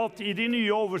utelatt i de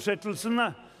nye oversettelsene,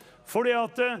 fordi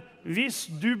at hvis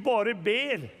du bare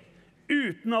ber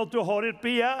uten at du har et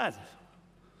begjær,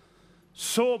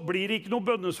 så blir det ikke noe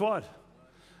bønnesvar.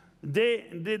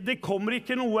 Det kommer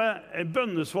ikke noe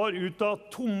bønnesvar ut av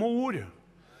tomme ord.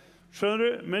 Skjønner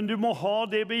du? Men du må ha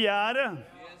det begjæret,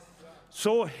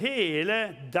 så hele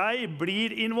deg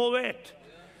blir involvert.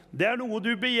 Det noe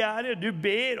du begjærer, du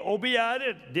ber og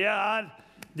begjærer.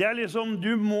 Det liksom,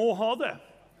 du må ha det.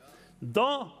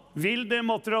 Da vil det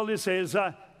materialisere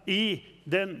seg i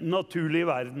den naturlige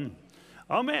verden.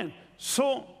 Amen.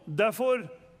 Så derfor,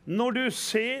 når du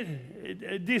ser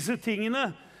disse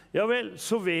tingene, ja vel,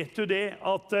 så vet du det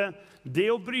at det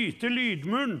å bryte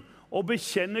lydmuren og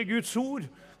bekjenne Guds ord,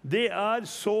 det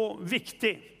så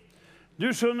viktig. Du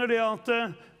skjønner det at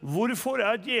hvorfor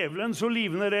djevelen så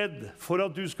livende redd for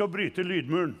at du skal bryte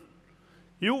lydmuren?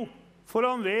 Jo, for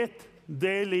han vet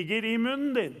det ligger i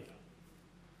munnen din.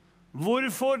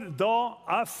 Hvorfor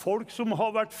da folk som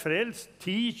har vært frelst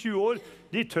 10-20 år,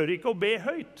 de tør ikke å be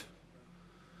høyt?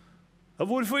 Ja,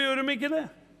 hvorfor gjør de ikke det?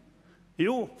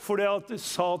 Jo, fordi at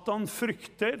Satan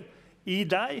frykter i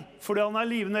deg, fordi han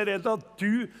livende redd at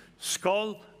du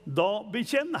skal da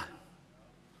bekjenne.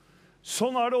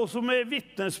 Sånn det også med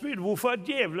vittnesbyrd. Hvorfor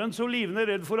djevelen så livende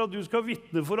redd for at du skal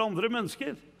vittne for andre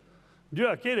mennesker? Du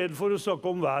ikke redd for å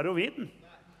snakke om vær og vind.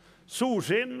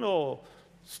 Solskinn og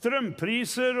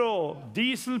strømpriser og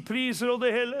dieselpriser og det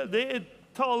hele.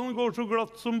 Talen går så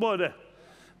glatt som bare.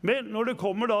 Men når det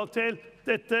kommer da til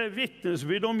dette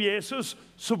vittnesbyrd om Jesus,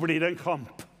 så blir det en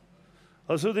kamp.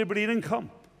 Altså, det blir en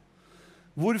kamp.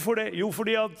 Hvorfor det? Jo,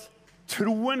 fordi at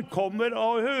troen kommer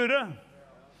av å høre.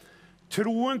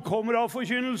 Troen kommer av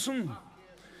forkynnelsen.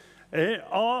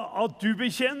 Av at du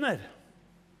bekjenner.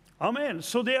 Amen.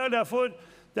 Så det derfor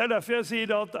jeg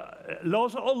sier at la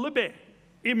oss alle be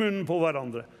i munnen på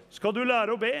hverandre. Skal du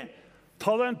lære å be,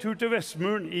 ta deg en tur til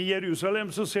Vestmuren i Jerusalem,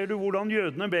 så ser du hvordan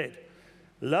jødene ber.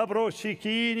 La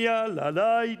broshikinia, la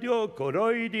laidio,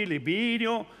 koroidi,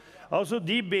 libidio. Altså,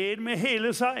 de ber med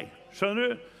hele seg.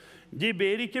 Skjønner du? De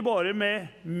ber ikke bare med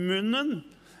munnen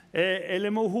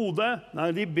eller med hodet. Nei,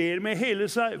 de ber med hele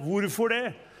seg. Hvorfor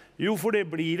det? Jo, for det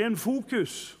blir en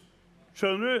fokus.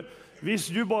 Skjønner du? Hvis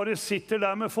du bare sitter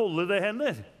der med foldede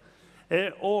hender,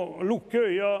 og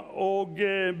lukker øya og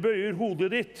bøyer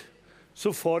hodet ditt,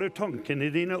 så farer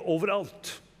tankene dine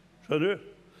overalt. Skjønner du?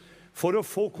 For å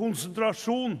få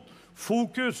konsentrasjon,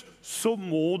 fokus, så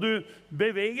må du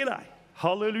bevege deg.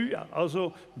 Halleluja. Altså,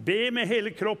 be med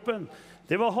hele kroppen.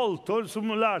 Det var Halvtor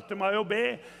som lærte meg å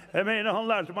be. Jeg mener, han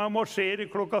lærte meg å marsjere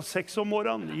 6:00 om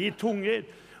morgenen, i tunger.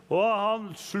 Og han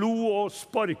slo og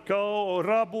sparka og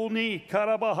raboni,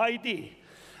 karabahaidi.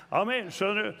 Amen,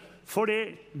 skjønner du?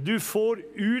 Fordi du får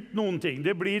ut noen ting.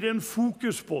 Det blir en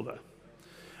fokus på det.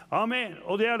 Amen.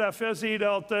 Og det derfor jeg sier det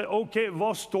at, ok,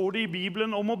 hva står det i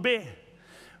Bibelen om å be?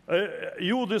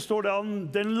 Jo, det står det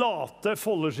at den late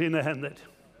folder sine hender.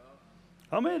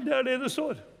 Amen, det det det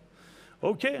står.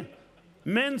 Ok,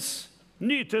 mens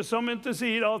Nytestamentet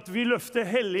sier at vi løfter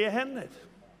hellige hender.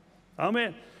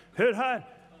 Amen. Hør her,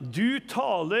 du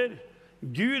taler,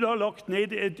 Gud har lagt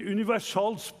ned et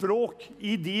universalt språk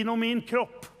i din og min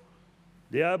kropp.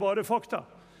 Det bare fakta.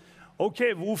 Ok,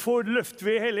 hvorfor løfter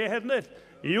vi hellige hender?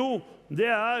 Jo,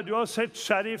 det du har sett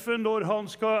sheriffen når han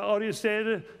skal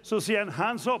arrestere, så sier han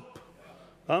hands up.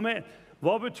 Amen.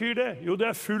 Hva betyr det? Jo,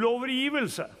 det full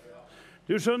overgivelse.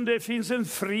 Du skjønner, det finnes en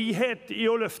frihet i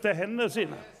å løfte hendene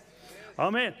sine.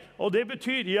 Amen. Og det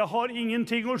betyr, jeg har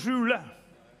ingenting å skjule.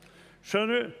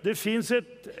 Skjønner du? Det finnes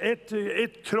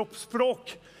et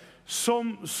kroppsspråk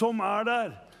som der.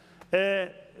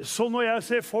 Så når jeg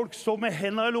ser folk stå med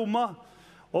hendene i lomma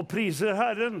og priser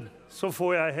Herren, så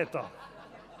får jeg hetta.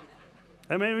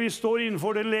 Men vi står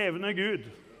innenfor den levende Gud.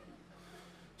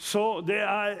 Så det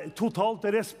totalt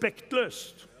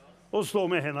respektløst å stå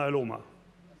med hendene i lomma.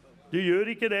 Du gjør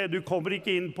ikke det. Du kommer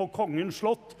ikke inn på kongens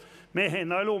slott med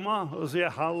hendene i lomma og sier,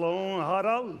 hallo,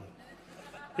 Harald.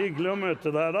 Hyggelig å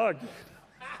møte deg i dag.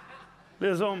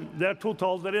 Liksom, det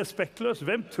totalt respektløst.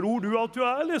 Hvem tror du at du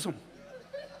liksom?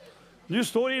 Du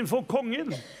står innenfor kongen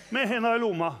med hendene i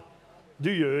lomma.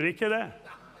 Du gjør ikke det.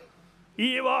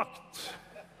 I vakt.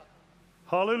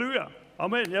 Halleluja.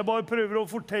 Amen. Jeg bare prøver å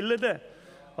fortelle det.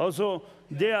 Altså,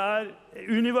 det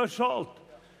universalt.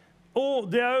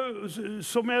 Og det jo,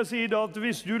 som jeg sier da, at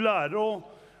hvis du lærer å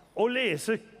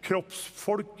lese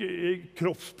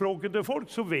kroppsspråket til folk,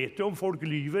 så vet du om folk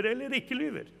lyver eller ikke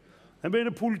lyver. Jeg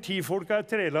mener, politifolk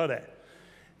trela det.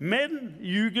 Men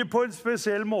ljuger på en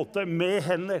spesiell måte med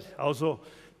hender. Altså,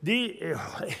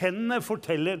 hendene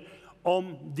forteller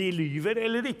om de lyver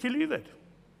eller ikke lyver.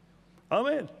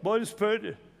 Amen. Bare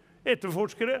spør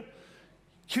etterforskere.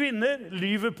 Kvinner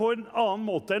lyver på en annen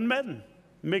måte enn menn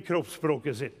med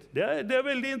kroppsspråket sitt. Det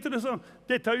veldig interessant.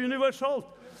 Dette universalt.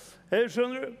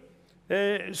 Skjønner du?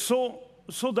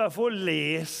 Så derfor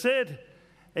leser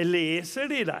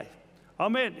de deg.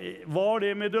 Amen. Hva har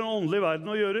det med den åndelige verden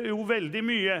å gjøre? Jo, veldig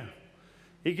mye.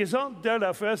 Ikke sant? Det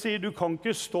derfor jeg sier, du kan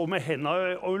ikke stå med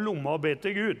hendene og lomma og be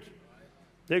til Gud.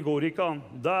 Det går ikke an.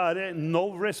 Da det no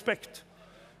respect.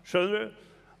 Skjønner du?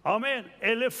 Amen.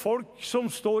 Eller folk som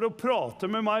står og prater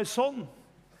med meg sånn.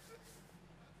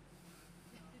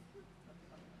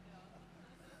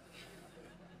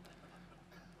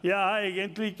 Jeg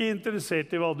egentlig ikke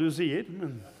interessert i hva du sier,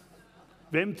 men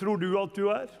hvem tror du at du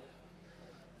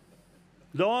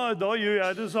Da gjør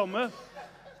jeg det samme.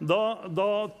 Da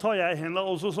tar jeg hendene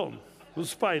også sånn, og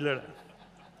speiler det.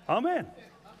 Amen.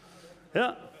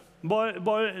 Ja,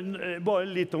 bare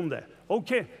litt om det.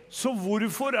 Ok, så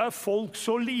hvorfor folk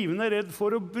så livende redd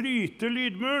for å bryte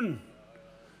lydmuren?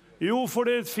 Jo, for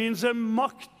det finnes en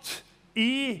makt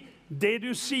i det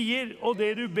du sier og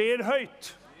det du ber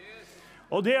høyt.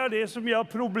 Og det det som jeg har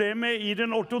problem med i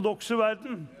den ortodokse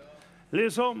verden.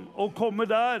 Liksom, å komme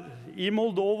der, i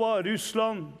Moldova,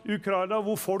 Russland, Ukraina,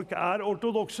 hvor folk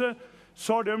ortodokse,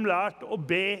 så har de lært å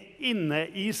be inne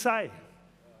i seg.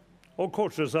 Og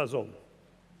korse seg sånn.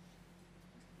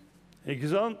 Ikke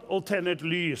sant? Og tenne et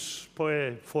lys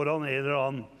foran en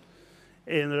eller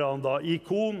annen da,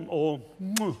 ikon, og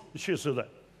kysse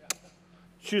det.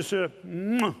 Kysse.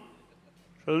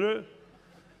 Skjønner du?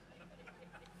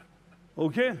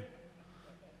 Ok?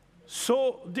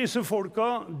 Så disse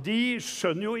folka, de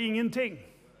skjønner jo ingenting.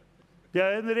 Det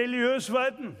en religiøs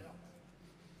verden.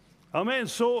 Amen.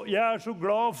 Så jeg så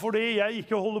glad for det jeg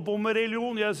ikke holder på med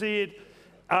religion. Jeg sier,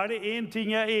 det en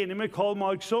ting jeg enig med Karl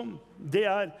Marx om, det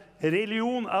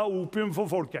religion opium for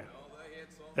folket.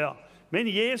 Ja. Men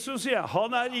Jesus sier,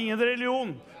 han ingen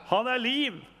religion. Han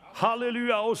liv.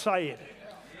 Halleluja og seier.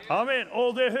 Amen.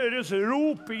 Og det høres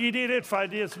rop i de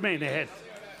rettferdiges menighet.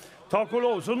 Takk og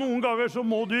lov. Så noen ganger så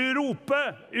må du rope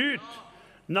ut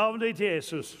navnet til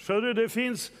Jesus. Skjønner du,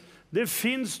 det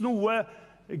finnes noe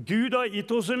Gud har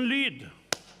gitt oss en lyd.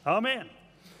 Amen.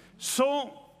 Så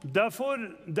derfor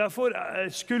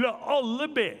skulle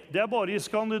alle be. Det bare i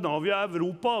Skandinavia og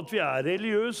Europa at vi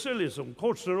religiøse, liksom.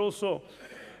 Korser oss og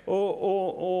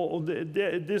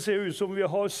det ser ut som vi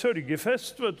har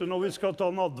sørgefest, vet du, når vi skal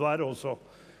ta nadvær også.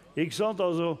 Ikke sant?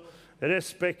 Altså,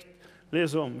 respekt.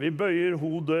 Liksom, vi bøyer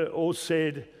hodet og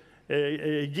ser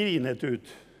grinet ut.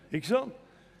 Ikke sant?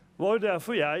 Det var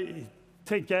derfor jeg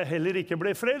tenker jeg heller ikke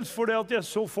ble frelst, fordi at jeg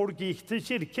så folk gikk til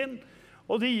kirken,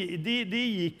 og de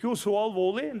gikk jo så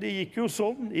alvorlig. De gikk jo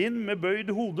sånn, inn med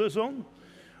bøyd hode sånn,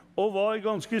 og var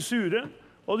ganske sure,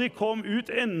 og de kom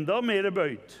ut enda mer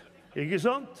bøyd. Ikke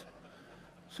sant?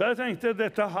 Så jeg tenkte,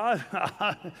 dette her,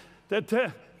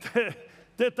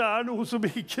 dette noe som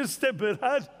ikke stemmer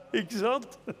her. Ikke sant?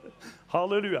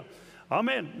 Halleluja.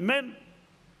 Amen. Men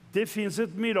det finnes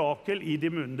et mirakel i de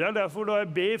munnen. Det derfor da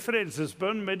jeg ber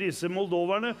frelsesbønn med disse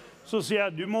moldoverne, så sier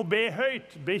jeg, du må be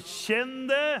høyt, bekjenn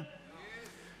det,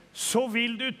 så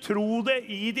vil du tro det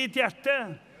i ditt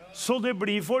hjerte, så det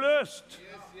blir forløst.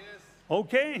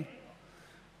 Ok?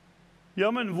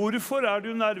 Ja, men hvorfor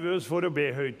du nervøs for å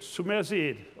be høyt? Som jeg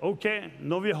sier, ok,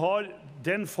 når vi har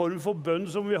den form for bønn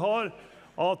som vi har,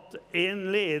 at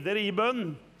en leder i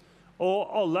bønn,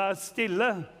 og alle stille,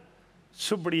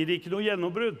 så blir det ikke noe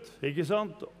gjennombrudd, ikke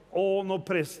sant? Og når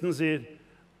presten sier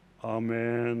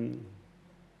Amen,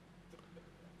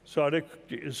 så er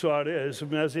det,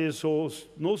 som jeg sier,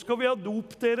 nå skal vi ha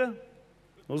dop, dere.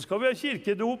 Nå skal vi ha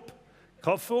kirkedop,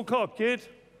 kaffe og kaker.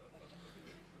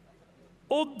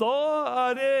 Og da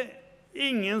er det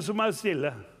ingen som er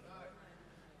stille.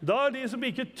 Da er de som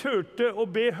ikke tørte å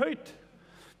be høyt.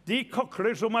 De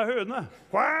kakler som er høne.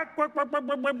 Kvak, kvak, kvak, kvak,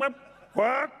 kvak, kvak.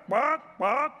 Kvak, kvak,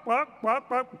 kvak, kvak, kvak,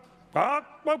 kvak. Kvak,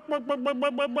 kvak, kvak, kvak,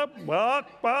 kvak, kvak.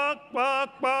 Kvak, kvak, kvak,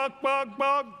 kvak, kvak,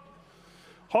 kvak.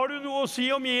 Har du noe å si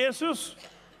om Jesus?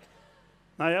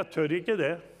 Nei, jeg tør ikke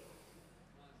det.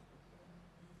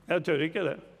 Jeg tør ikke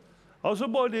det. Altså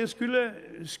bare det skulle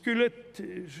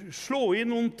slå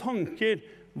inn noen tanker.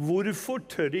 Hvorfor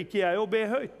tør ikke jeg å be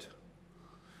høyt?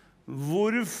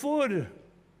 Hvorfor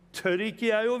tør ikke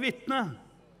jeg å vitne?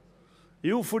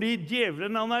 Jo, fordi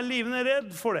djevelen han er livende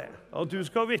redd for det. At du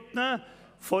skal vitne,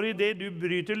 for i det du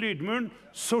bryter lydmuren,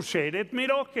 så skjer det et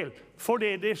mirakel. For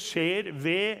det skjer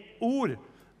ved ord.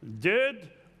 Død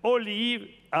og liv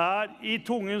er i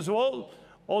tungens vold,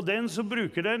 og den som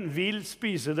bruker den vil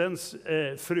spise dens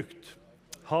frukt.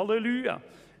 Halleluja.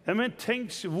 Ja, men tenk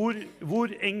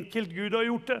hvor enkelt Gud har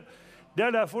gjort det. Det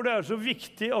er derfor det er så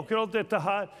viktig akkurat dette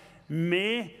her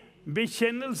med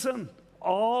bekjennelsen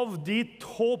av ditt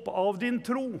håp, av din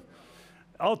tro.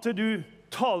 At du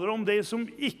taler om det som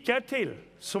ikke er til,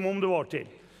 som om det var til.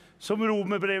 Som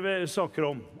Romerbrevet snakker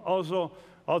om. Altså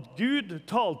at Gud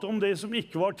talte om det som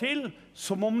ikke var til,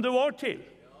 som om det var til.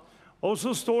 Og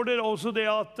så står det også det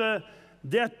at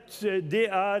det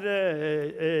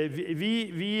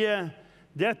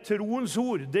er troens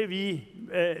ord, det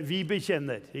vi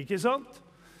bekjenner, ikke sant?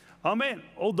 Amen.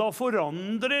 Og da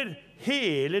forandrer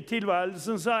hele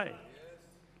tilværelsen seg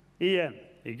igjen,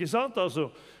 ikke sant? Altså,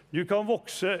 du kan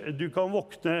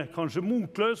våkne kanskje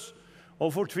motløs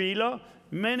og fortvila,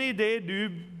 men i det du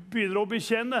begynner å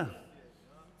bekjenne,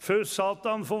 før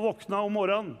Satan får våkne om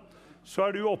morgenen, så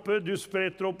er du oppe, du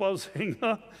spretter opp av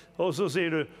senga, og så sier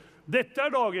du, dette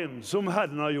er dagen som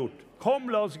Herren har gjort. Kom,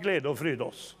 la oss glede og fryde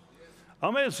oss.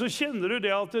 Amen, så kjenner du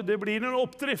det at det blir en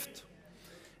oppdrift.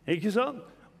 Ikke sant?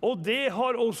 Og det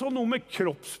har også noe med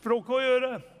kroppsspråk å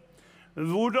gjøre.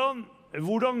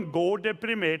 Hvordan går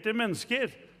deprimerte mennesker?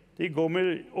 De går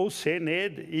med og ser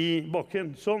ned i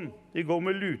bakken, sånn. De går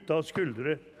med luta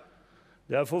skuldre.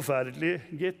 Det er forferdelig,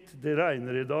 gitt. Det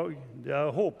regner i dag. Det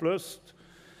er håpløst.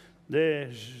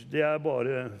 Det er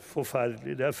bare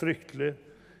forferdelig. Det er fryktelig,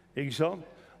 ikke sant?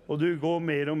 Og du går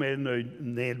mer og mer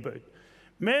nedbøyd.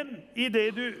 Men i det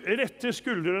du retter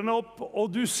skuldrene opp, og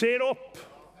du ser opp,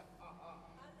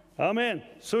 amen,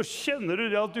 så kjenner du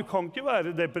det at du kan ikke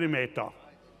være deprimert da.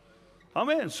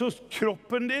 Amen, så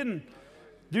kroppen din,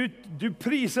 du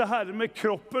priser Herren med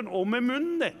kroppen og med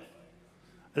munnen din.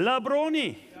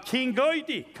 Labroni,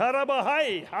 kingoidi,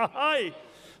 karabahai, hahai.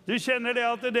 Du kjenner det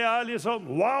at det er liksom,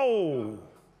 wow!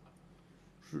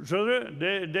 Skjønner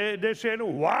du? Det skjer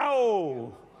noe,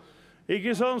 wow!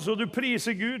 Ikke sant? Så du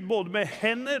priser Gud både med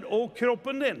hender og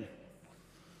kroppen din.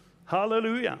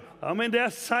 Halleluja. Amen, det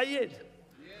er seier.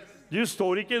 Du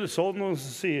står ikke sånn og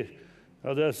sier,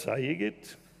 ja, det er seier,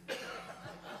 gitt.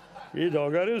 I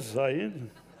dag er det seier.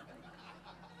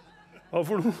 Hva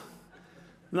for noe?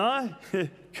 Nei,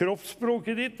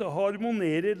 kroppsspråket ditt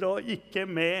harmonerer da ikke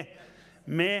med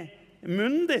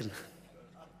munnen din.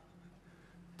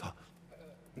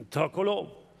 Takk og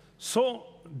lov. Så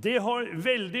det har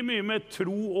veldig mye med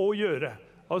tro å gjøre.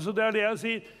 Altså det er det jeg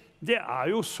sier. Det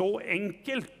er jo så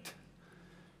enkelt.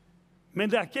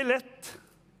 Men det er ikke lett.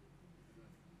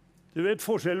 Du vet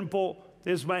forskjellen på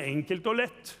det som er enkelt og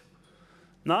lett.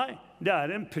 Nei, det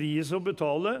er en pris å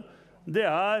betale. Det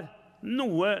er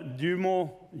noe du må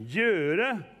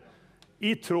gjøre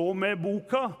i tråd med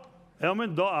boka. Ja,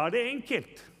 men da er det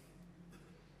enkelt.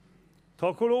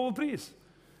 Takk og lov og pris.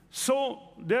 Så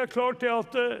det er klart det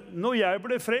at når jeg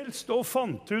ble frelst og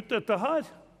fant ut dette her,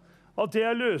 at det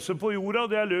jeg løser på jorda,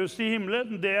 det er løst i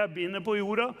himmelen, det jeg binder på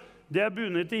jorda, det er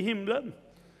bundet i himmelen,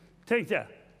 tenkte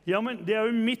jeg. Ja, men det er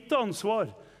jo mitt ansvar.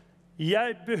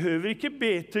 Jeg behøver ikke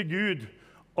be til Gud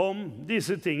om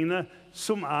disse tingene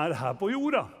som er her på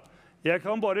jorda. Jeg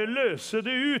kan bare løse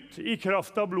det ut i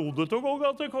kraft av blodet og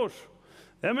Golgata kors.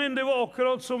 Ja, men det var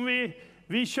akkurat som vi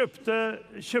kjøpte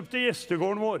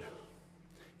gjestegården vår.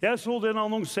 Jeg så den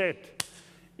annonsert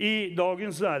i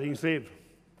Dagens Næringsliv.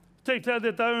 Tenkte jeg,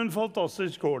 dette er jo en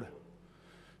fantastisk gård.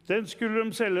 Den skulle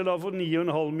de selge da for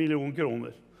 9,5 millioner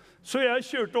kroner. Så jeg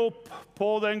kjørte opp på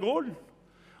den gården,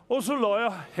 og så la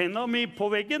jeg hendene mi på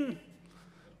veggen.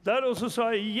 Der og så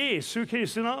sa jeg, Jesu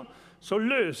Kristina, så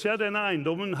løser jeg denne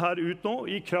eiendommen her ut nå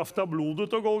i kraft av blodet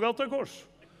og Golgata kors.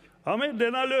 Amen.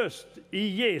 Den løst i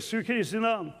Jesu Kristi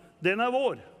navn. Den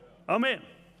vår. Amen.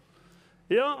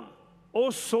 Ja, og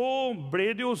så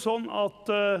ble det jo sånn at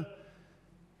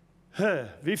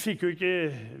vi fikk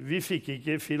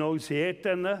ikke finansiert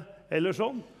denne, eller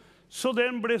sånn. Så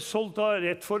den ble solgt da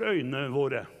rett for øynene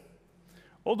våre.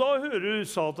 Og da hører du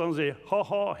Satan si,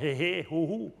 ha-ha, he-he,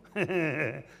 ho-ho.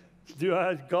 Du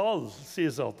gal,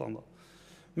 sier Satan da.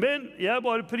 Men jeg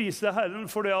bare priser Herren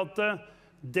for det at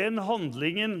den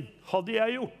handlingen hadde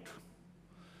jeg gjort.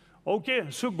 Ok,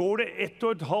 så går det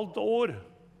 1,5 år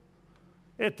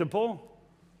etterpå,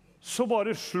 så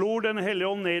bare slår den Hellige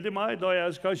Ånd ned i meg, da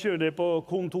jeg skal kjøre det på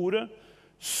kontoret,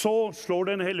 så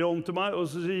slår den Hellige Ånd til meg, og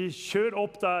så sier, kjør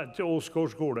opp der til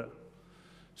Åsgård skole.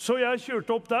 Så jeg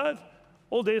kjørte opp der,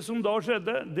 og det som da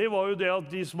skjedde, det var jo det at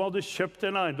de som hadde kjøpt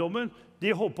den eiendommen,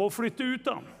 de holdt på å flytte ut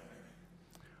da.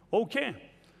 Ok,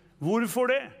 hvorfor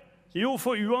det? Jo,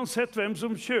 for uansett hvem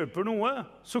som kjøper noe,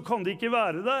 så kan det ikke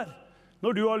være der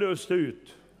når du har løst det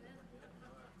ut.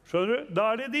 Skjønner du?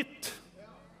 Da det ditt.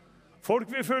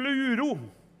 Folk vil føle uro.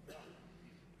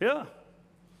 Ja.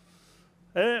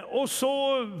 Og så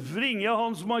ringer jeg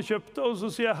han som har kjøpt det, og så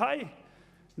sier jeg,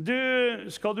 hei,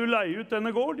 skal du leie ut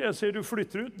denne gården? Jeg ser du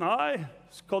flytter ut. Nei.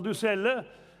 Skal du selge?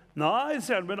 Nei,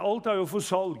 sier han, men alt jo for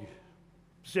salg,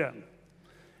 sier han.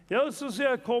 Ja, så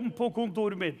sier jeg, kom på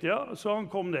kontoret mitt. Ja, så han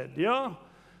kom ned. Ja,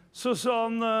 så sa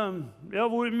han, ja,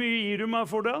 hvor mye gir du meg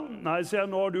for det? Nei, sier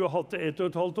jeg, nå har du hatt det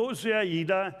 1,5 år, så jeg gir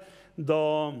deg da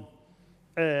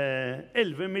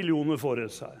 11 millioner for det,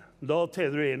 sa jeg. Da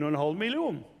tjener du 1,5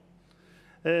 million.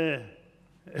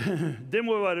 Det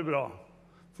må jo være bra,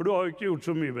 for du har jo ikke gjort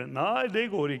så mye med. Nei,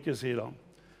 det går ikke, sier han.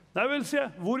 Nei vel, sier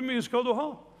jeg, hvor mye skal du ha?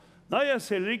 Nei, jeg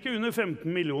selger ikke under 15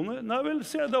 millioner. Nei vel,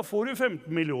 sier jeg, da får du 15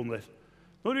 millioner.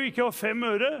 Når du ikke har 5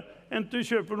 øre, enten du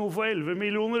kjøper noe for 11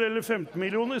 millioner eller 15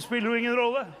 millioner, spiller jo ingen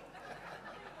rolle.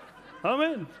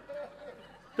 Amen.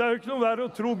 Det jo ikke noe verre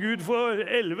å tro Gud for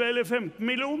 11 eller 15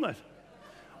 millioner.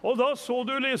 Og da så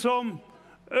du liksom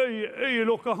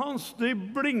øyelokket hans, de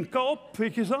blinket opp,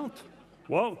 ikke sant?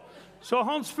 Wow. Så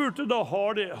han spurte da,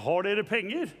 har dere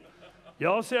penger?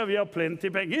 Ja, sier jeg, vi har plenty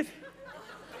penger.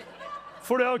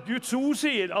 For det at Guds ord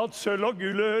sier at sølv og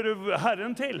gull hører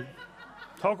Herren til.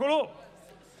 Takk og lov.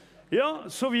 Ja,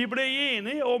 så vi ble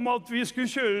enige om at vi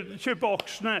skulle kjøpe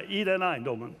aksjene i den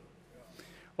eiendommen.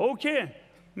 Ok,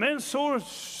 men så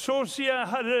sier jeg,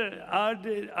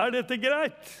 Herre, dette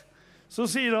greit? Så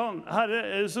sier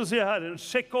Herren,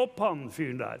 sjekk opp han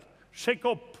fyren der. Sjekk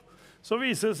opp. Så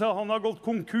viser det seg at han har gått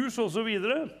konkurs og så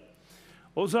videre.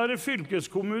 Og så det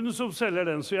fylkeskommunen som selger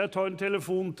den, så jeg tar en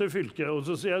telefon til fylket, og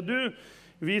så sier jeg, du,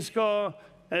 vi skal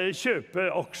kjøpe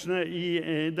aksjene i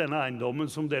denne eiendommen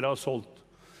som dere har solgt.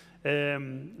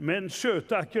 Men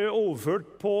skjøtet ikke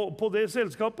overført på det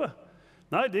selskapet.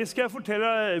 Nei, det skal jeg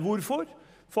fortelle deg hvorfor.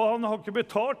 For han har ikke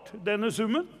betalt denne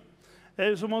summen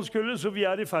som han skulle, så vi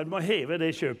i ferd med å heve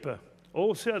det kjøpet.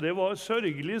 Og så det var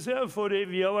sørgelig, sier jeg, for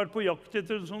vi har vært på jakt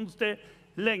etter et sånt sted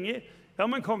lenge. Ja,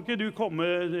 men kan ikke du komme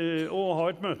og ha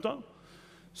et møte?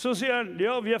 Så sier han,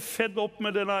 ja, vi fedd opp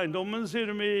med denne eiendommen,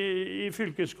 sier de i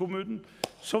fylkeskommunen.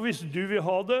 Så hvis du vil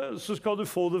ha det, så skal du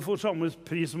få det for samme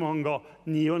pris som han ga,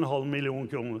 9,5 millioner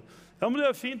kroner. Ja, men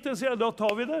det fint, det sier jeg, da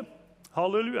tar vi det.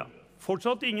 Halleluja.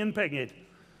 Fortsatt ingen penger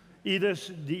i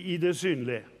det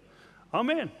synlige.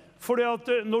 Amen. For det at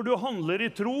når du handler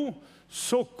i tro,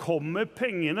 så kommer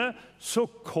pengene, så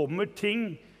kommer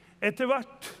ting etter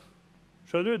hvert.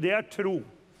 Skjønner du? Det tro.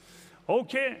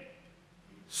 Ok,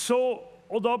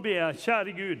 og da ber jeg,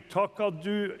 kjære Gud, takk at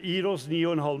du gir oss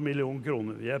 9,5 millioner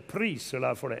kroner. Jeg priser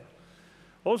deg for det.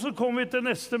 Og så kommer vi til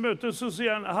neste møte, så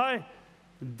sier han, hei,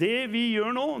 det vi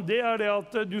gjør nå, det det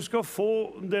at du skal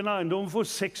få den eiendommen for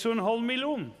 6,5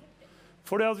 millioner.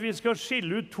 For det at vi skal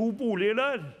skille ut 2 boliger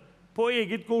der, på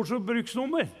eget gårds- og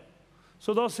bruksnummer.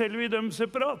 Så da selger vi dem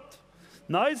separat.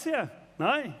 Nei, sier jeg.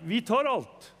 Nei, vi tar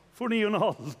alt for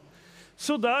 9,5.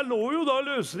 Så der lå jo da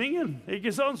løsningen,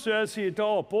 ikke sant? Så jeg sier til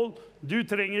Apol, du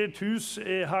trenger et hus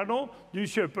her nå, du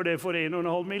kjøper det for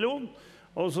 1,5 million.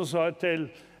 Og så sa jeg til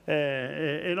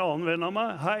en annen venn av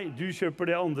meg, hei, du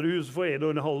kjøper det andre huset for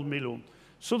 1,5 million.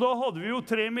 Så da hadde vi jo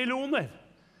 3 millioner.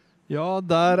 Ja,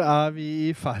 der vi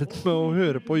i ferd med å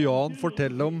høre på Jan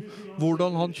fortelle om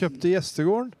hvordan han kjøpte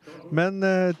gjestegården. Men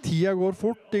tida går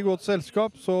fort i godt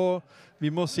selskap, så vi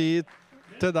må si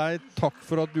til deg takk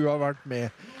for at du har vært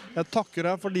med. Jeg takker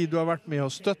deg fordi du har vært med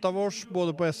og støttet oss,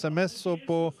 både på SMS og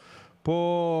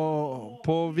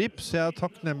på Vips. Jeg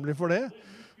takknemlig for det.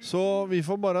 Så vi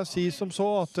får bare si som så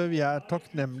at vi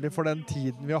takknemlig for den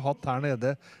tiden vi har hatt her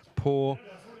nede på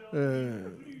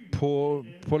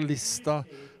på Lista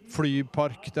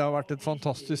flypark. Det har vært et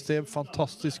fantastisk sted,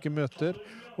 fantastiske møter,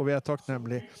 og vi er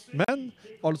takknemlige. Men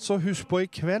altså husk på i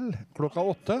kveld klokka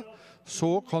 8,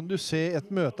 så kan du se et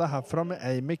møte herfra med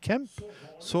Amy Kemp.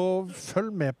 Så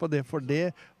følg med på det, for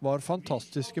det var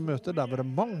fantastiske møter. Der var det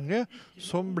mange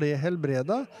som ble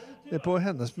helbredet på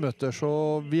hennes møter,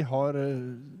 så vi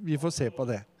får se på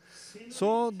det. Så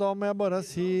da må jeg bare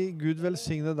si Gud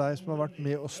velsigne deg som har vært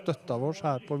med og støttet oss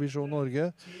her på Visjon Norge.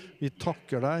 Vi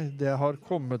takker deg. Det har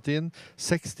kommet inn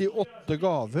 68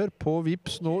 gaver på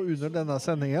Vips nå under denne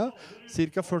sendingen.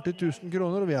 Cirka 40 000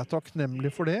 kroner, og vi er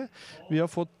takknemlige for det. Vi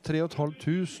har fått 3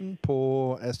 500 på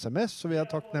SMS, så vi er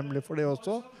takknemlige for det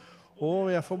også.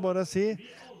 Og jeg får bare si,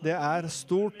 det er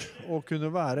stort å kunne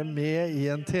være med i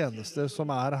en tjeneste som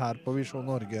er her på Visjon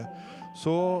Norge.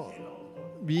 Så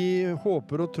vi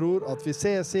håper og tror at vi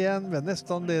ses igjen ved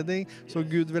neste anledning, så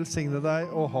Gud velsigne deg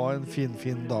og ha en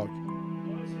fin dag.